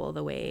incredible,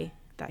 the way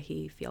that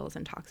he feels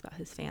and talks about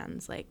his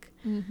fans. Like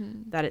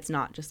that it's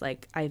not just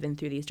like, I've been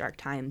through these dark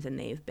times and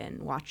they've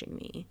been watching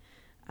me.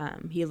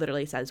 He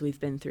literally says, we've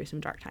been through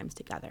some dark times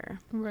together.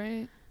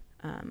 Right.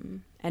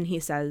 And he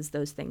says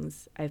those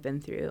things I've been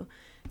through,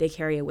 they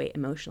carry a weight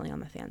emotionally on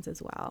the fans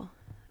as well.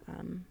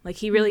 Like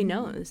he really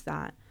knows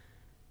that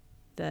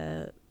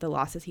the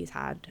losses he's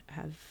had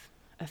have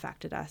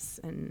affected us,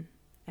 and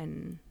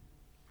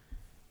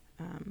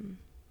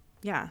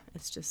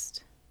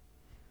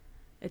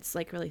it's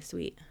like really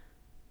sweet.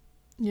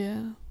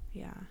 Yeah.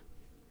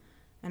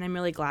 And I'm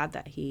really glad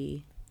that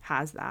he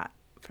has that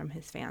from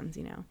his fans,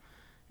 you know,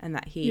 and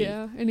that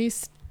and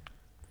he's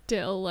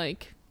still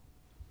like,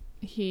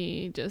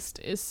 he just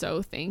is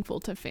so thankful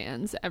to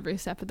fans every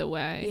step of the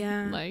way.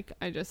 Like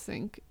I just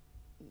think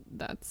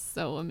that's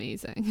so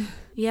amazing.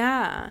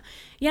 And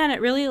it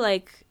really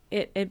like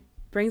it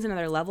brings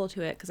another level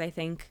to it, because I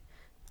think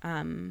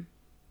you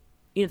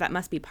know, that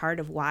must be part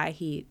of why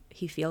he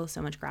feels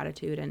so much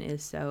gratitude and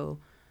is so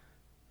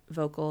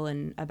vocal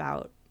and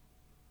about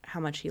how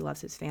much he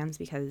loves his fans,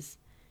 because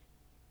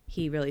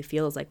he really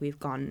feels like we've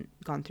gone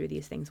through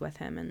these things with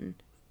him,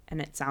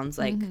 and it sounds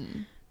like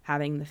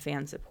having the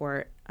fan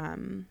support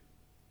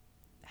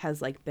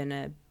has like been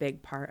a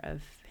big part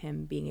of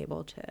him being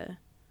able to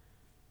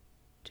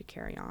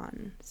carry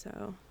on.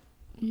 So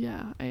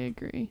Yeah, I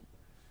agree.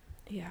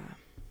 yeah.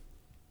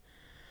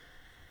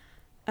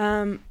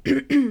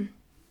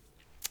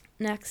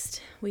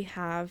 Next we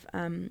have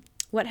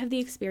what have the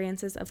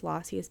experiences of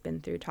loss he has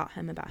been through taught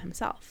him about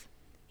himself?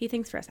 He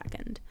thinks for a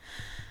second.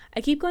 I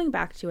keep going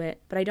back to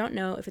it, but I don't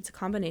know if it's a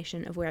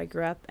combination of where I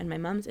grew up and my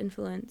mom's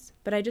influence,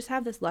 but I just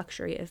have this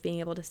luxury of being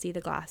able to see the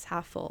glass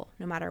half full,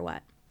 no matter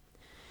what.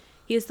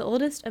 He is the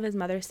oldest of his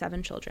mother's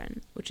 7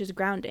 children, which is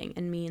grounding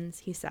and means,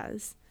 he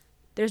says,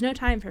 there's no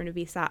time for him to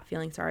be sat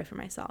feeling sorry for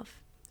myself.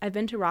 I've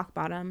been to rock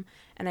bottom,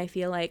 and I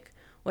feel like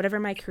whatever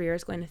my career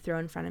is going to throw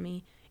in front of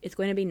me, it's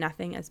going to be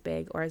nothing as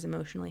big or as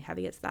emotionally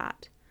heavy as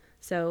that.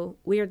 So,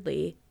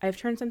 weirdly, I've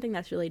turned something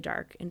that's really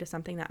dark into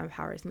something that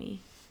empowers me,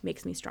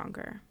 makes me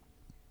stronger.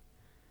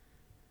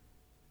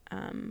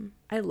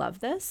 I love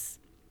this.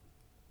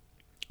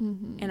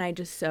 Mm-hmm. And I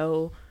just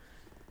so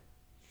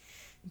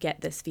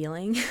get this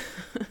feeling.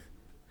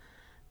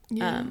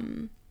 Yeah.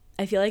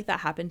 I feel like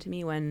that happened to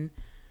me when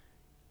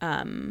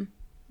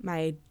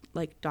my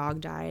like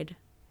dog died.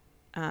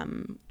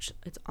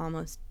 It's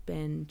almost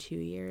been 2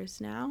 years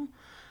now.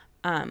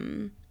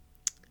 I've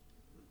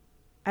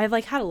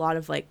like had a lot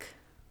of like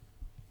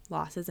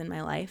losses in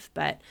my life,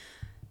 but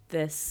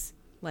this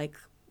like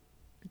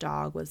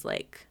dog was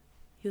like,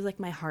 he was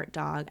like my heart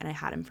dog, and I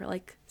had him for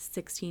like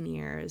 16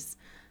 years.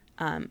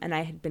 And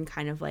I had been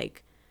kind of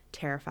like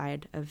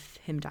terrified of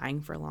him dying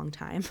for a long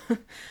time.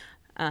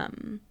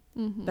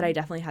 But I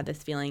definitely had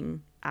this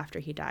feeling after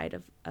he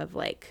died of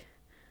like,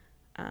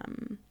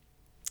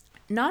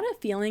 not a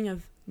feeling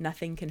of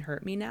nothing can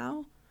hurt me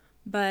now,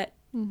 but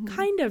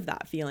kind of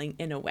that feeling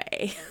in a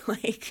way,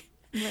 like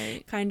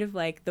Right. kind of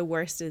like the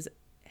worst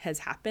has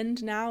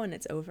happened now and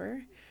it's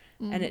over.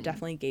 And it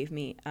definitely gave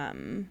me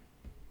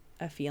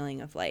a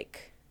feeling of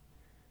like,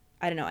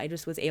 I don't know, I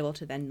just was able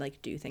to then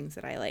like do things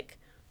that I like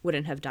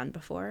wouldn't have done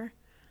before.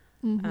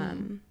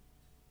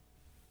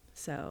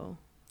 So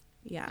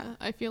yeah.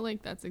 I feel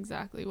like that's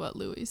exactly what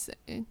Louis is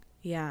saying.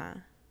 Yeah.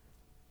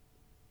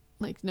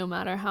 Like, no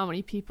matter how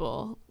many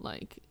people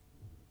like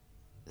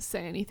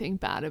say anything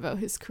bad about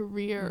his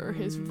career or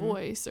his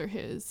voice or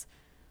his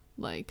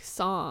like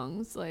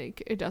songs,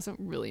 like it doesn't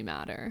really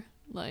matter.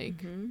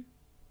 Like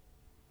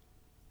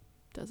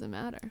doesn't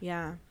matter.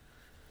 Yeah.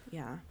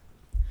 Yeah.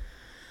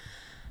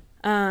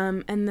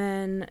 And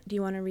then do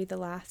you want to read the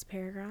last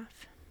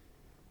paragraph?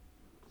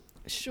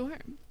 Sure.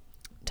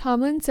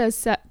 Tomlinson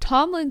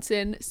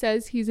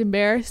says he's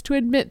embarrassed to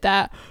admit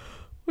that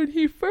when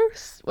he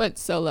first went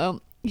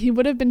solo, he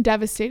would have been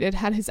devastated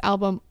had his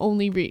album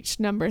only reached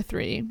number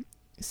 3.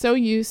 So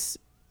used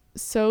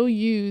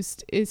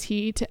is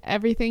he to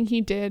everything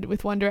he did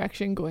with One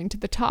Direction going to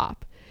the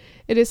top.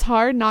 It is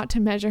hard not to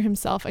measure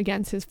himself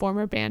against his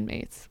former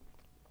bandmates.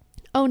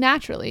 Oh,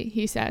 naturally,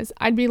 he says.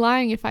 I'd be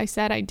lying if I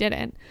said I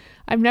didn't.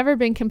 I've never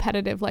been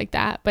competitive like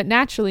that, but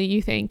naturally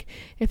you think,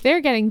 if they're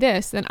getting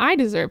this, then I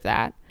deserve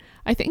that.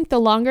 I think the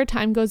longer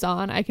time goes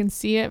on, I can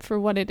see it for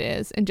what it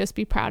is and just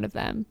be proud of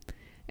them.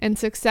 And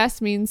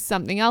success means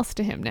something else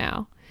to him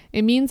now.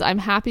 It means I'm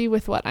happy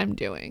with what I'm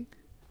doing.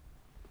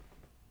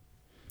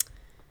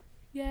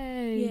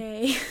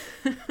 Yay.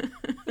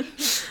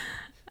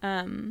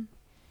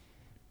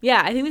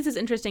 Yeah, I think this is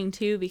interesting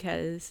too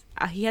because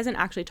he hasn't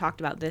actually talked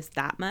about this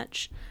that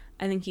much.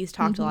 I think he's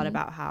talked a lot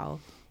about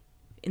how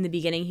in the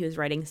beginning he was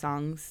writing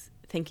songs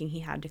thinking he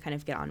had to kind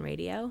of get on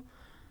radio.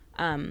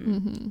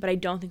 But I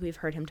don't think we've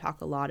heard him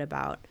talk a lot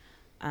about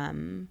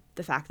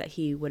the fact that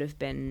he would have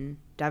been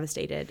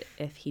devastated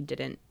if he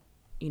didn't,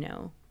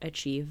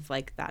 achieve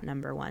like that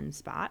number 1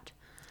 spot.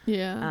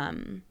 Yeah.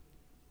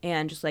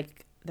 And just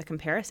like the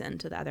comparison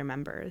to the other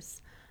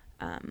members.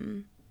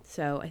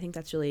 So I think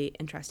that's really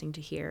interesting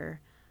to hear.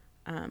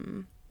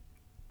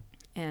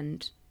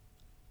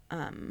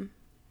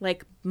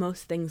 Like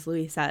most things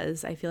Louis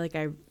says, I feel like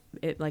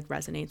it like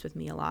resonates with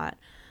me a lot.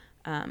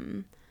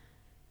 I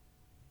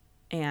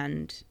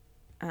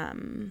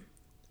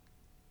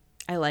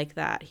like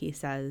that he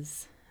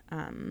says,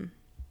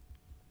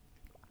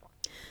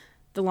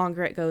 the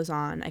longer it goes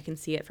on, I can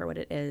see it for what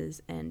it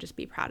is and just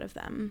be proud of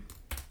them.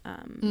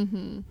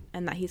 And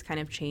that he's kind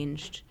of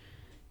changed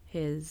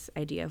his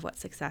idea of what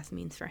success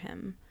means for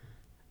him.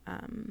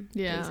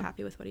 Yeah. He's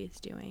happy with what he's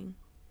doing.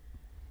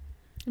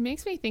 It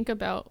makes me think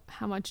about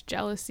how much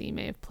jealousy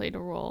may have played a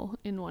role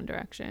in One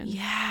Direction.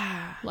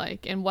 Yeah.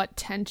 Like, and what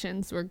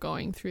tensions were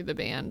going through the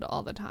band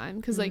all the time.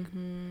 Because, like,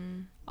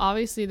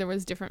 obviously there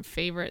was different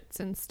favorites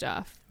and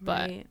stuff,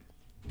 but Right.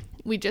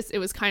 it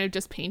was kind of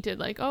just painted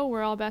like, oh,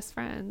 we're all best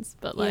friends.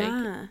 But, like,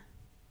 Yeah.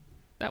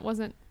 that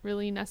wasn't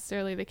really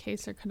necessarily the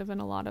case. There could have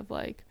been a lot of,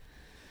 like,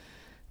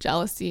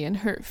 jealousy and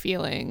hurt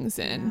feelings.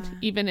 And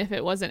even if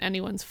it wasn't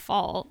anyone's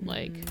fault,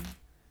 like,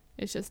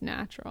 it's just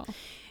natural.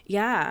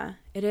 Yeah,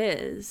 it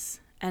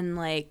is. And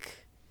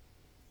like,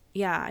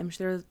 yeah, I'm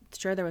sure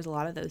there was a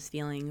lot of those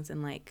feelings.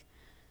 And like,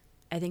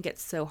 I think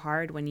it's so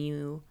hard when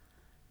you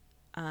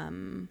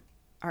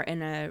are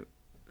in a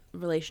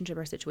relationship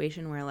or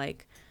situation where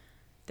like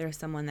there's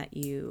someone that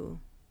you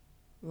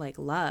like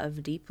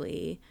love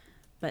deeply,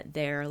 but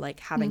they're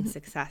like having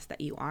success that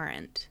you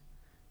aren't.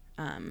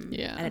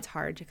 Yeah. And it's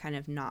hard to kind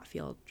of not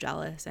feel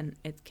jealous, and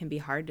it can be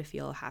hard to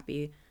feel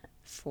happy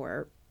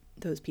for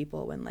those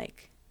people when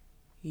like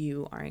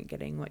you aren't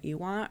getting what you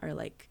want, or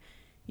like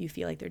you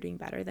feel like they're doing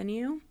better than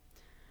you.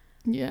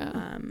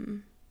 Yeah.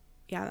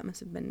 Yeah, that must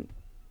have been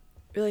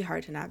really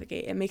hard to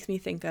navigate. It makes me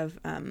think of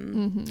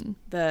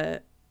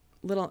the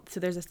little, so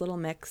there's this Little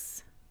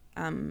Mix,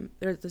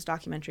 there's this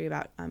documentary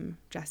about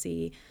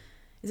Jessie,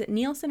 is it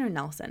Nielsen or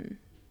Nelson?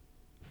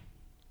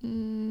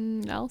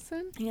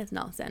 Nelson? I think it's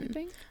Nelson. I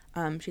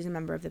think. She's a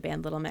member of the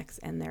band Little Mix,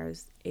 and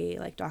there's a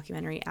like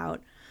documentary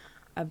out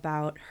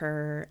about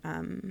her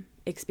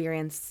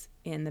experience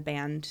in the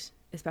band,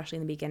 especially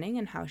in the beginning,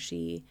 and how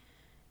she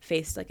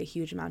faced like a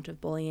huge amount of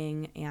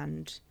bullying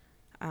and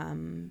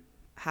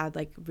had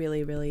like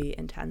really, really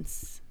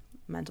intense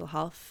mental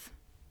health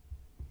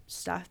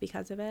stuff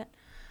because of it.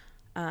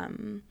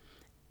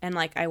 And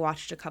like I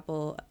watched a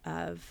couple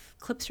of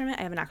clips from it.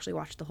 I haven't actually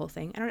watched the whole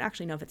thing. I don't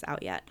actually know if it's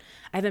out yet.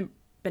 I haven't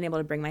been able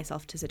to bring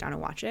myself to sit down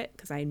and watch it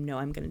because I know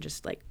I'm going to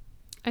just like...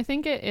 I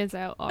think it is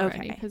out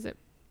already because it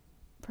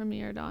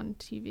premiered on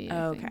TV.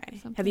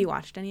 Okay. Have you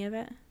watched any of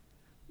it?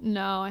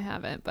 No, I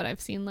haven't, but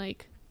I've seen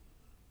like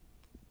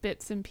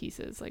bits and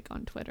pieces like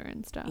on Twitter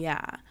and stuff.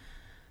 Yeah.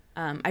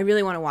 I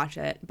really want to watch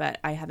it, but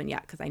I haven't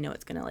yet because I know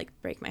it's going to like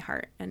break my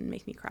heart and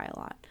make me cry a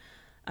lot.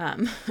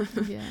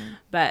 Yeah.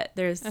 But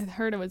there's... I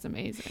heard it was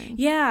amazing.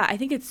 Yeah, I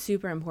think it's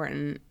super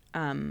important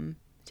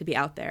to be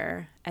out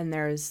there. And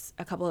there's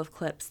a couple of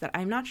clips that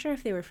I'm not sure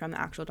if they were from the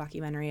actual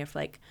documentary, if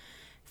like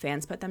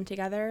fans put them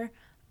together,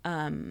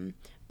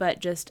 but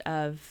just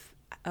of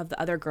the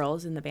other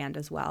girls in the band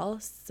as well.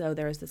 So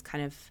there was this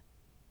kind of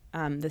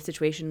the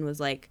situation was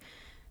like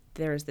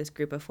there's this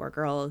group of 4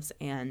 girls,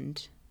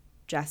 and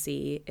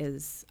Jessie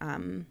is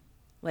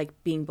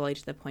like being bullied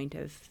to the point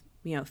of,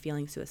 you know,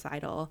 feeling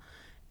suicidal,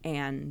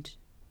 and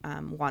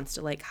wants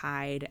to like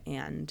hide,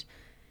 and,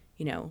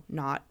 you know,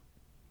 not,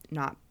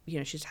 you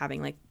know, she's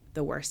having like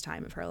the worst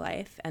time of her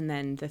life. And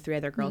then the 3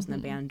 other girls in the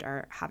band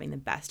are having the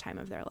best time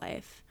of their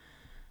life.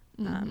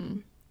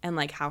 And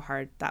like how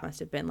hard that must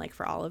have been like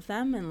for all of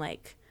them, and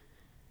like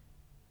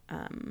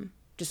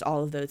just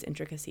all of those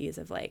intricacies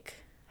of like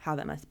how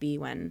that must be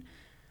when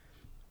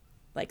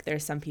like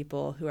there's some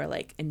people who are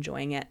like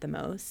enjoying it the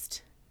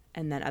most,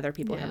 and then other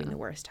people are having the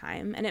worst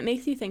time. And it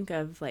makes you think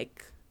of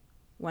like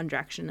One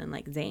Direction and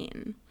like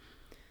Zayn.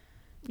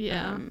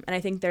 Yeah. And I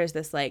think there's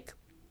this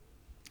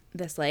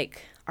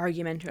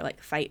argument or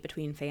like fight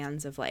between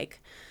fans of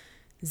like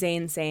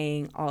Zayn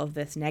saying all of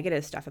this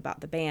negative stuff about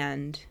the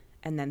band,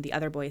 and then the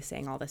other boys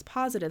saying all this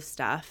positive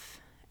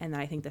stuff. And then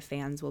I think the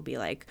fans will be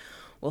like,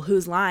 well,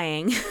 who's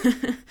lying?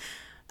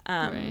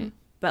 Right.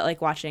 But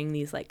like watching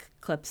these like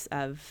clips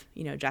of,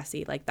 you know,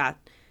 Jessie, like that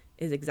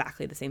is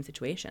exactly the same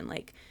situation.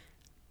 Like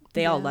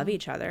they all love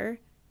each other.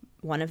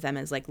 One of them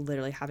is like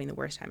literally having the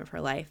worst time of her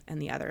life,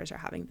 and the others are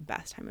having the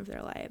best time of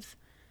their life.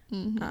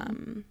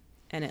 And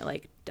it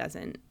like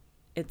doesn't,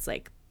 it's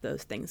like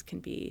those things can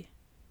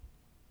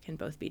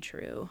both be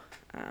true.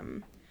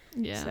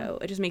 So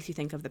it just makes you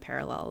think of the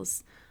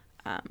parallels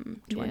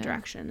to One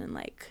Direction, and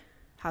like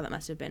how that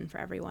must have been for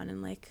everyone,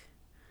 and like,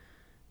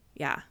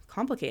 yeah,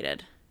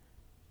 complicated.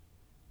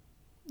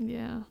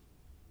 Yeah.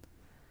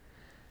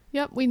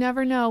 Yep, we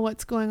never know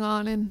what's going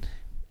on, and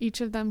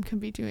each of them can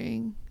be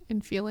doing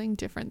and feeling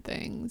different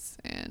things,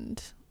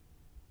 and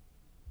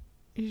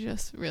you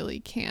just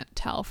really can't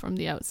tell from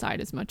the outside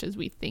as much as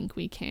we think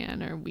we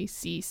can, or we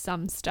see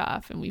some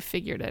stuff and we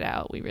figured it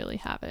out. We really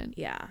haven't.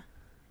 Yeah.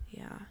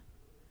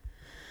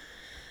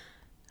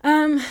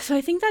 So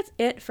I think that's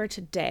it for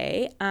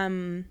today.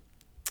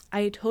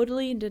 I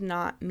totally did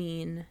not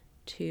mean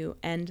to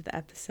end the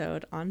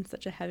episode on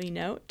such a heavy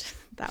note.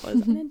 That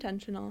was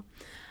unintentional.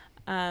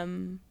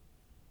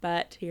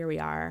 But here we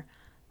are.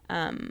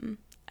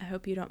 I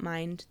hope you don't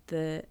mind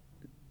the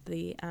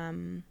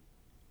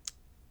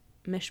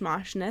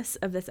mishmashness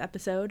of this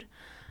episode.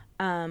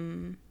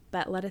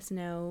 But let us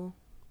know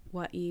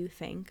what you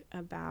think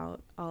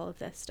about all of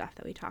this stuff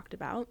that we talked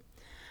about.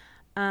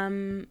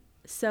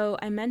 So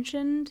I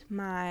mentioned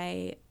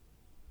my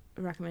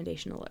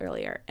recommendation a little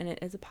earlier, and it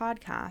is a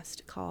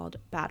podcast called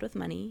Bad with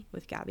Money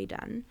with Gabby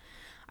Dunn.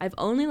 I've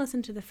only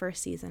listened to the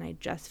first season. I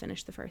just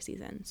finished the first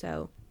season,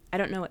 so I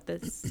don't know what the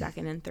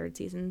second and third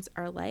seasons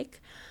are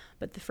like,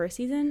 but the first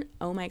season,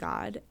 oh my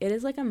god, it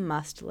is like a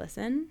must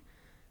listen.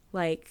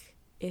 Like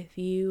if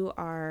you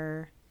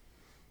are,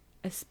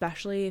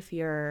 especially if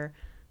you're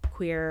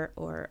queer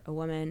or a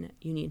woman,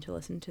 you need to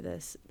listen to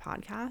this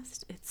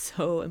podcast. It's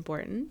so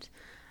important.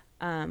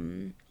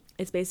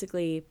 It's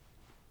basically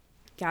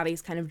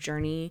Gabby's kind of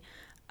journey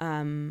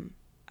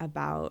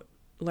about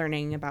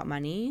learning about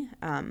money,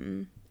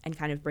 and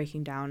kind of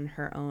breaking down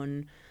her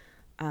own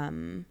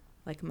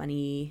like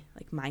money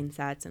like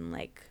mindsets and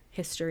like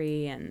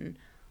history and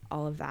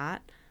all of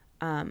that.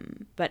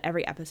 But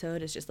every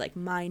episode is just like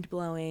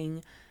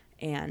mind-blowing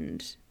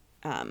and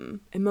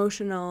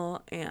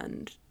emotional,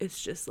 and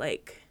it's just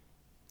like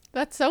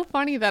That's so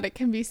funny that it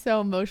can be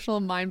so emotional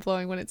and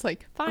mind-blowing when it's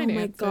like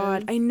finances. Oh my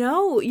God. I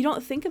know. You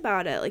don't think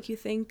about it. Like you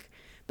think,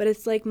 but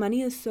it's like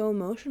money is so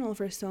emotional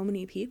for so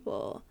many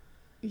people.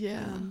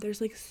 Yeah.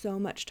 There's like so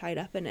much tied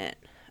up in it.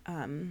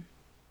 And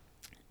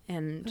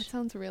that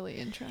sounds really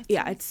interesting.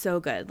 yeah, it's so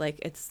good. Like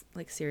it's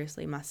like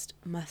seriously must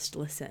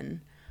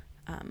listen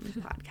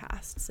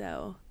podcast.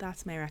 So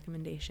that's my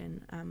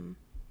recommendation.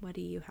 What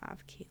do you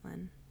have,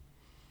 Caitlin?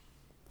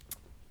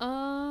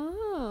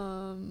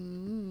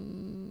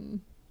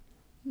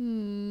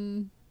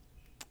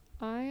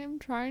 I am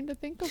trying to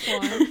think of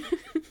one.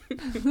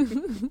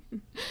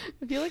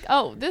 I feel like,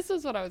 this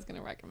is what I was going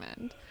to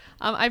recommend.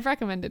 I've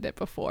recommended it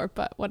before,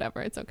 but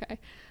whatever, it's okay.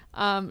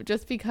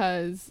 Just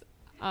because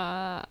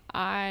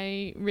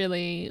I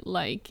really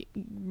like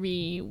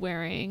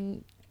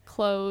re-wearing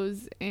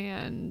clothes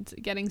and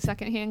getting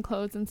secondhand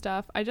clothes and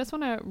stuff. I just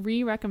want to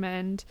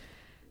re-recommend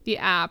the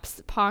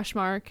apps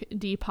Poshmark,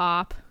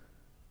 Depop,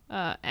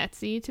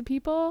 Etsy to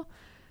people.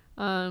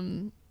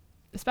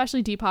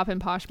 Especially Depop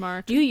and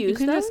Poshmark. Do you use You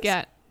can those? just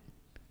get...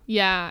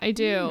 Yeah, I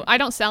do. I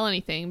don't sell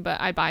anything, but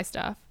I buy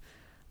stuff.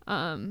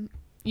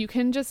 You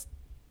can just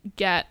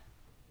get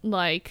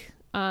like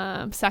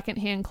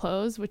secondhand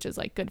clothes, which is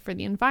like good for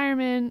the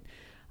environment,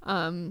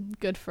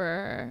 good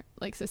for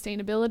like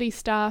sustainability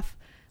stuff,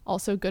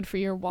 also good for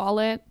your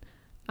wallet.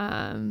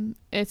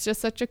 It's just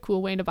such a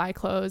cool way to buy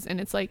clothes,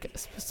 and it's like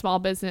small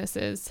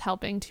businesses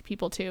helping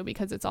people too,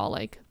 because it's all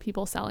like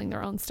people selling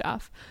their own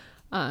stuff.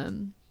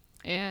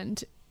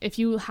 And if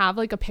you have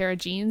like a pair of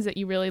jeans that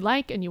you really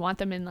like and you want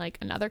them in like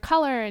another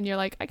color and you're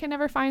like, I can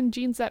never find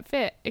jeans that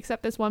fit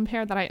except this one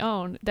pair that I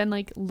own, then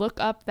like look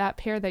up that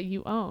pair that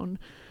you own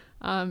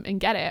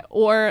and get it.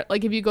 Or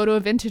like if you go to a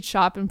vintage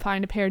shop and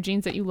find a pair of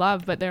jeans that you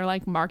love but they're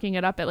like marking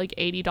it up at like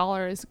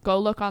 $80, go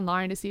look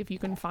online to see if you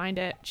can find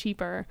it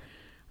cheaper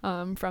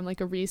from like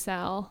a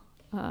resale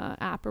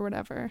app or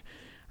whatever.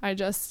 I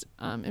just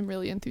am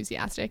really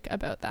enthusiastic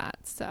about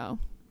that, so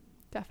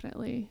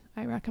definitely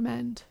I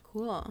recommend.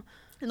 Cool.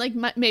 And like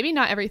maybe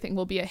not everything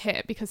will be a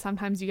hit, because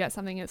sometimes you get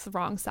something that's the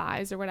wrong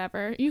size or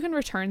whatever. You can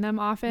return them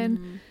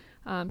often.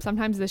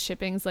 Sometimes the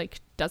shipping's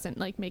like doesn't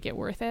like make it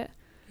worth it.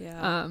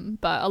 Yeah.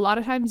 But a lot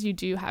of times you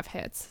do have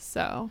hits,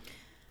 so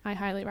I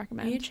highly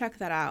recommend. I need to check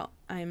that out.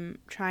 I'm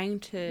trying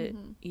to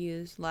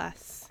use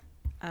less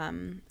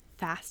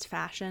fast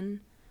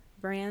fashion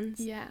brands.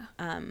 Yeah.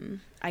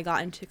 I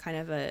got into kind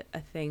of a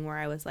thing where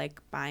I was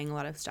like buying a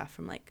lot of stuff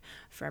from like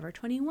Forever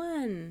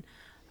 21.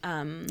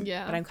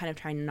 Yeah. But I'm kind of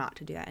trying not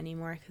to do that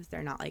anymore because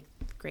they're not like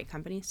great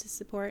companies to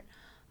support.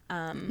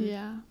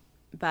 Yeah.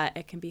 But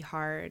it can be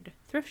hard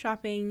thrift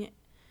shopping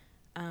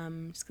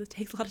just because it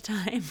takes a lot of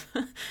time.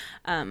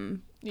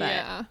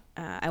 Yeah.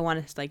 I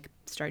want to like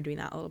start doing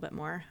that a little bit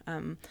more.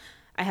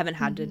 I haven't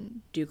had to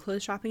do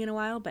clothes shopping in a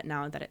while, but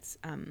now that it's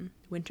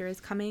winter is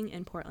coming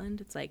in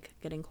Portland, it's like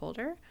getting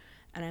colder.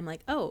 And I'm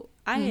like, oh,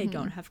 I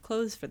don't have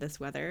clothes for this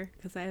weather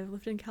because I have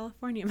lived in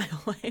California my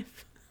whole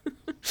life.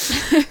 So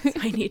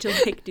I need to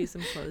like do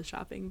some clothes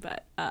shopping,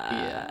 but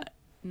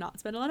not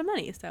spend a lot of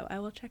money. So I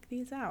will check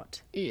these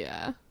out.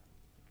 Yeah.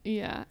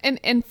 Yeah.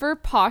 And for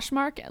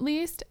Poshmark, at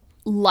least,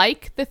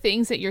 like the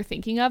things that you're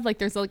thinking of, like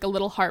there's like a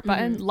little heart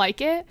button, like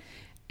it.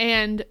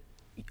 And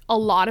a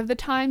lot of the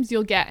times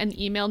you'll get an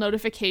email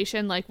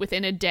notification like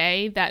within a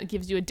day that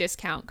gives you a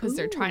discount because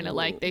they're trying to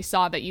like, they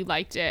saw that you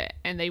liked it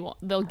and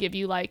they'll give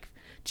you like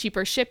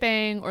cheaper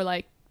shipping or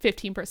like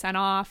 15%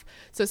 off.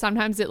 So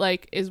sometimes it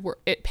like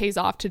it pays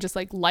off to just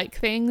like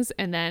things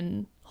and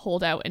then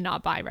hold out and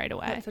not buy right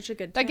away. That's such a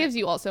good That tip. gives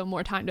you also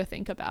more time to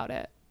think about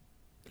it.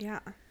 Yeah.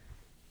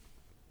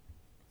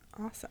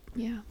 Awesome.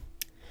 Yeah.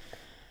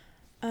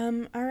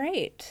 All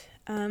right.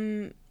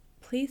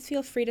 Please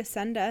feel free to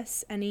send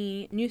us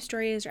any news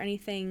stories or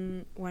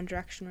anything One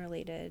Direction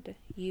related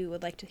you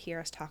would like to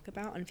hear us talk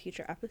about on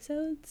future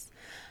episodes.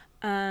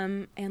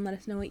 And let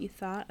us know what you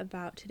thought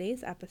about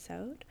today's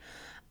episode.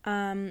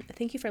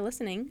 Thank you for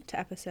listening to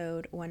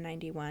episode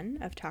 191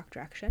 of Talk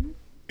Direction.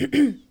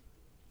 You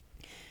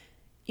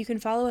can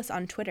follow us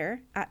on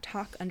Twitter at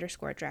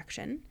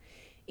talk_direction.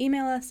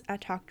 Email us at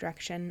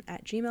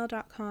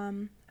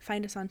talkdirection@gmail.com.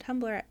 Find us on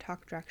Tumblr at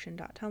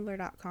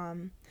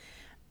talkdirection.tumblr.com.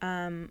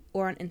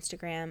 Or on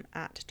Instagram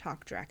at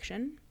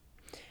talkdirection.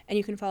 And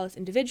you can follow us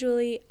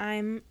individually.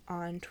 I'm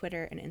on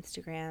Twitter and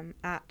Instagram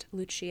at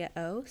Lucia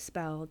O,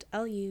 spelled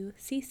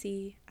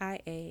LuCciaOh.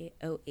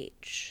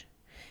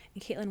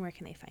 And Caitlin, where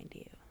can they find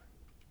you?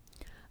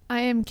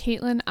 I am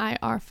Caitlin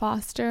I.R.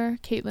 Foster.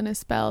 Caitlin is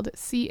spelled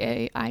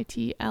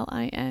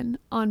Caitlin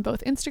on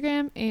both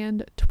Instagram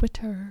and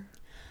Twitter.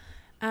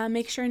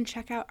 Make sure and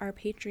check out our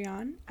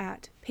Patreon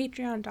at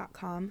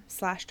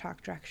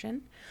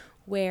patreon.com/talkdirection,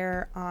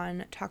 where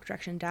on Talk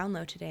Direction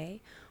Download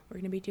today, we're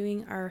going to be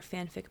doing our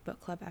fanfic book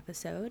club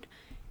episode,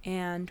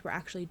 and we're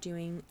actually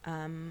doing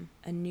a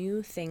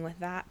new thing with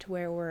that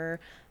where we're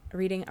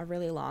reading a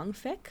really long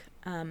fic.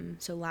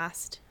 So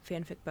last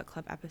fanfic book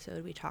club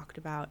episode, we talked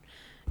about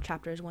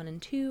chapters 1 and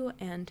 2,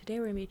 and today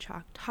we're going to be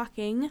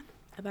talking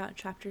about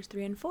chapters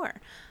 3 and 4.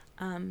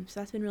 So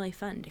that's been really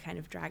fun to kind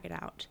of drag it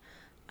out.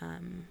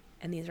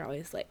 And these are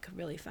always like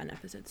really fun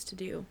episodes to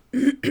do.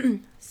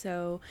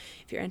 So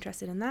if you're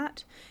interested in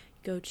that,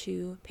 go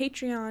to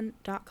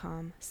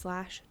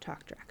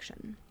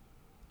patreon.com/talkdirection.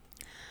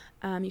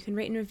 You can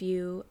rate and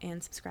review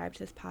and subscribe to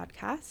this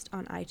podcast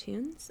on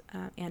iTunes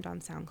and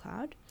on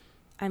SoundCloud.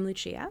 I'm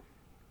Lucia.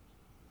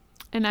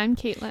 And I'm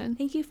Caitlin.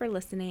 Thank you for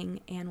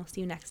listening, and we'll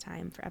see you next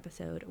time for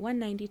episode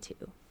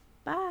 192.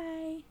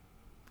 Bye.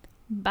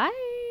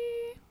 Bye.